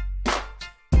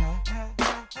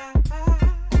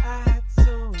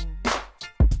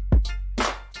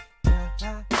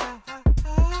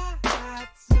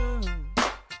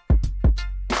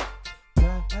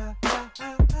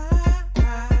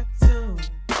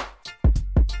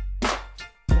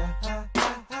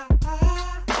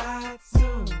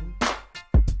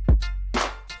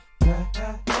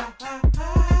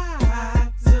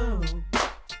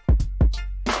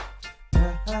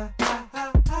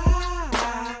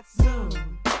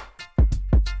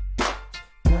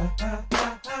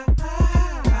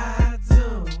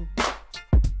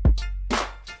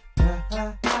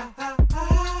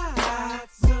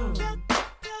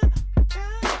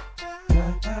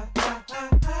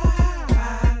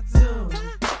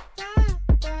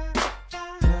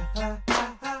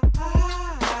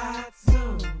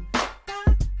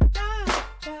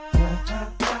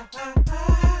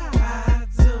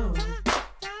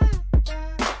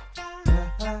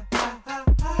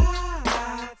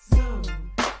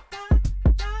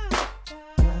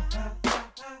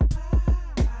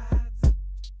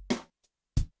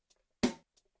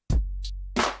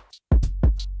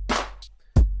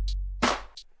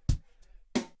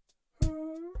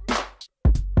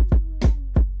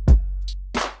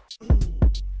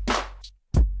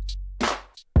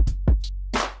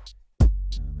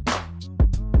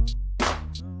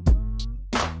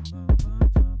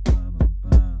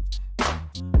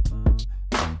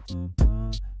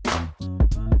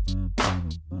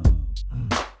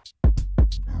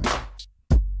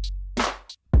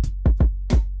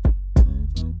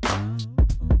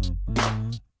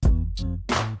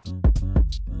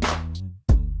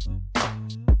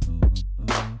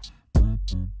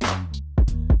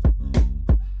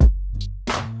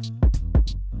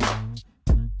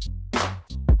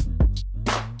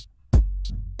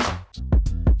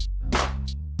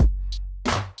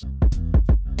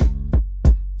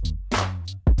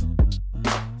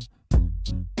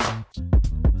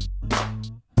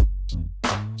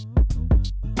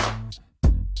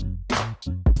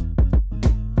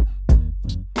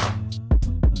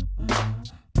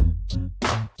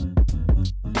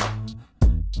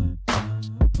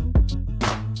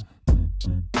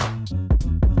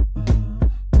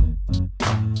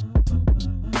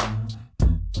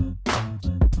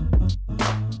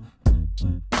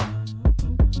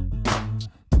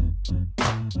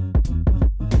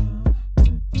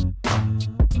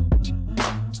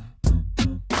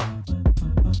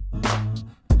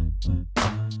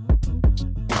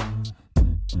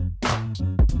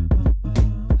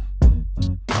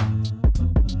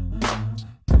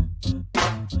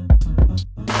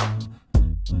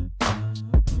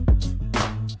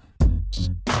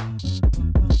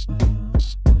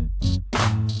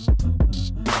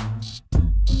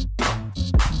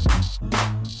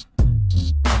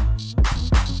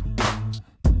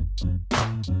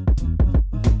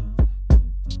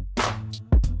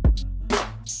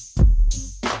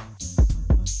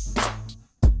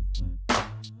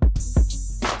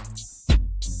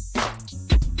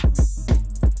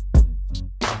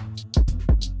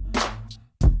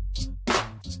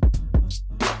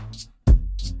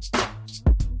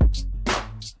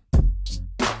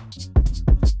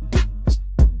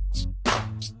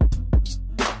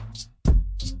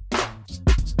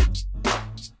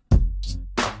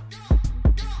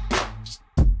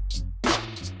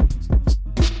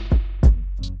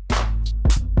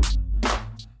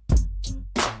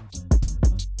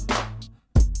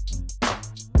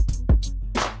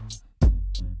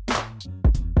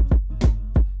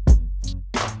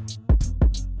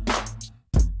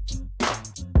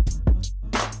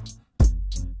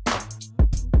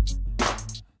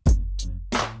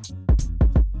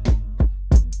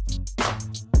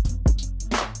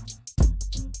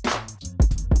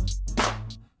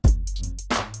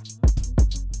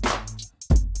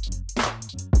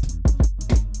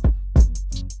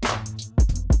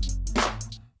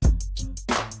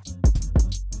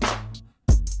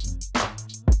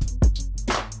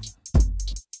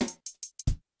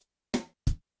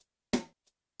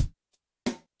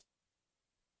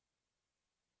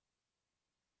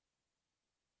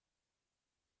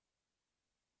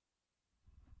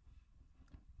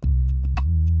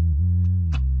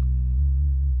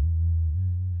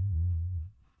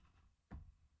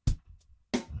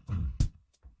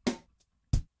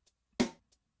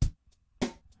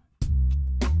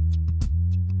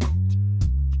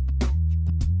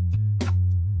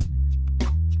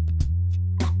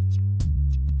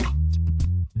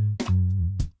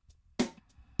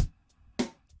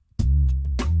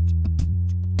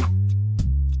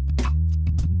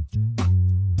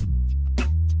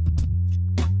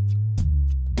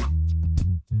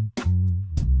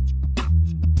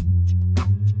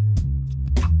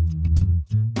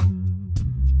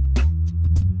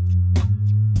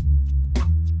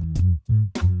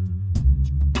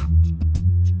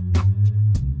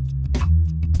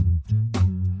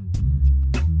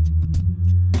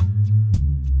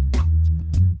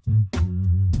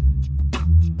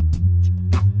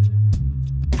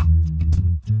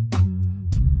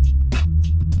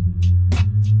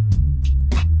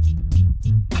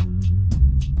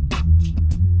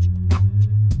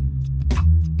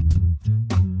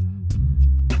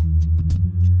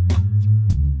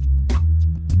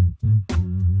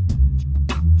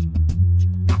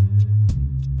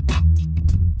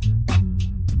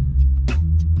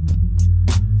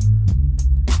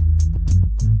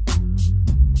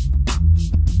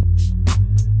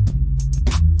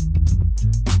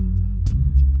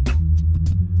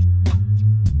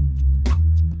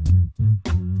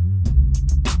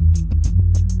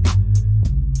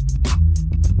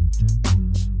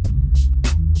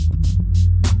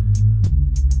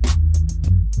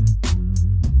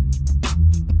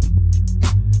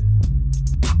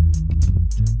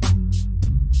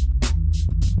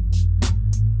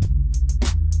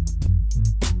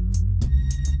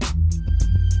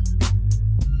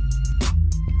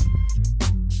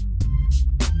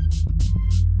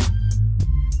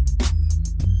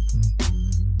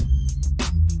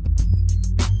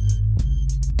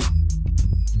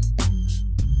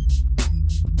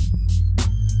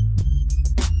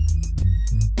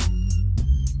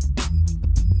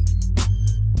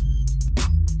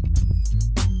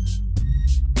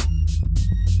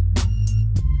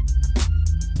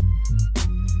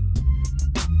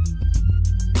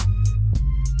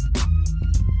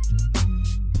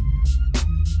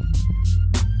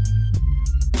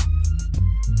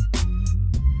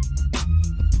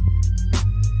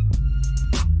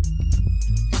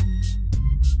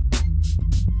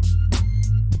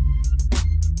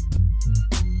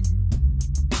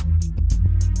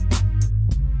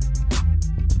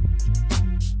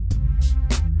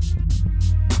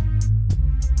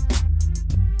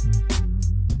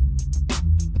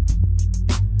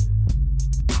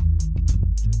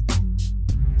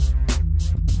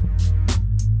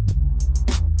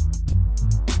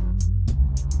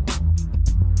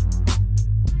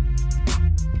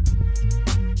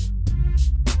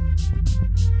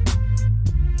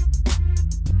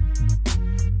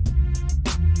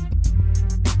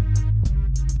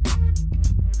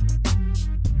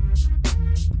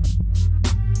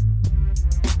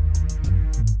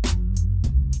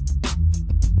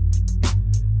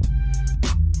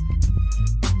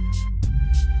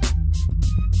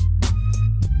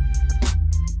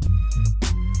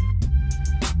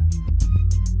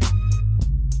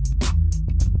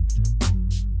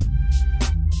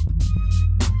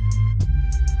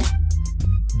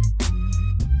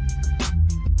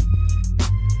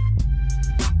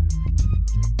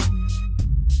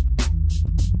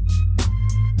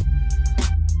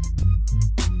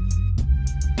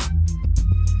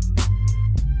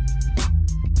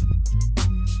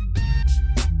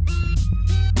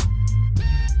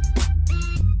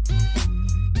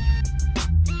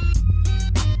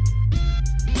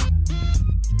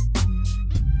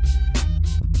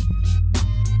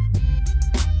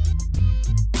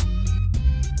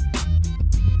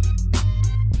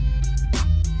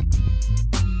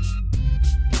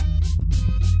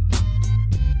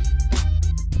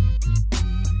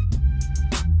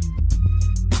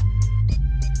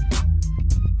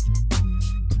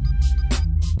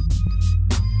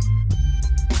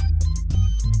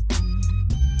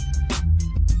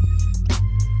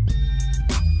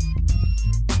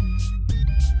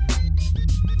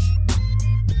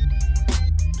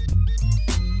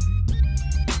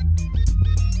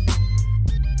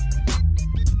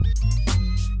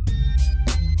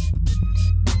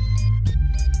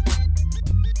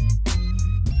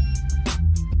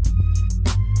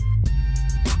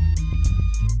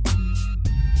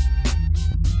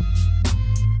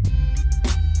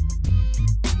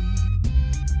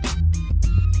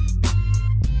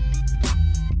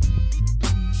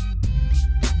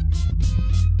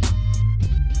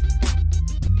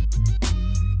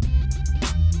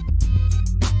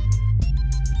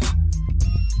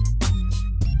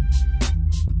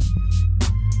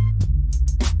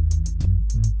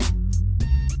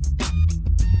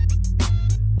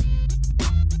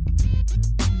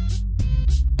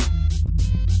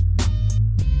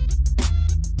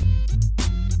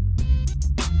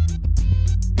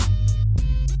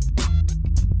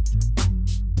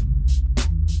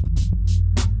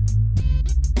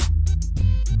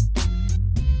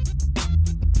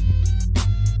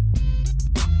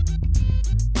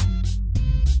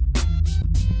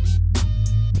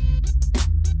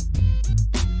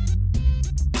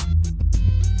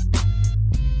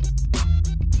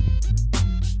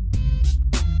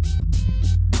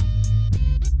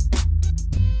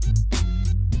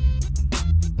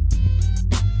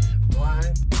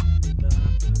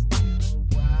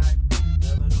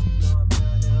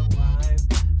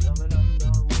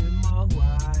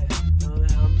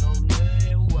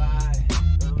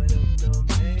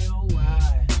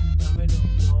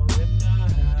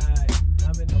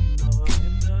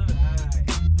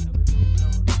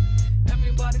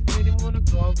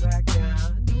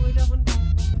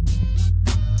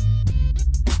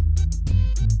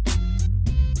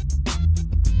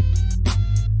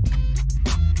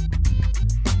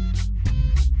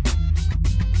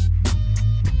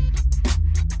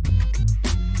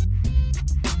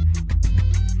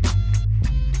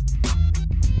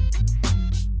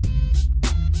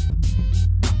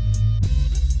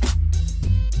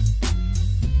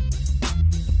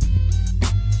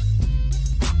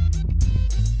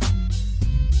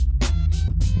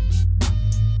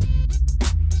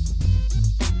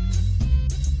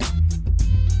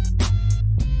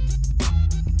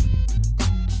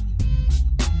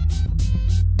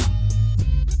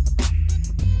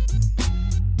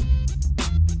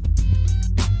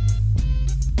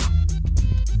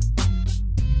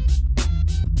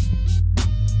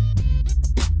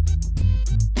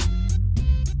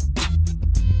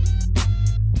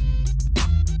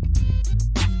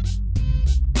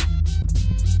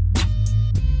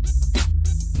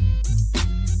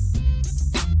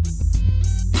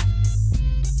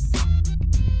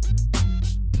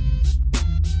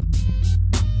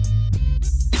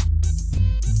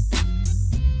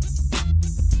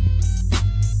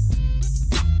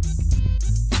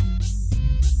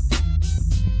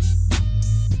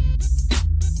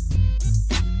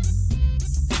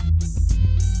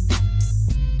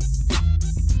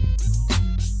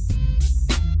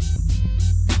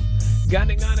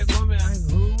 Gotta go me like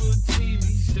Hulu TV.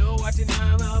 Still watching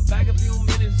now, back a few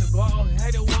minutes ago.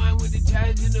 Had the wine with the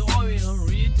jazz in the oil.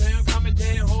 Return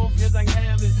commentary, home feels like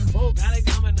heaven. Oh, gotta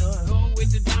come in the home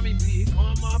with the Tommy B.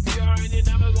 Come up here and you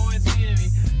never go and see me.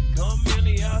 Come in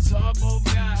the ass, all both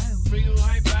guys. Bring it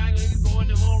right back, like it's going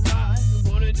to whole ride. I'm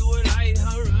gonna do it like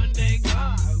her run that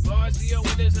guy. Garcia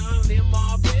with the sun, them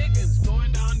all big. It's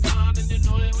going down, and you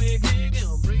know that we're kicking.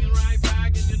 Bring it right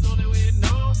back, and you know that we're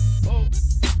no. Oh,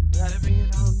 gotta bring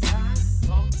it on down.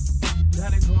 Oh,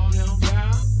 gotta go down,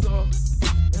 go.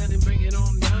 And then bring it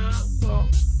on down, go.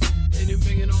 And then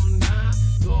bring it on down,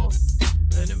 go.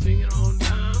 And then bring it on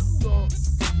down, go.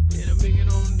 And then bring it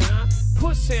on down.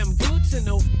 Put some boots in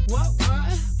the what?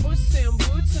 Put some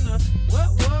boots in the what?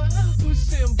 Put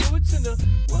some boots in the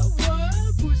what?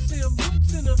 Put some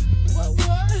boots in the what?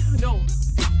 No,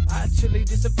 I actually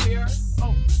disappeared.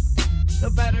 Oh, the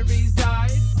batteries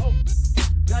died. Oh,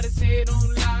 gotta say it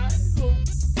on live. Oh,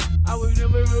 I will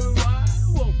never rewind.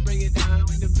 Whoa, bring it down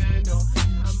with the band. Oh,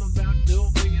 I'm about to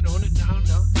bring it on the down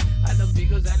now. I love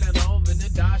because I let off in the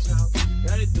dash now.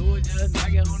 Gotta do it just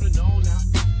like it on the know now.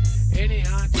 Any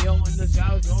idea when the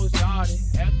south goes started?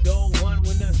 Echo one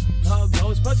when the hug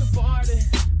goes, but a party.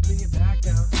 Bring it back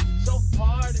down, so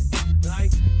party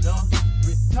like the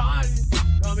retarded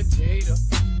commentator.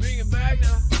 Bring it back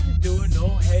now, doing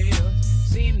no haters.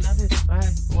 Seen nothing. I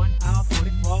 1 hour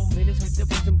 44 minutes with the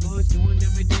person bush doing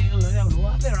everything. Look at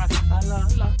what there I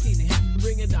love lucky.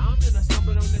 Bring it down, and I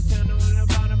stumbled on this channel and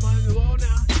about a month ago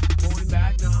now. Going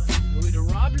back now with the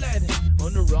roblet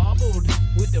on the robot,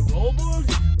 with the robot,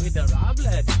 with the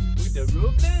roblet, with the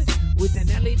roblet, with an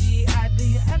LED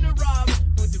ID and the rob,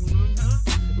 with the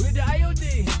with the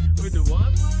IOD, with the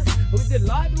one, with the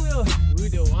light wheel,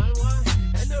 with the one,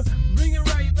 and the bring it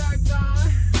right back down.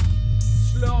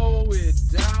 Slow it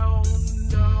down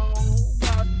now.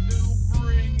 Got to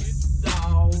bring it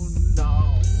down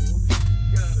now.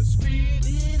 Gotta speed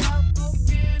it up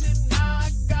again, and now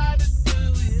I gotta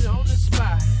do it on the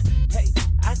spot. Hey,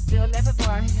 I still laugh at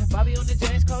far. Bobby on the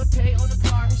jazz, Cote on the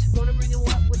parts. Gonna bring it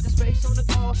up with the space on the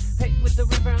call. Hey, with the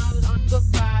river on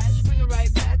goodbyes. Bring it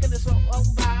right back in the slow on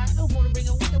by. I wanna bring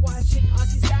it with the watching on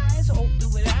these guys. Oh, do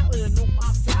it out with a new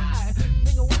on fly.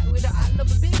 Bring it right with the I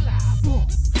love a big life. Boom.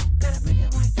 Gotta bring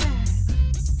it right back.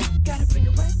 Gotta bring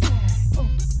it right back. Oh,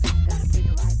 gotta bring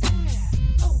it right back.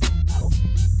 Oh, oh.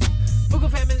 Foogle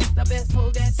family is the best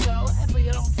pull that so. And bring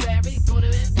it on ferry, go to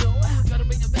it, do. Gotta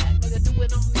bring it back, like I do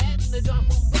it on that. And the drum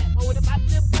won't back, with the back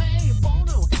to play.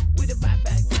 Bono, with the back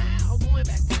now. Going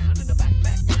back down to the back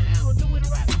now. Do it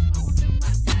right, oh, do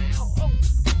right now. Oh.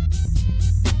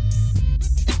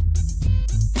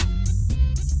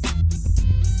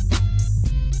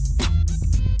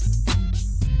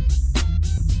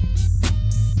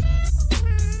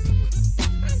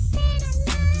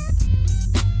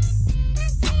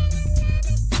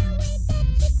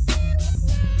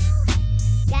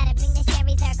 Gotta bring the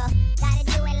Chevy circle. Gotta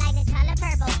do it like the color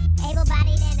purple.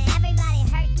 Able-bodied and everybody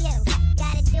hurt you.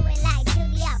 Gotta do it like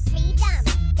Julia Freedom.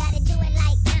 Gotta do it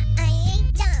like I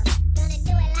ain't dumb. Gonna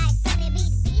do it like Sunny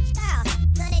Beach Girl.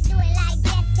 Gonna do it like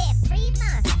Jesse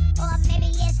Fremont. Or maybe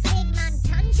it's Figmont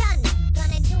Tunchon.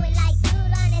 Gonna do it like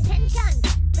Cool on Attention.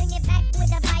 Bring it back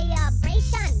with a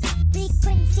vibration.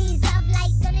 Frequencies of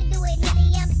light. Gonna do it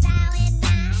helium style and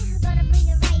I. Gonna bring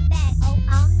it right back. Oh,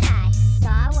 all night.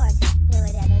 Star Wars. Do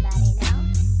it, everybody know.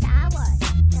 Star Wars.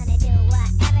 Gonna do what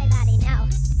everybody know.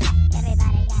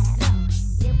 Everybody gotta know.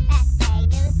 USA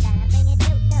News. Gonna bring it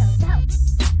to go.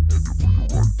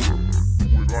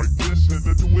 Do it like this and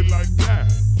I do it like that.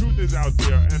 Truth is out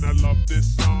there and I love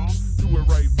this song. Do it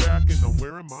right back and I'm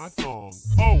wearing my thong.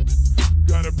 Oh,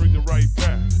 gotta bring it right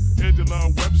back. Angela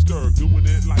Webster doing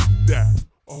it like that.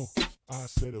 Oh, I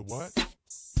said it what?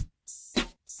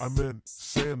 I meant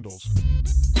sandals.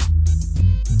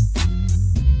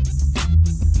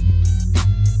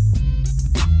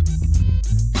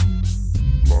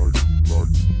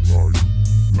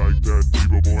 Like that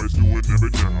Diva boys doing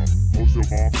it now. Host of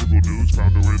Marfoogle News,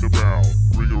 founder in the bow.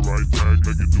 Bring it right back,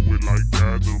 like you do it like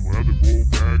that. Then we'll have to go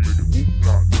back, like it whoop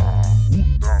nah nah, whoop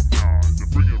nah nah. Then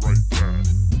bring it right back.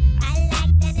 I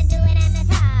like gonna do it on the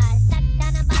tar. Sucked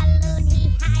on a balloon, hee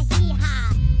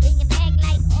ha. Bring it back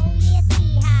like oh yeah,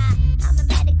 see ha. I'm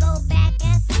about to go back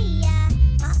and see ya.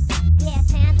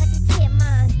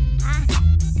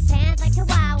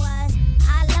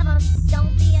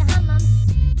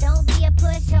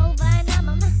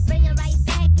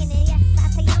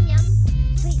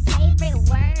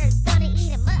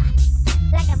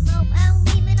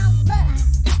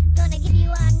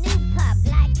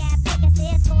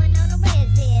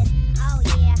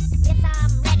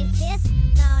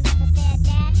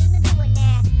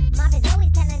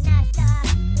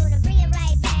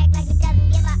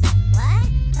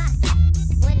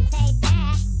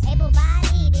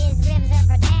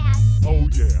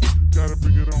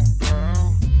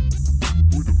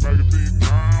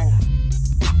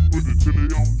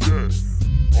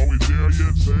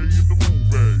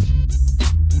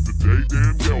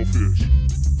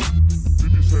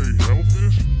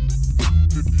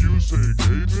 say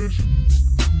gayish?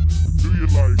 Do you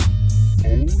like,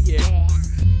 oh yeah?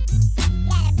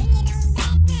 Gotta bring it on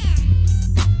back now.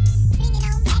 Bring it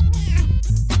on back now.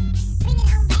 Bring it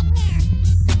on back now.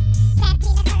 Tap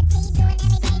in the hurt you doing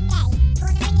every day.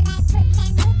 Gonna bring it back quick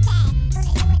and good tag.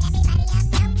 Gonna do it everybody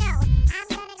I'm no. I'm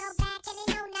gonna go back and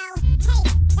they no. Hey,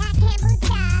 that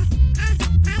kombucha.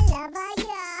 I love her,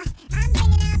 yeah. I'm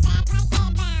bringing her back like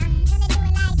Airbound. Gonna do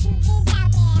it like two kids out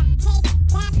there. Take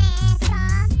that mask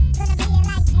off. Gonna be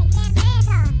like take that mask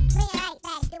off. Bring it right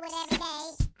back, do it every day.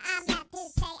 I'm not to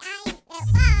say I ain't whoa.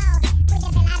 With the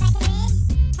bill I recommend.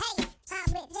 Hey, I'm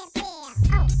with this bill.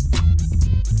 Oh.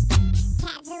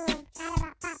 Cat zoom,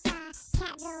 la-da-da-ba-ba.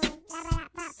 Cat zoom,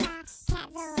 la-da-da-ba-ba. Cat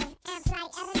zoom, and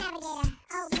flight as a navigator.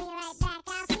 Oh, bring it right back.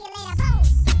 I'll see you later. Boom.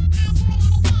 I do it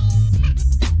every day. I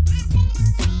bring it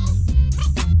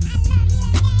on the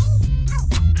way. Hey, I love you today. Oh,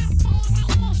 I say it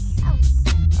like this. Oh.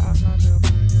 I've got to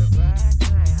bring it back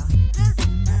now.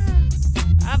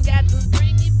 I've got to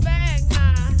bring it back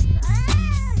now.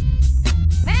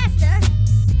 Master.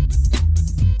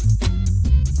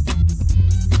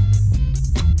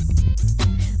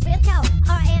 Real talk,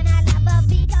 R.N. I love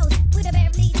Vigos with a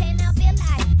Beverly and I'll feel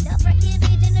like the freaking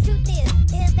vision. The truth is,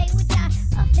 if they would die,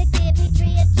 afflicted,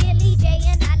 patriot, chili, J,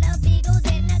 and I love Vigos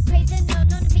and the crazy, no,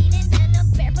 the feeling, and the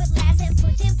barefoot lass and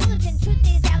pushing foods. And truth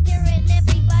is out there, and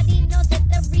everybody knows that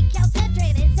the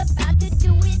recalcitrant is about to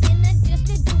do it, and just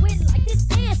to do it like this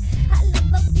dance. I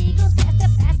love Vigos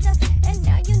faster, and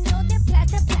now you know that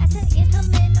plaster is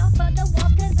coming off of the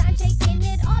walls, cause I'm shaking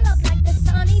it all up like the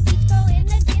Sonny Beach Girl in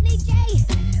the Jenny J.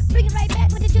 Bring it right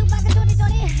back with the jukebox and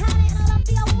 2020. I love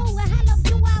you, I love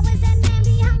you, I was an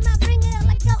Andy. I'm not bringing it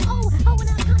like the oh, and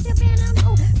I'm contraband, I'm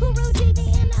Guru TV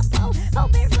and the oh,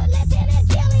 barefoot, let's in a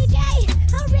Jelly J.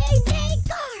 A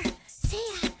remaker. See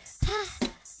ya.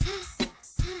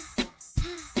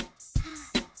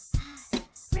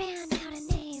 Round out of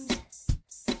names.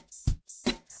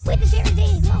 With the Sherry D,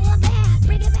 roll up back,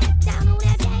 bring it back down on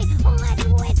that day. Oh, I do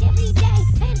it every day.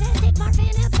 Fantastic,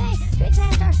 Marvin and Bay. Trick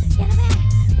faster, get it back.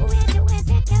 We do it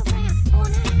back around. On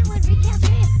an hour,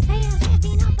 recalcitrant. They are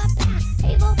testing up a back.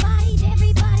 Able bodied,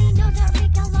 everybody knows our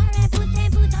recolor and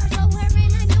boots are so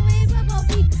wearing. I know it will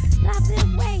be not the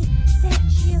way that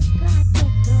you got to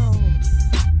go.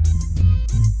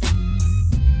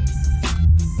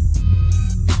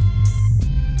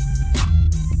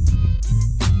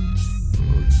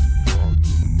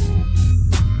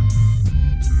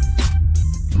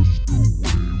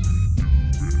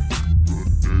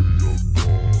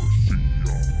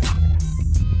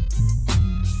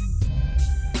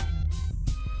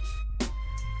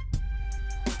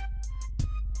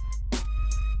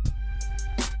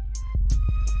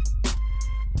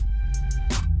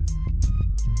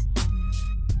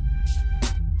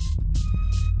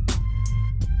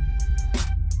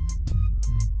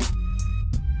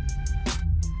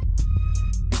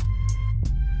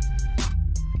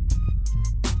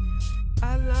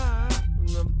 I love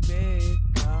the big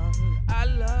girls. I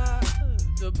love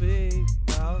the big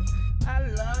girls. I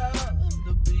love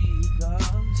the big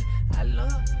girls. I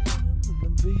love the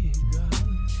big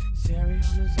girls. Sherry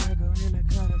on the circle in the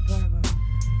color purple.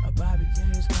 A Bobby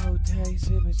James coat taste,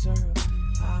 sipping syrup.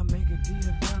 I'll make a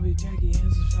DFW, Jackie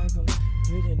in some circles.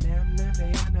 With a they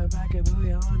in the back of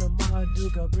booyah on the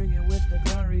Marduka. Bringing with the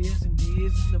glorious and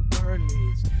D's and the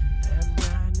Burleys.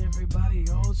 M9, everybody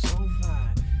oh so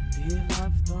fine. Do you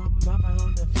love the mother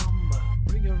on the phone?